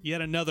knock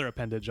yet another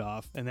appendage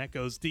off, and that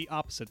goes the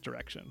opposite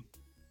direction.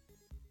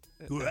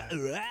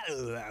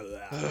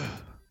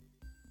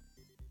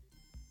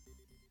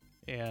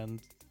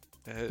 And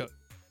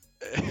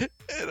And,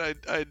 and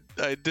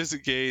I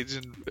disengage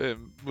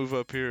and move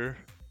up here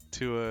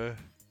to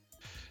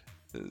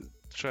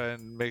try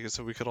and make it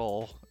so we could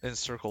all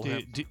encircle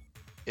him. do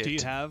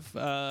you have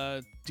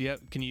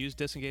can you use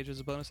disengage as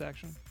a bonus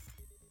action?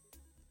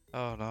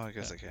 Oh no, I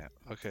guess I can't.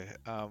 Okay.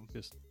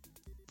 Just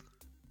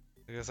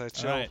I guess I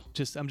chill. all right.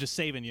 I'm just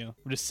saving you.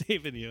 I'm just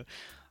saving you.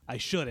 I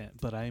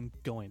shouldn't, but I'm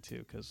going to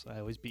because I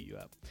always beat you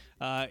up.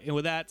 And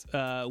with that,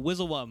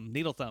 Wizzlewum,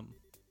 Needle Thumb.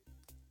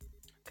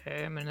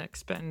 Okay, I'm gonna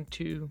expend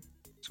 2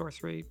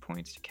 sorcery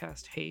points to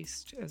cast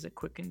haste as a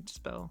quickened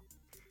spell.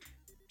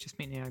 Just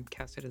meaning I'd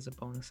cast it as a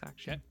bonus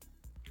action.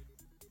 Okay.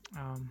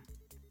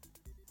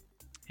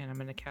 And I'm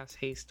gonna cast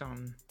haste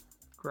on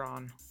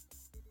Gron.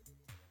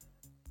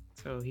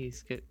 So he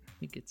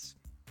gets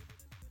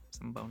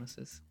some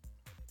bonuses.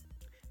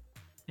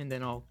 And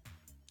then I'll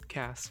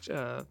cast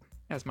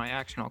as my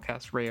action, I'll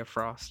cast Ray of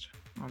Frost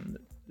on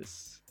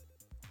this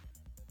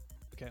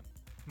Okay.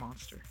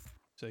 monster.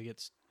 So he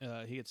gets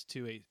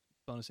 2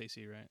 bonus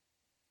AC, right?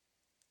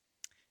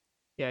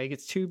 Yeah, he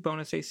gets 2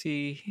 bonus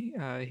AC.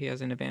 He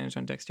has an advantage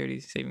on dexterity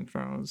saving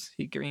throws.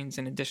 He gains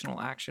an additional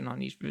action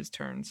on each of his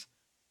turns.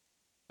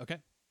 Okay.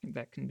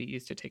 That can be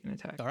used to take an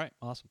attack. All right.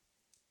 Awesome.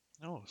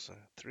 Oh, so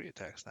 3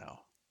 attacks now.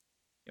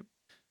 Yep.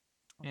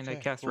 And I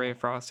Okay, cast cool. Ray of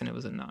Frost, and it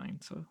was a 9,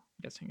 so I'm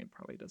guessing it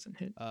probably doesn't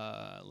hit.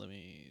 Let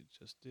me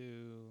just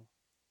do.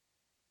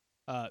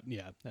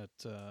 Yeah.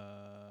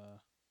 That.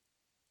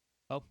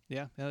 Oh,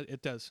 yeah.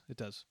 It does. It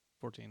does.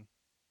 14.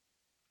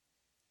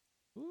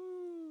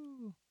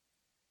 Woo.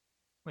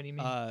 What do you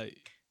mean?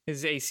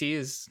 His AC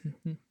is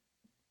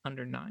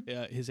under 9.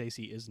 Yeah. His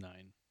AC is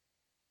 9.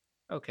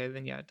 Okay,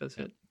 then yeah, it does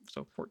hit.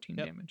 So 14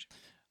 Yep. damage.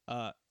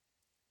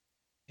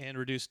 And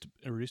reduced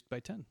by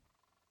 10.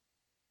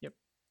 Yep.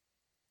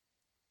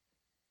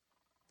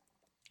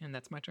 And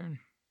that's my turn.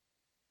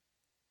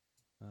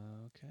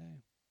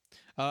 Okay.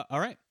 All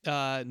right.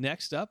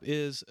 Next up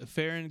is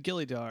Farron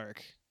Gillydark.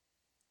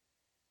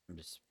 I'm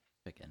just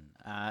picking.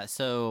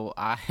 So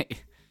I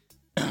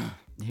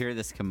hear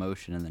this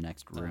commotion in the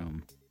next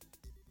room,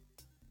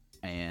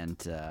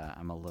 and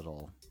I'm a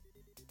little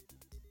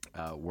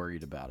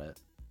worried about it.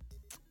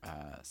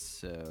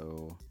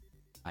 So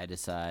I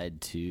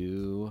decide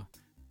to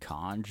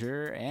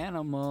conjure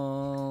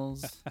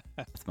animals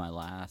with my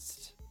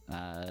last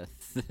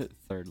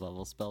third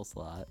level spell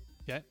slot.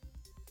 Okay.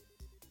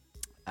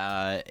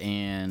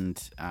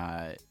 And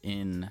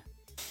in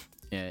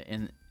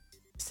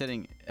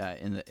sitting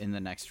in the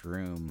next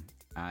room,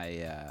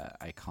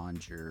 I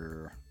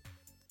conjure.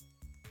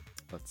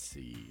 Let's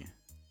see.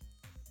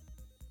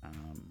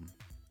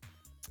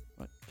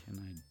 What can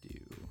I do?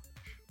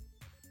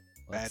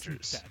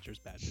 Badgers.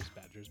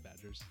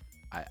 Badgers.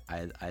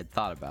 I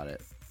thought about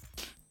it.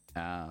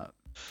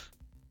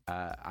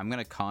 I'm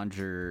gonna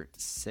conjure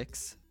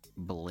 6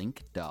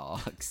 blink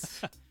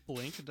dogs.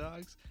 Blink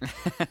dogs?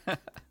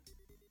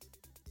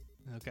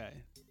 Okay.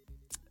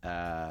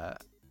 I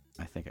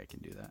think I can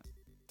do that.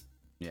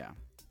 Yeah.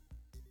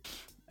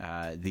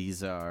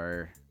 These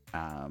are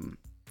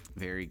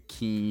very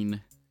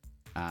keen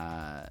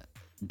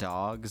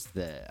dogs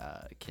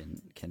that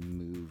can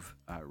move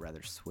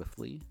rather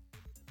swiftly.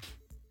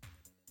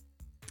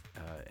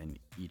 And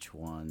each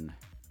one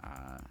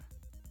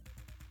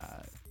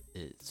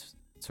it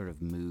sort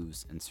of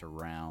moves and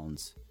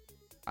surrounds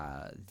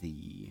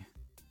the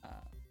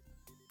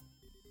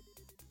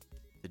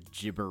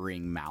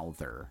gibbering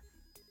mouther.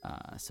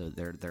 So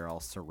they're all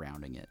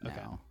surrounding it Okay.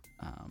 now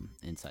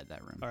inside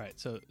that room. All right.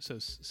 So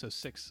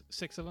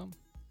 6 of them.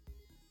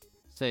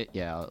 Say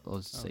yeah,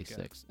 let's say Okay.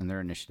 6, and their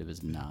initiative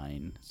is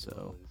 9.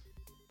 So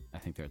I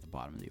think they're at the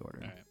bottom of the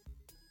order.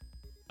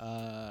 All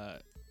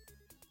right.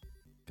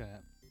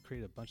 Gonna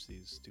create a bunch of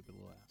these stupid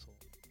little assholes.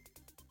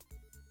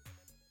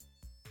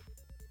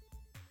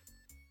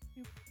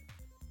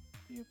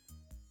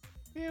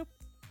 Yep.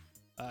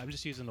 I'm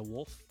just using the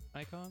wolf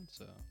icon,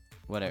 so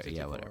Whatever. I'll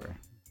Yeah, take whatever.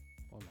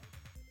 Hold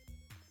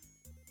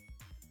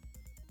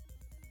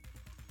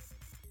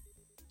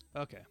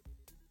on. Okay.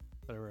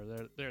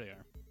 Whatever. There they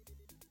are.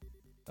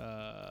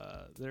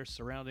 They're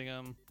surrounding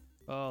them.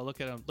 Oh,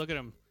 look at them! Look at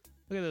them!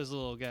 Look at those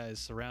little guys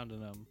surrounding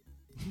them.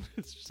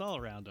 It's just all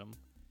around them.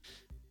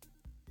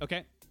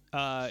 Okay.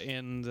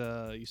 And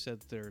you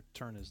said their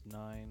turn is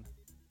 9,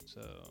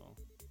 so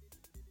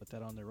put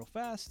that on there real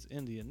fast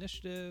in the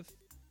initiative.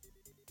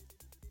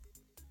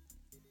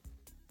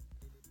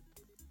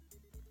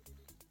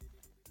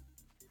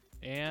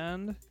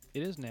 And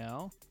it is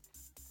now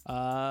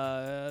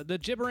the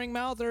gibbering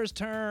mouther's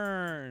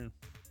turn.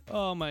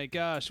 Oh my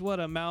gosh, what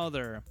a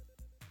mouther!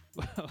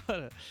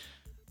 What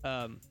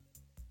a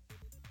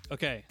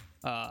okay.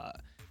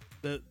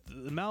 The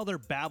mouther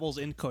babbles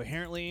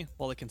incoherently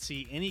while it can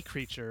see any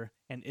creature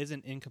and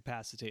isn't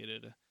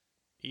incapacitated.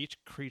 Each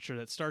creature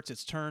that starts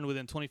its turn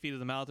within 20 feet of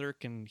the Mouther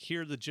can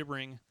hear the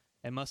gibbering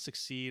and must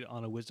succeed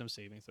on a wisdom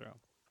saving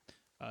throw.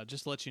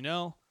 Just to let you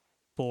know,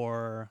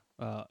 for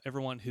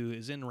everyone who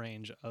is in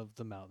range of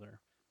the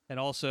Mouther. And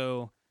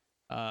also,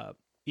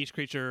 each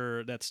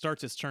creature that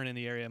starts its turn in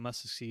the area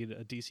must succeed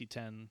a DC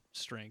 10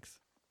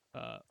 strength,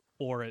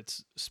 or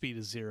its speed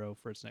is 0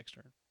 for its next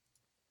turn.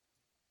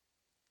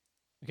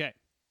 Okay.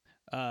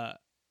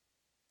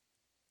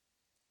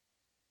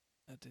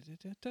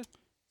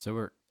 So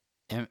we're.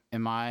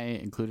 Am I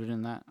included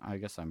in that? I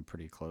guess I'm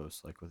pretty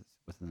close, like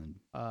within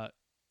the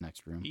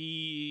next room.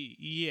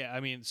 Yeah, I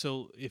mean,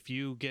 so if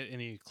you get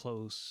any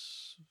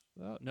close,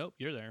 nope,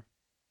 you're there,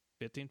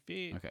 15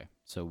 feet. Okay,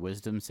 so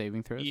wisdom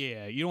saving throws.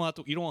 Yeah, you don't have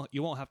to. You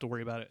won't have to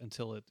worry about it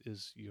until it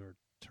is your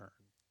turn.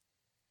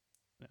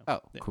 No,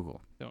 Oh, yeah,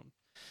 cool. Don't.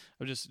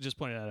 I'm just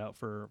pointing that out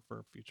for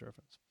future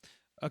reference.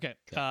 Okay.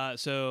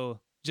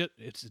 So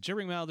it's the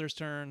Gibbering Mouther's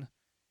turn,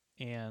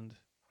 and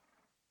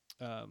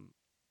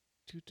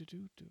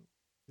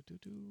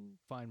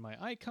find my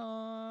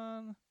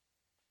icon,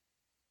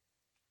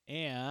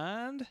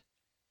 and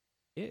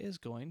it is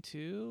going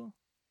to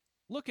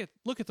look at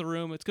the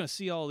room. It's going to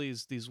see all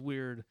these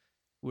weird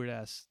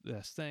ass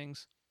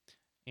things,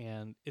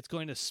 and it's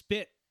going to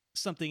spit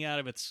something out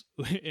of its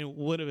in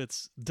one of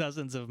its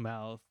dozens of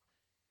mouth,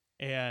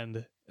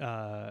 and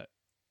all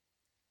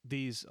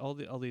these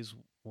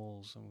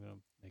wolves. I'm going to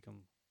make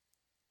them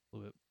a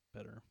little bit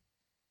better,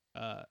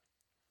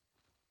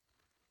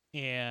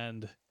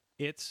 and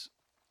it's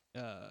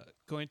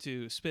going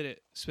to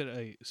spit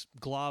a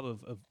glob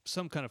of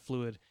some kind of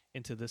fluid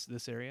into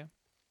this area,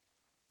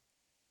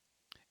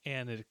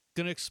 and it's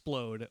going to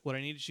explode. What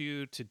I need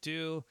you to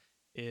do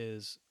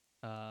is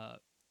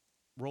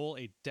roll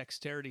a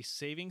dexterity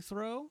saving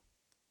throw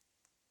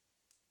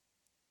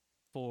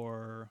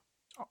for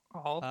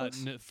all of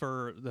us?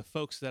 for the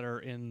folks that are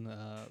in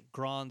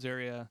Gron's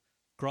area.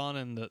 Gron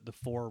and the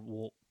 4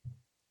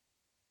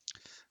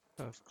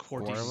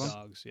 14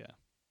 dogs. Yeah.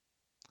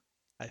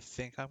 I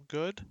think I'm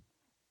good.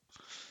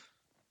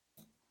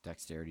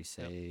 Dexterity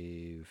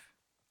save.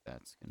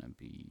 That's gonna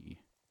be.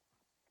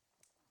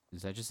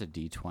 Is that just a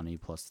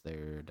D20 plus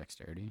their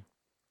dexterity?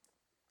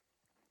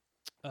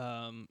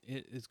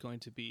 It is going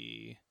to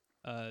be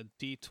a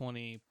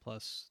D20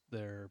 plus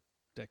their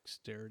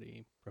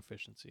dexterity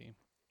proficiency.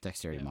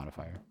 Dexterity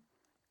modifier.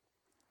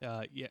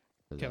 Yeah.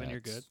 So Kevin,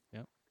 you're good.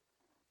 Yep.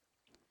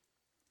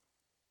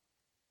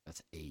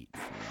 That's 8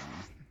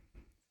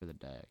 for the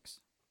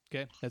dex.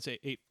 Okay, that's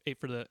eight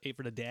for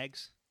the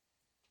dags.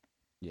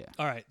 Yeah.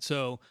 All right,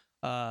 so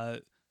all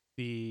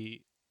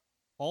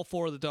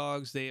 4 of the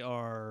dogs, they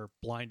are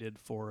blinded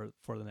for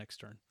the next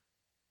turn.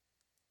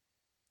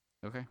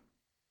 Okay.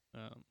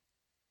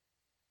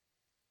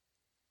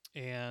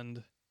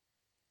 And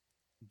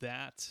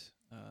that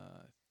I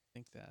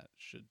think that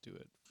should do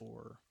it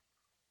for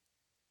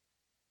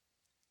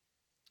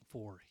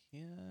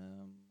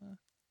him.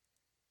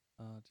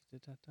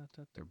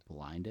 They're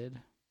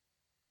blinded.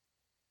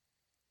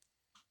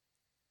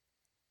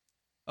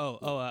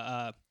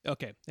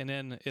 Okay, and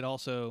then it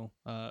also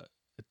it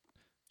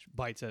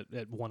bites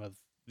at one of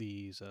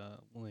these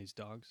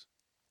dogs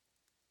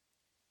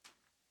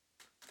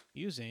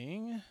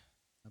using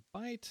a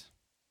bite.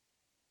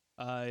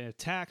 It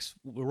attacks,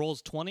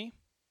 rolls 20.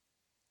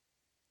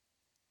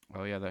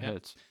 Oh yeah, that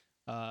hits.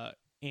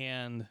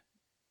 And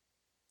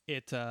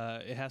it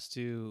has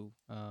to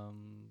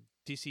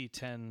DC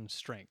 10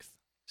 strength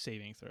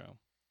saving throw.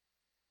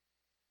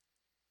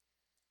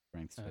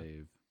 Strength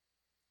save.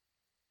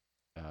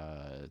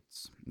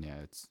 It's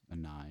a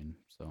 9.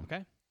 So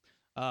okay.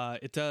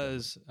 It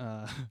does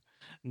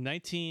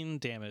 19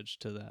 damage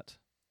to that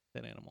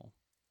animal.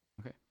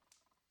 Okay.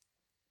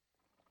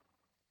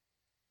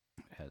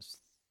 It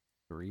has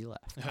 3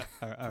 left.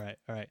 All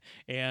right.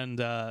 And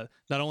not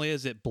only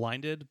is it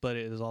blinded, but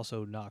it is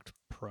also knocked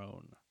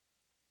prone.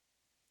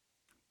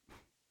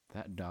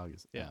 That dog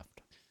is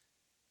effed.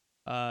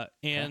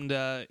 And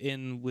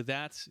with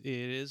that, it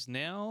is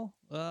now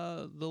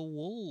the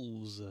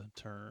wolves'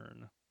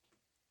 turn.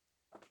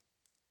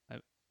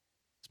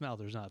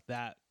 There's not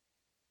that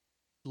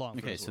long.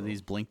 Okay, so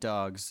these blink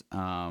dogs,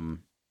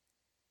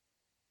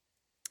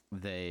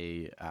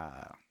 they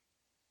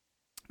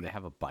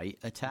have a bite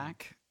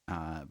attack,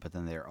 but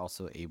then they're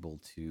also able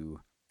to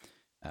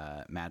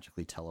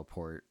magically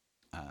teleport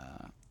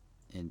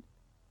in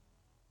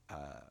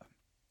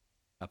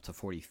up to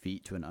 40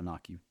 feet to an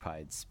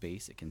unoccupied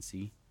space it can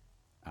see.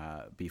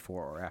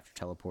 Before or after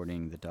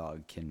teleporting, the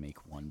dog can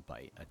make 1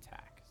 bite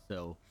attack.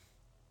 So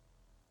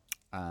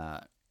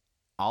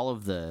all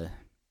of the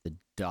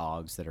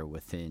dogs that are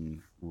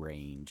within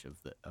range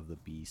of the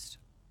beast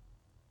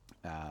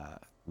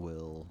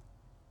will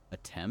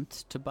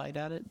attempt to bite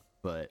at it,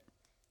 but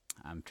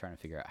I'm trying to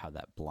figure out how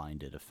that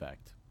blinded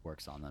effect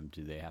works on them.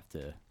 Do they have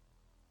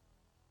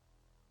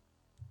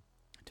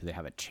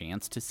a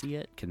chance to see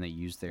it? Can they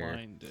use their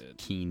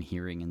keen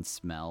hearing and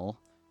smell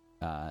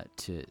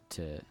to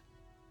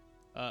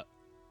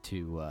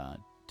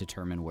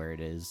determine where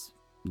it is,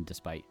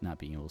 despite not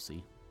being able to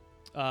see?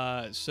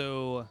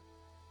 So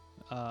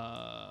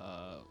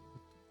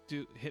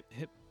Do hip.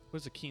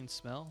 What's a keen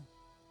smell?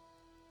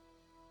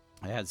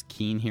 It has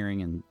keen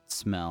hearing and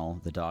smell.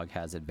 The dog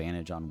has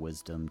advantage on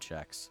wisdom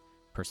checks,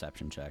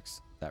 perception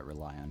checks that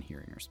rely on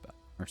hearing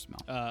or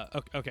smell.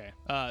 Okay.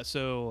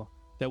 So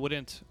that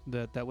wouldn't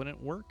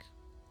work.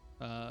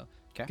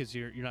 Because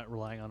you're not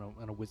relying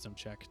on a wisdom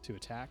check to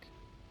attack.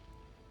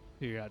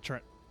 You're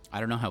trying. I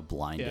don't know how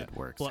blinded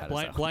works. How does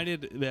that work?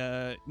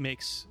 Blinded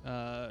makes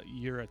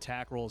your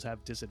attack rolls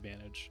have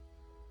disadvantage,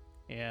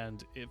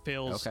 and it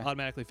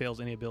automatically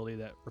fails any ability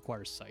that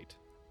requires sight.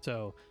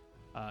 So,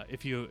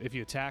 if you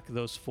attack,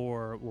 those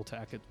 4 will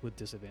attack it with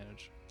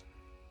disadvantage.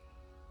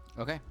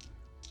 Okay.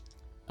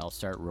 I'll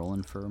start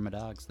rolling for my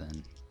dogs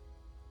then.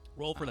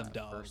 Roll for them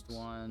dogs. First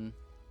one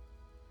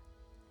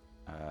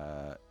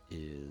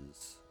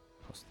is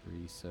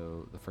 +3,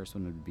 so the first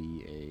one would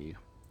be a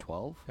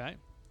 12. Okay.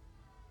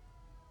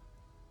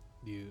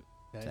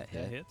 That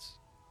hits.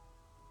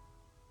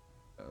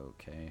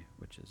 Okay,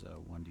 which is a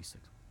 1d6.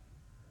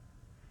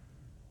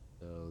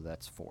 So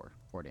that's 4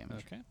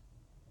 damage. Okay.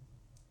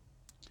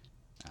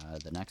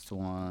 The next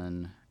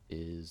one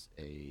is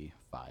a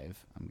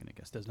 5. I'm gonna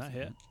guess Does not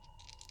hit.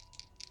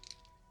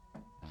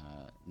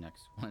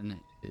 Next one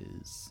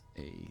is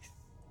a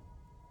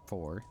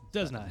 4.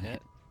 Does not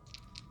hit.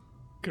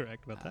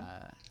 Correct about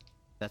that.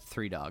 That's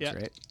 3 dogs, Yeah.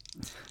 right?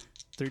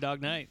 3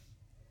 dog night.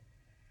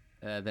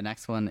 The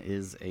next one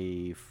is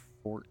a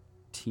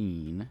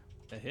 14.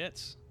 That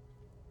hits.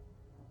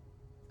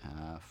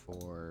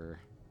 For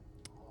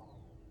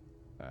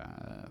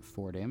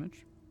 4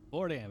 damage.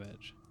 4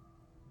 damage.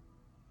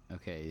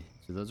 Okay,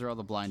 so those are all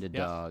the blinded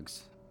Yep.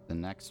 dogs. The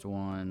next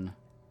one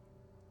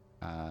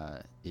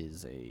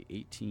is a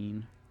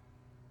 18.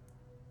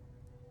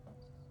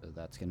 So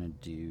that's gonna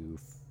do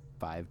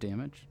 5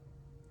 damage.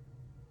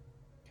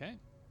 Okay.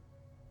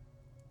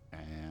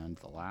 And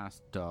the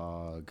last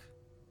dog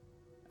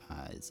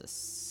is a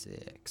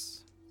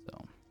 6.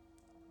 So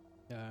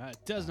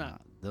Does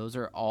not. those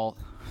are all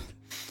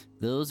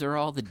those are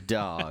all the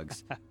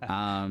dogs.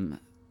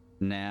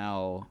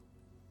 Now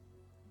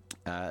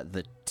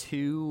the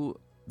two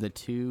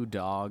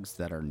dogs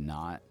that are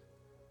not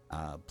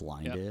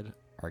blinded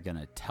are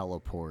gonna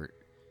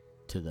teleport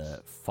to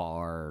the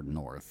far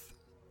north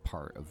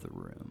part of the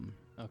room.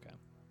 Okay.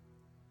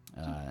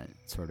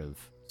 Sort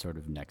of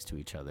next to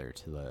each other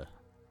to the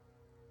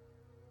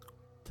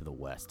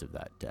west of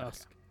that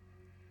desk. Okay.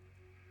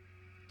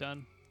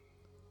 Done.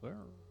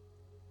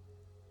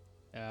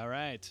 All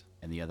right.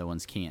 And the other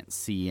ones can't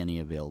see any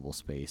available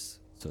space,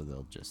 so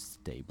they'll just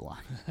stay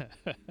blind.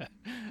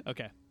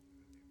 Okay.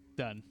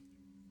 Done.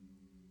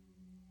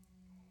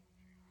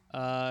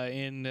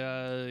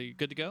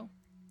 Good to go?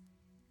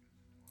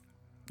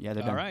 Yeah,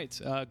 they're All done. right.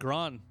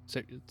 Gron,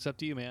 it's up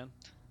to you, man.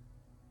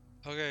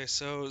 Okay,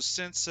 so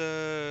since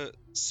the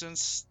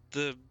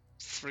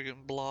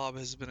friggin' blob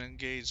has been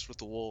engaged with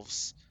the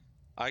wolves,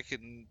 I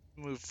can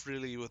move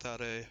freely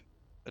without a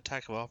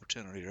attack of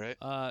opportunity, right?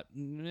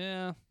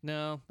 Yeah,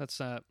 no, that's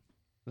not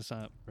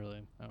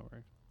really how it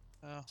works.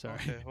 Oh, Sorry.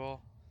 Okay,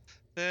 well,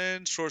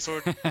 then short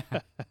sword. Or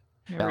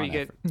you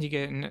Valiant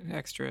get an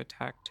extra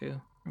attack too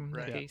from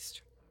Right. the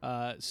haste.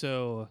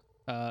 Also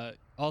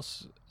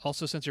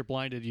since you're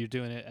blinded, you're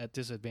doing it at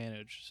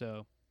disadvantage.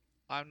 So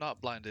I'm not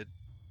blinded.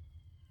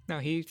 No,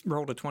 he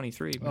rolled a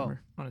 23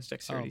 remember, on his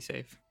dexterity Oh.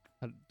 save.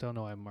 I don't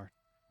know. I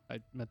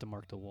meant to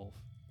mark the wolf.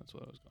 That's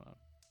what was going on.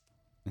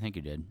 I think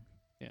you did.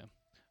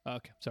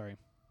 Okay, sorry.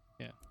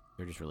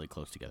 They're just really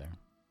close together.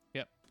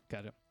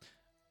 Got it.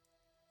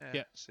 Yeah.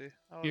 Yeah. See, I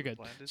You're wasn't good.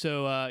 blinded.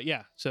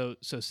 So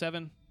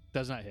 7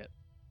 does not hit.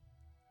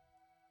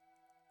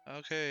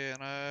 Okay,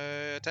 and I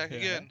attack Yeah.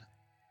 again.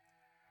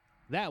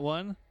 That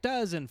one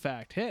does in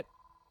fact hit.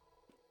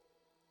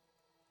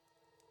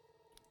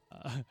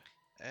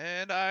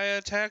 And I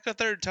attack a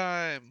third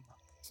time.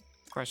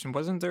 Question: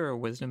 wasn't there a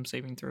wisdom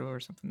saving throw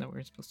or something that we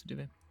were supposed to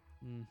do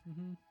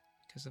Mm-hmm.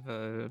 because of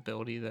a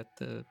ability that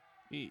the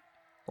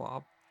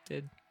blob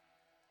did?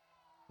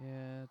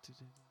 Yeah.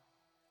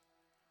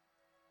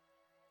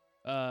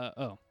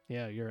 Oh,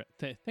 yeah. You're.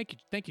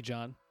 Thank you,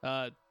 John.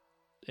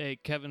 Hey,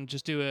 Kevin,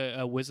 just do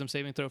a wisdom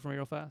saving throw for me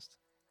real fast.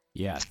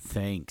 Yeah,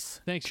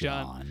 thanks. Thanks,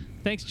 John.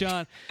 Thanks,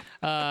 John.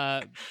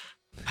 All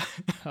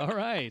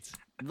right.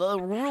 The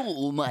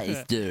Rule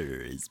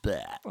Meister is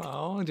back.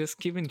 Well, just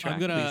keeping track. I'm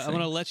gonna of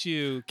these let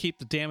you keep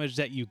the damage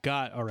that you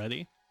got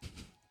already.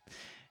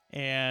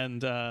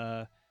 And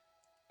I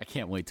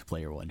can't wait to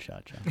play your one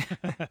shot,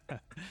 John.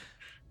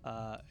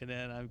 and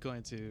then I'm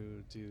going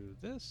to do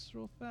this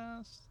real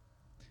fast.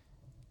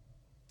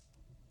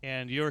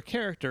 And your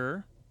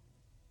character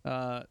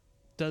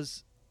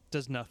does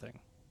nothing.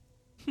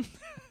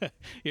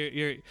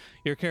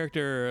 your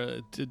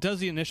character does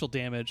the initial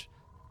damage.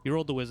 You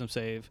rolled the wisdom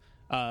save.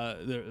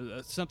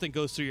 Something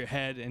goes through your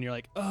head, and you're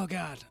like, "Oh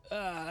God!"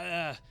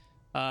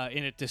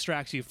 And it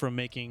distracts you from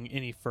making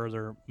any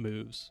further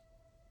moves.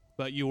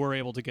 But you were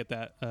able to get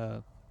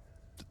that.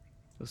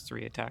 those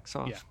 3 attacks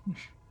off. Yeah.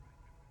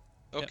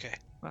 Okay.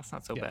 That's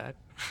not so Yeah.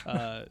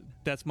 bad.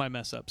 That's my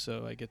mess up,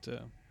 so you get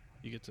to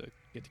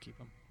keep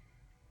them.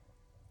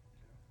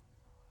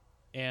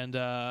 And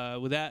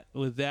with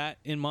that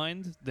in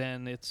mind,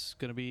 then it's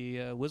gonna be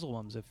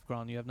Wizzlewums. If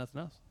Gron, you have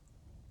nothing else.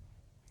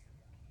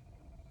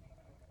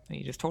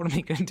 You just told him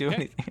he couldn't do Okay.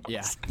 anything.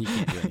 Yeah, you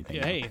can't do anything.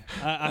 Yeah, hey,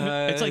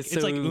 it's like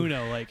so-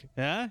 Uno. Like,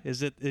 yeah,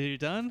 are you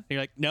done? And you're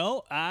like,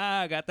 no,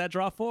 I got that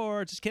draw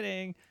 4. Just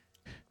kidding.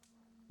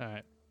 All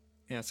right.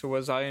 Yeah, so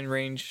was I in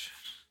range?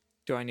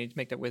 Do I need to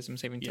make that wisdom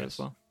saving throw Yes. as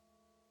well?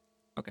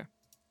 Okay.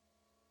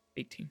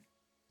 18.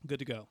 Good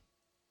to go.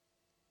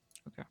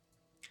 Okay.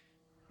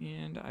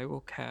 And I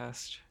will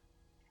cast.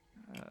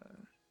 I'm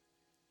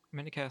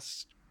going to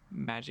cast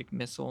Magic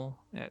Missile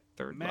at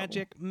 3rd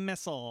Magic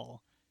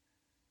missile.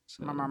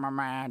 level.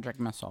 Magic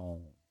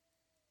missile.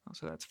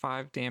 So that's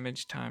 5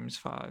 damage times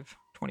 5.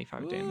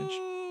 25 damage.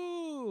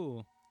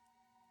 Ooh.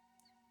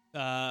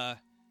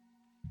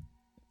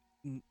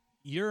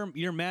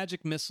 Your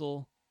magic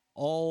missile,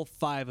 all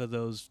 5 of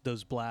those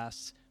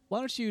blasts. Why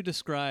don't you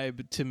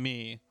describe to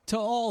me, to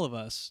all of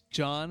us,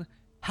 John,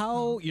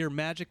 how your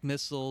magic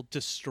missile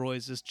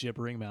destroys this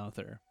gibbering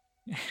mouther?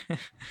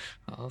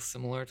 Well,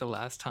 similar to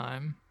last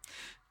time.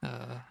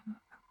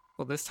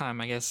 Well, this time,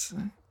 I guess,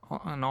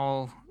 on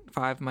all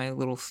 5 of my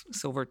little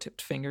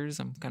silver-tipped fingers,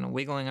 I'm kind of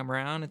wiggling them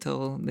around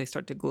until they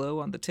start to glow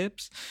on the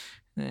tips.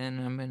 Then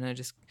I'm going to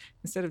just,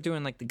 instead of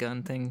doing like the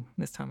gun thing,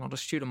 this time I'll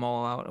just shoot them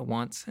all out at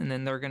once. And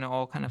then they're going to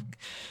all kind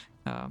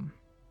of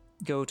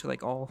go to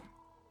like all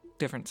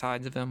different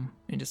sides of him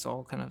and just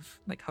all kind of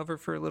like hover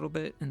for a little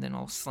bit. And then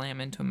I'll slam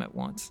into him at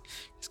once.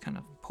 Just kind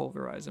of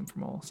pulverize him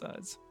from all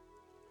sides.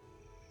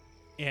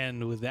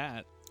 And with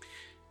that,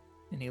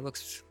 And he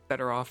looks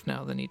better off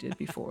now than he did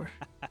before.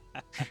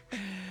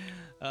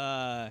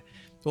 well,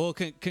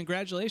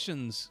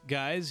 congratulations,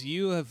 guys!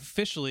 You have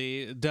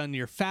officially done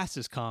your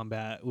fastest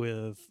combat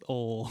with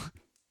old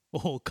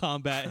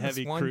combat That's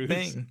heavy one crews.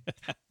 thing.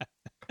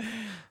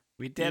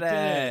 We You did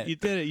it. You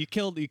did it. You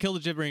killed the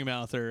gibbering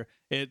mouther.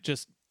 It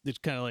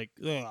kind of like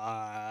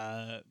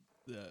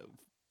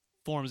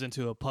forms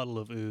into a puddle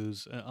of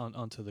ooze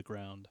onto the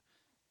ground.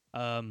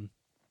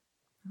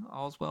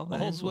 All's well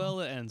that All's ends well. well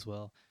that ends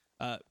well.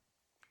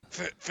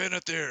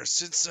 Finithir,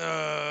 since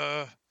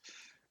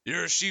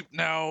you're a sheep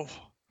now,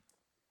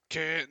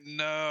 can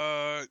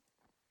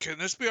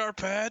this be our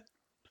pad?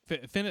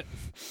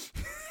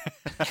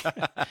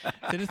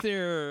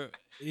 Finithir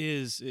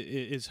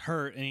is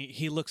hurt, and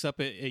he looks up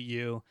at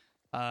you,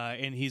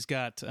 and he's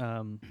got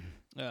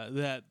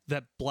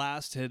that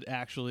blast had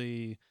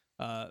actually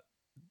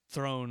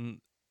thrown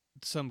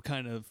some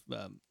kind of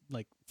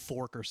like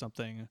fork or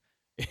something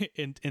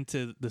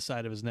into the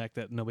side of his neck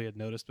that nobody had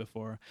noticed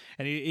before,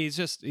 and he's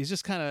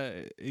just kind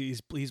of he's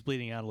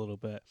bleeding out a little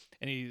bit,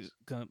 and he's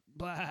going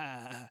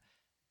blah,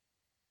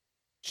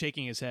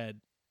 shaking his head,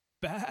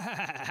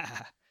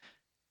 bah,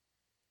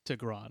 to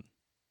Gron.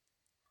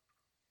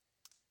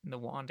 And the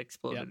wand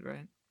exploded,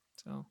 right?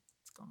 So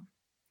it's gone.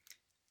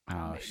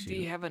 Oh, Do shoot.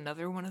 you have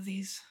another one of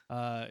these?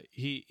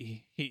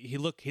 He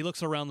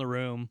looks around the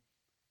room,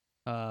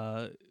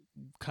 kind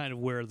of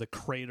where the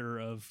crater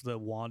of the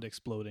wand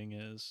exploding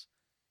is,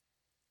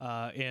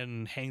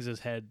 and hangs his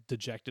head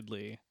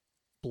dejectedly,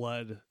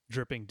 blood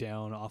dripping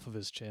down off of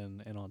his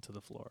chin and onto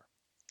the floor.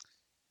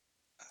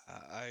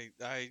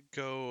 I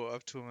go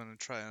up to him and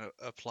try and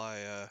apply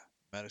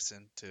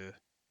medicine to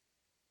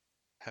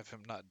have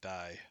him not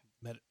die.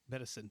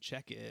 Medicine,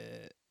 check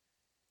it.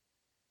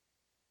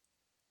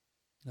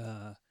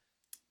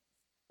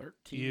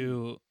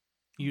 13.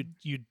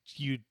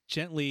 You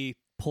gently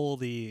pull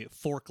the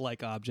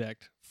fork-like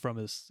object from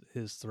his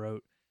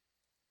throat.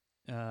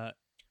 It's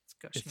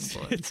gushing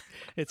blood.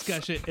 It's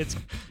gushing.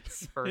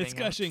 Spurting It's out.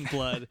 gushing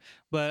blood.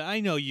 But I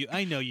know you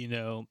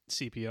know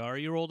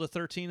CPR. You rolled a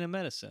 13 in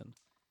medicine.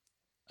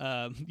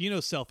 You know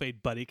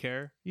self-aid buddy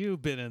care.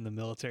 You've been in the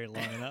military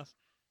long enough.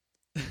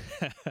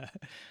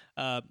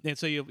 And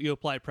so you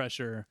apply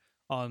pressure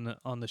on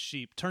the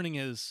sheep, turning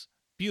his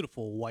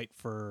beautiful white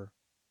fur,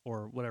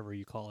 or whatever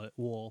you call it,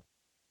 wool,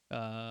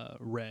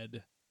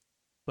 red,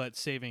 but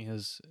saving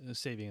his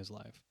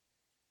life.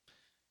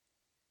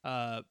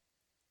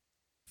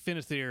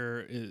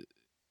 Finithir,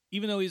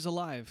 even though he's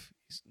alive,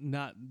 he's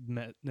not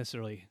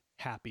necessarily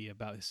happy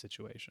about his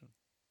situation.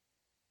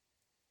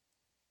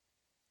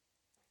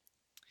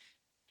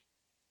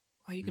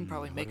 Well, you can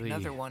probably what make do we-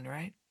 another one,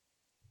 right?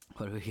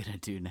 What are we gonna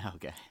do now,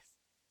 guys?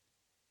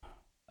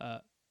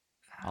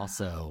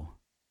 Also,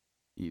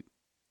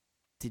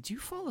 did you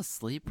fall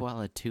asleep while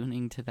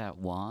attuning to that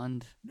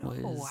wand? No,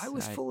 I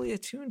was fully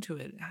attuned to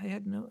it.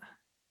 I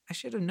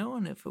should have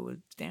known if it was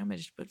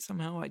damaged, but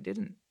somehow I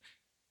didn't.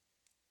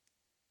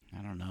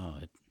 I don't know.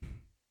 I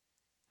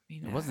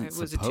mean, It wasn't I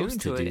was supposed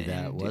attuned to to do it,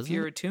 that, and was if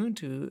you're it? attuned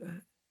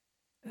to,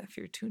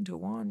 a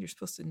wand, you're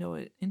supposed to know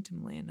it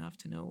intimately enough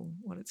to know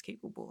what it's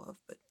capable of.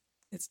 But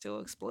it still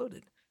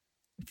exploded.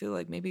 I feel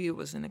like maybe it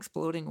was an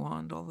exploding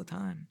wand all the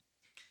time,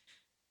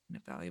 and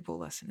a valuable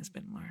lesson has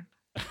been learned.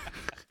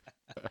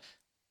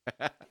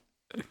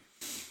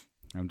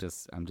 I'm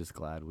just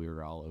glad we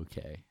were all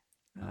okay.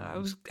 I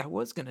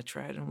was gonna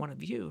try it on one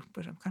of you,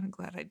 but I'm kind of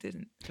glad I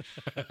didn't.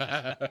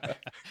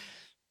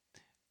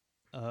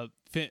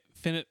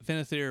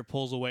 Finithir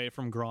pulls away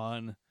from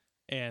Gron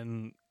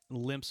and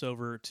limps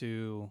over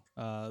to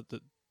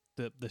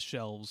the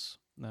shelves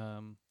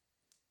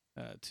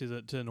to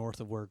the north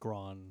of where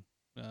Gron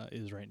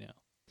is right now,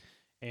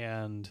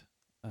 and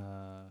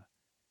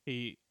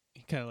he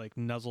kind of like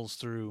nuzzles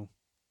through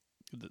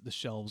the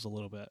shelves a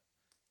little bit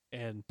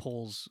and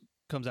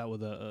comes out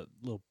with a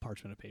little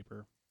parchment of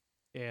paper,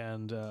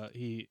 and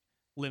he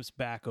limps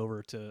back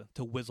over to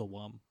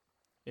Wizzlewum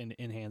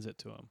and hands it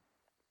to him.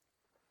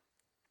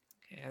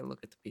 Okay, I look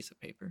at the piece of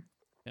paper.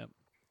 Yep.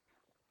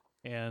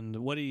 And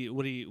what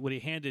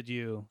he handed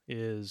you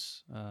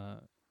is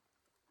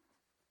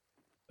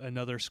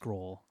another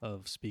scroll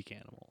of Speak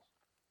Animal.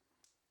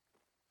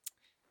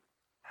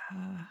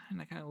 And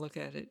I kind of look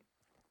at it,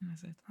 and I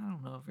said, I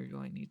don't know if we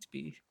really need to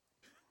be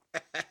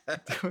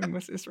doing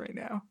with this right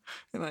now.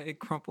 And I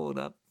crumple it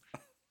up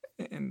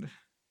and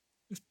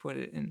just put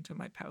it into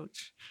my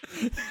pouch.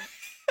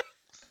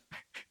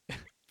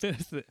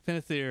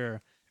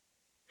 Finithir.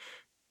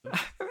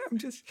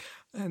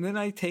 And then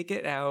I take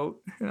it out,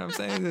 and I'm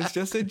saying it's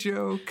just a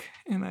joke,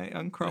 and I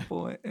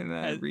uncrumple it and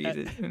I read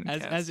it. And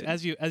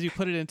as you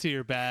put it into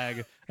your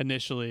bag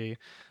initially,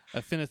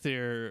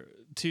 Finithir,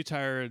 too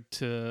tired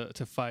to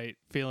fight,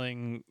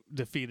 feeling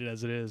defeated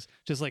as it is,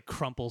 just like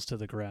crumples to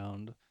the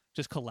ground,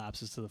 just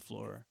collapses to the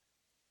floor.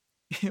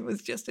 It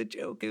was just a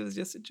joke.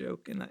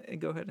 And I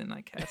go ahead and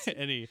I cast it.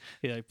 And he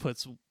like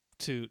puts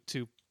two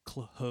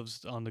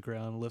hooves on the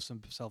ground, lifts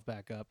himself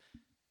back up.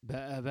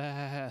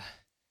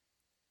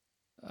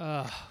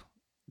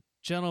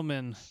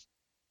 Gentlemen,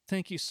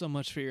 thank you so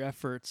much for your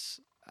efforts.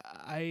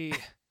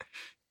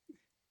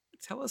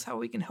 Tell us how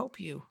we can help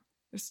you.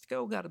 There's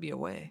still got to be a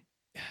way.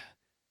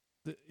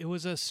 It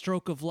was a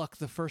stroke of luck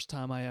the first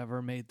time I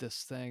ever made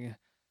this thing.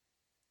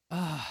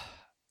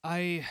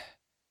 I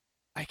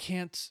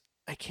can't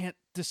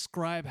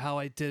describe how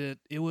I did it.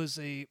 It was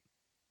a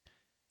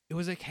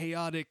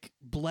chaotic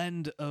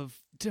blend of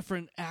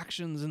different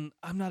actions, and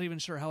I'm not even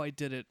sure how I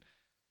did it.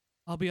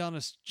 I'll be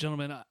honest,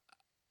 gentlemen,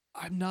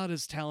 I'm not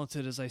as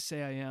talented as I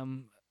say I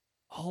am.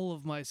 All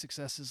of my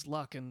success is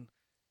luck, and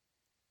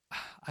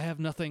I have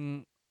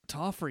nothing to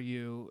offer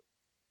you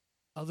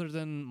other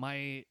than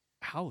my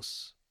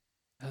house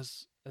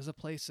as a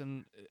place,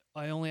 and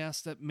I only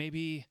ask that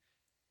maybe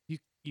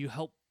you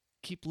help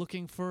keep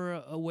looking for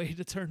a way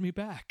to turn me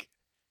back.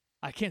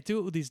 I can't do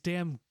it with these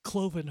damn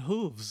cloven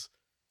hooves.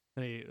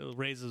 And he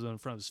raises them in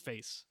front of his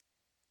face.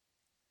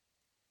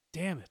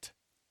 Damn it.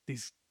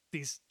 These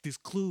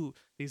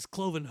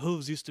cloven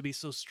hooves used to be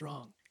so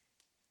strong.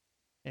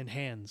 And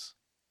hands.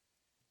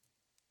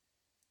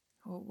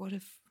 Well, what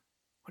if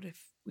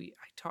I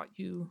taught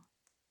you,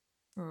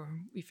 or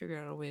we figured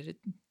out a way to?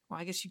 Well,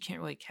 I guess you can't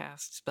really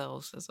cast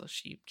spells as a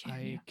sheep, can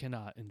you? I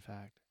cannot, in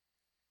fact.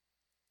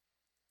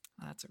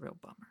 Oh, that's a real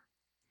bummer.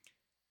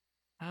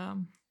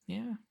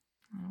 Yeah,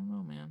 I don't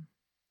know, man.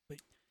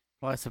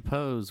 Well, I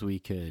suppose we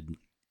could,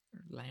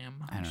 Or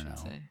lamb, I don't know,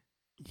 say.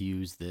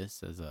 use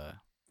this as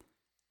a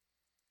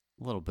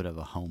little bit of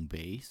a home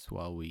base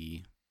while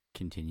we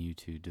continue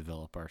to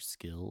develop our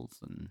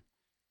skills. And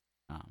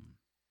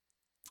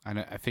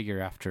I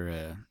figure after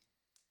a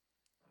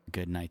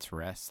good night's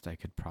rest, I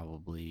could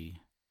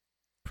probably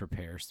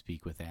prepare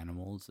Speak with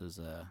Animals as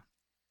a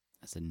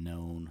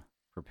known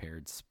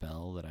prepared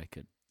spell that I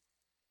could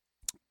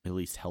at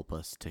least help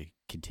us to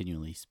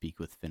continually speak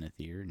with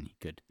Finithir, and he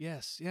could.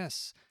 Yes,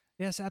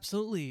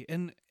 absolutely.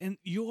 And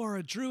you are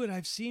a druid.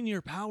 I've seen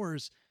your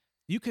powers.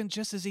 You can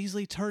just as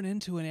easily turn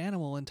into an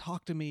animal and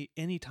talk to me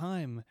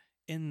anytime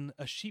in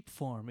a sheep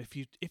form if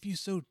you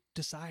so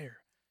desire.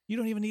 You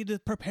don't even need to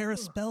prepare a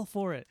spell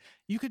for it.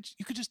 You could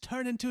just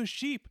turn into a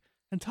sheep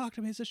and talk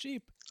to me as a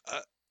sheep.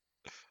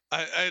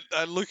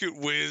 I look at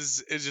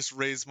Wiz and just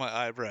raise my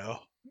eyebrow.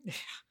 Yeah.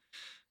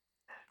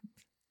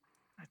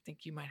 I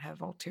think you might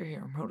have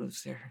ulterior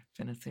motives there,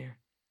 Finithir.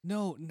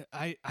 No,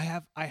 I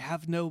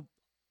have no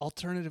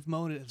alternative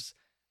motives.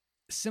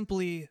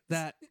 Simply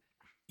that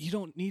you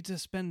don't need to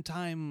spend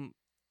time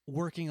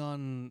working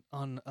on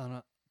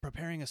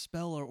preparing a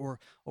spell or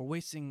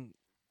wasting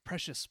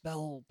precious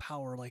spell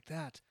power like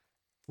that,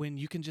 when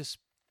you can just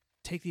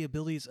take the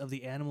abilities of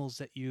the animals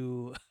that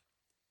you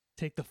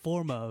take the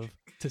form of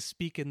to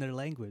speak in their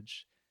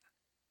language.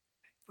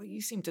 Well,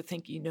 you seem to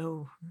think you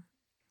know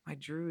my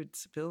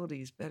druid's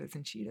abilities better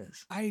than she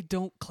does. I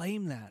don't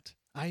claim that.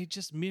 I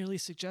just merely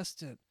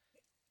suggest it.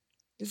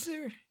 Is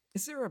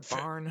there a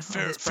barn on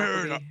Fair, this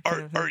property?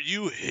 are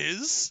you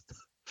his?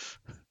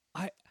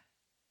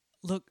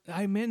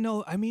 I mean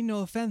no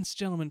offense,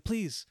 gentlemen.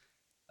 Please,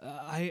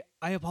 I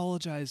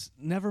apologize.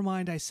 Never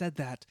mind, I said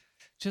that.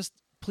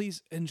 Just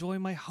please enjoy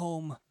my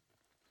home.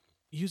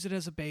 Use it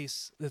as a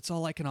base. That's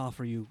all I can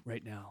offer you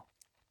right now.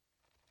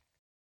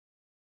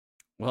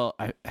 Well,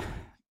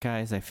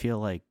 guys, I feel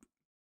like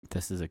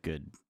this is a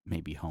good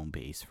maybe home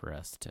base for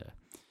us to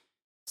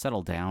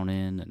settle down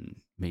in, and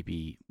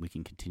maybe we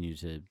can continue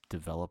to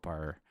develop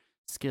our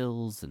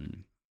skills.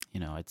 And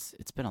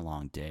it's been a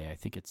long day. I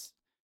think it's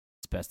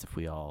best if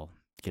we all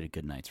get a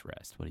good night's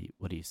rest.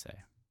 What do you say?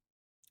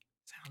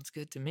 Sounds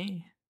good to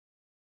me.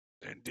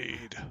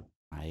 Indeed.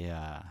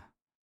 I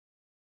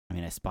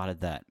mean, I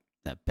spotted that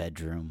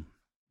bedroom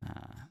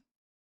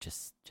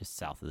just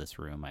south of this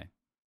room. I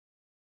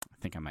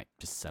think I might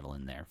just settle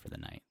in there for the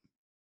night.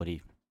 What do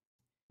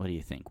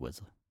you think,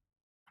 Wizzle?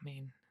 I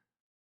mean,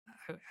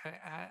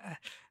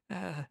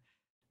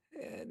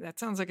 that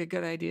sounds like a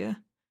good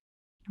idea.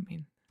 I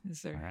mean,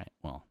 is there? All right.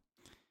 Well,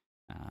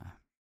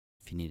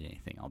 if you need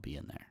anything, I'll be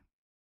in there.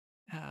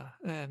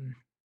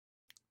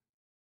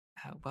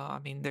 Well, I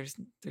mean, there's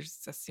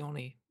that's the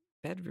only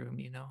bedroom,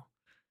 you know.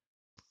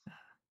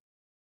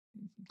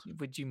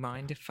 Would you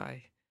mind if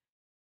I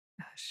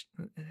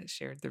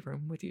shared the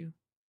room with you?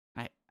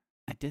 I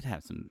did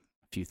have a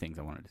few things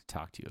I wanted to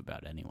talk to you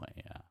about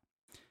anyway.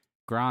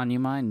 Gron, you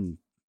mind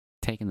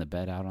taking the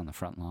bed out on the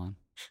front lawn?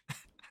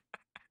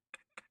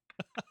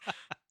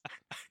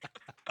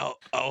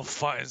 I'll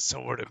find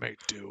somewhere to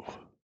make do.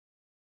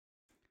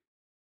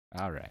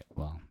 All right.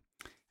 Well,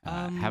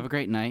 have a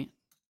great night.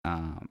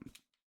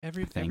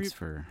 Thanks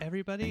for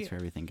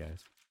everything,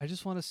 guys. I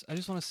just want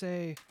to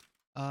say,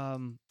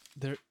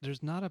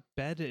 there's not a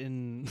bed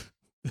in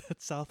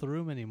that south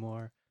room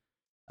anymore.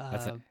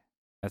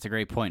 That's a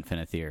great point,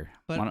 Finithir.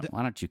 Why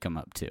don't you come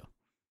up too?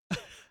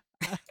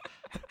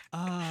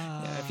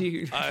 If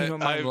you don't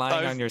mind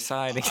lying on your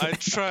side.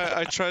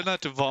 I try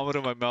not to vomit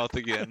in my mouth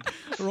again.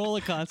 Roll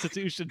a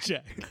Constitution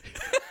check.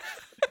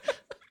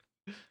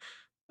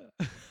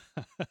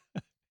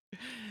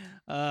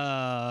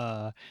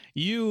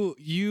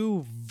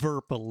 You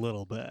verp a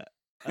little bit.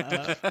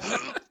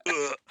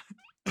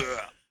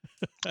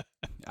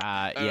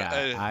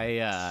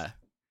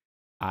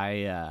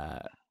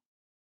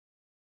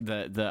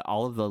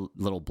 All of the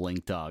little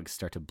blink dogs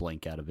start to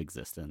blink out of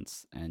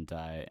existence, and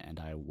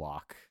I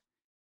walk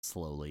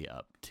slowly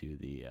up to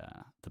the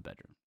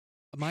bedroom.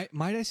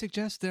 Might I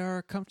suggest there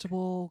are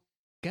comfortable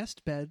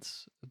guest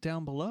beds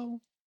down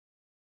below?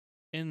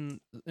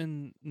 Not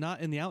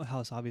in the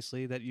outhouse,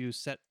 obviously, that you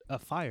set a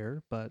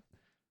fire, but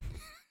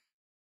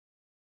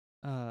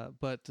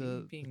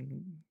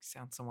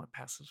sounds somewhat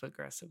passive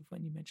aggressive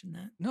when you mention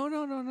that. No.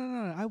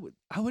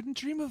 I wouldn't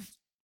dream of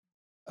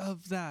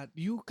that.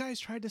 You guys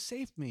tried to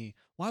save me.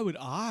 Why would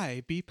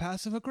I be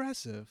passive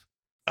aggressive?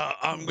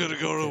 I'm gonna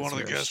go to one of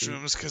the guest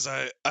rooms because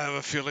I have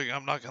a feeling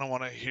I'm not gonna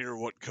want to hear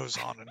what goes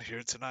on in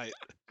here tonight.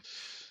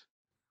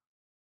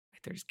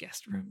 There's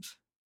guest rooms.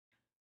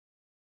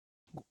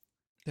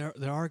 There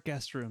are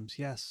guest rooms,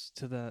 yes,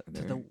 to the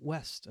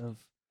west of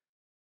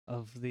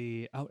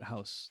the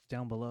outhouse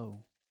down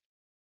below.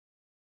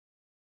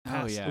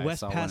 I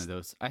saw one of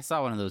those. I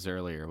saw one of those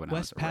earlier when I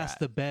was a rat. West past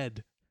the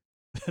bed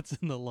that's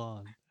in the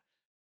lawn.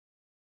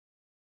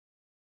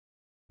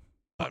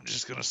 I'm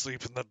just gonna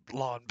sleep in the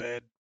lawn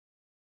bed.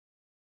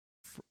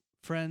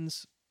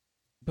 Friends,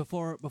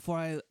 before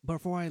I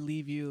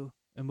leave you,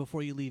 and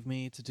before you leave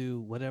me to do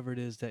whatever it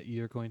is that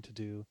you're going to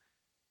do,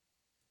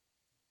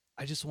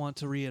 I just want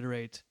to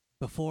reiterate,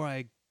 before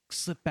I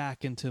slip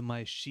back into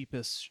my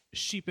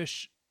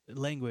sheepish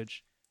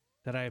language,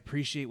 that I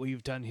appreciate what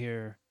you've done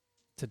here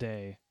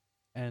today,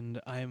 and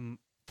I'm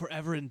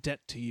forever in debt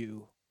to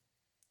you.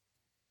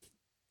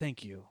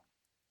 Thank you.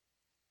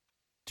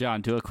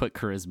 John, do a quick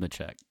charisma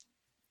check.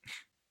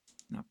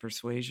 Not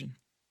persuasion.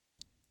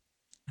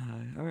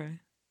 All right.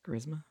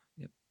 Charisma.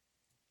 Yep.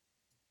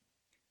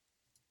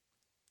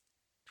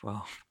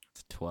 12.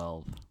 It's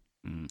 12.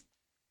 All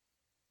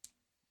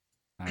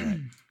right.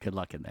 Good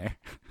luck in there.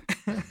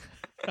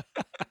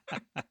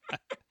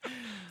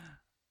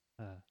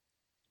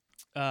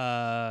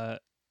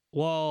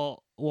 While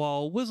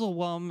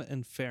Wizzlewum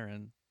and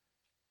Farron,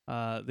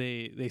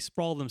 they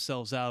sprawl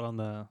themselves out on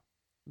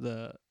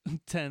the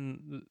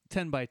 10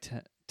 by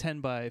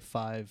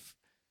 5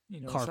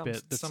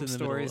 carpet. Some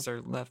stories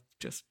are left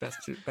just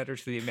better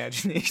to the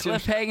imagination.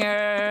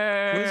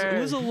 Cliffhanger.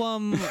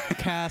 Wizzlewum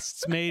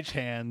casts Mage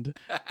Hand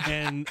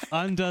and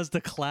undoes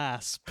the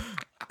clasp.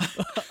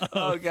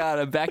 Oh God,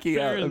 I'm backing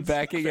out.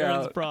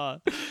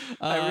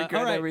 I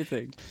regret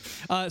everything.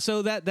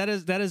 So that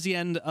is the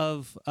end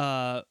of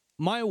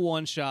my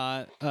one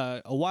shot,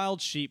 a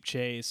wild sheep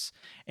chase,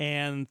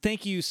 and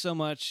thank you so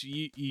much,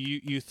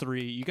 you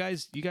three. You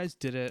guys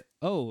did it.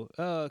 Oh,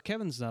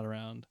 Kevin's not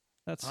around.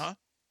 That's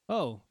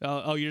Oh,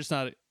 you're just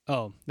not.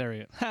 Oh, there we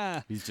go.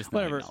 Ha. He's just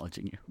whatever. Not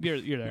acknowledging you.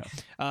 You're there.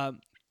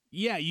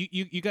 Yeah,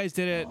 you guys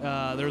did it.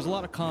 There was a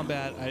lot of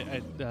combat.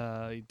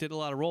 I did a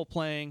lot of role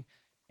playing,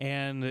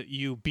 and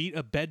you beat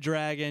a bed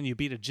dragon. You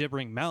beat a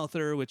gibbering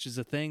mouther, which is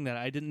a thing that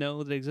I didn't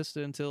know that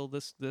existed until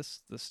this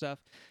stuff.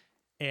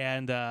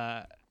 And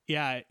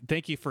yeah,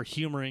 thank you for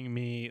humoring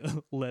me,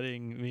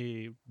 letting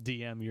me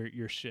DM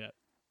your shit.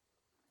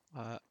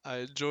 I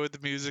enjoyed the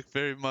music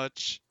very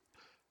much.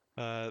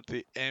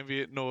 The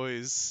ambient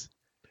noise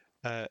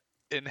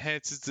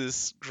enhances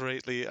this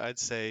greatly, I'd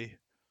say.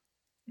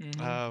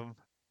 Mm-hmm.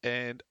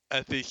 And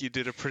I think you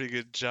did a pretty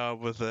good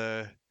job with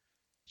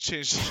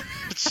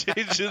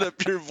changing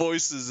up your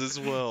voices as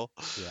well.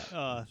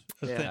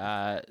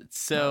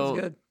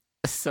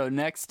 So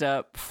next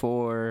up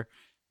for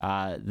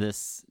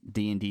this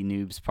D&D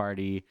Noobs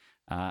party,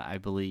 I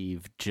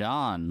believe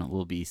John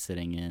will be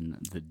sitting in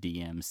the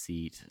DM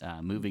seat,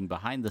 moving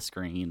behind the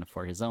screen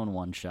for his own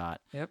one shot.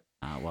 Yep.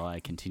 While I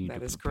continue That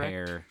to is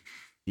prepare correct.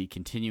 the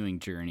continuing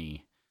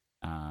journey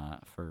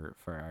for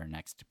our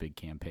next big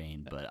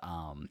campaign. But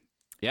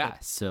yeah,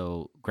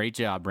 so great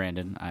job,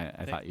 Brandon.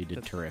 I thought you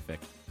did terrific.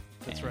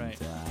 That's and, right.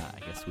 I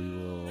guess we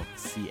will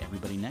see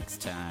everybody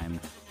next time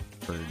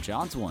for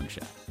John's one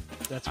shot.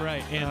 That's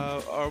right. And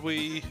Are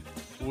we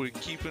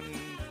keeping?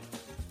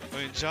 I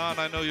mean, John,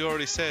 I know you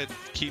already said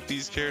keep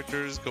these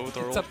characters, go with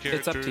our It's old up,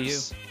 characters. it's up to you.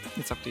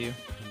 It's up to you.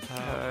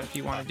 If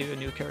you want to do a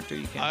new character,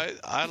 you can.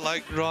 I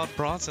like Ron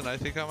Bronson. I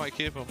think I might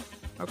keep him.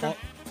 Okay.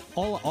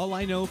 all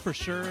I know for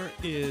sure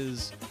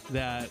is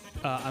that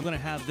I'm going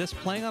to have this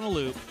playing on a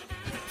loop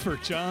for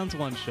John's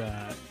one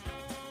shot.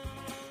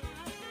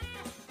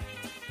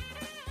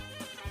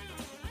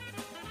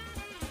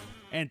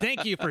 And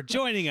thank you for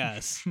joining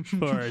us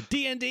for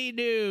D&D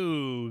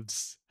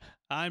Noobs.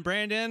 I'm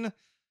Brandon.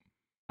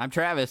 I'm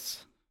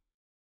Travis.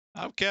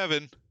 I'm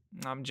Kevin.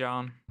 I'm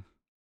John.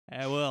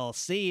 And we'll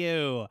see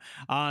you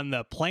on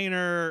the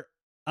planar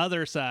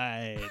other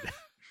side.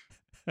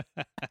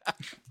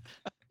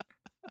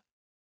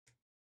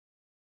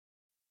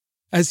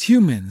 As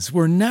humans,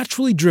 we're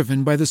naturally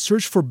driven by the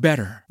search for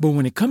better. But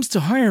when it comes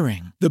to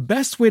hiring, the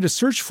best way to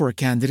search for a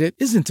candidate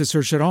isn't to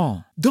search at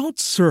all. Don't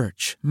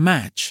search,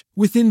 match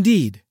with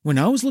Indeed. When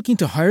I was looking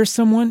to hire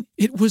someone,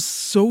 it was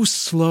so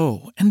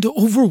slow and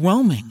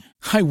overwhelming.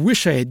 I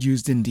wish I had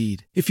used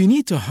Indeed. If you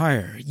need to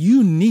hire,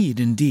 you need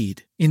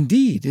Indeed.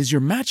 Indeed is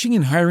your matching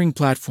and hiring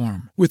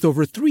platform with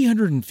over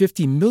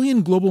 350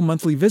 million global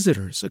monthly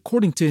visitors,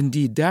 according to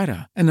Indeed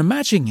data, and a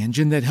matching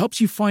engine that helps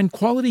you find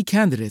quality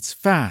candidates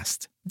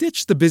fast.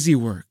 Ditch the busy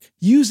work.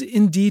 Use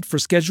Indeed for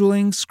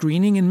scheduling,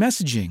 screening, and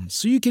messaging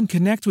so you can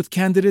connect with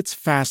candidates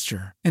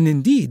faster. And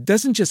Indeed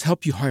doesn't just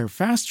help you hire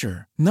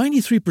faster.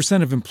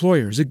 93% of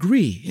employers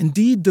agree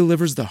Indeed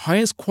delivers the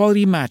highest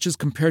quality matches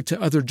compared to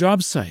other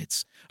job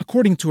sites,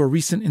 according to a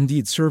recent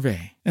Indeed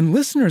survey. And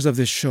listeners of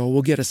this show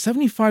will get a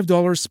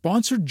 $75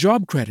 sponsored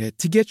job credit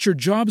to get your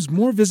jobs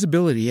more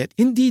visibility at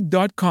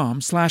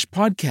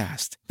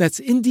Indeed.com/podcast. That's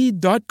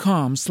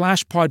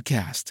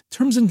Indeed.com/podcast.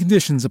 Terms and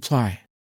conditions apply.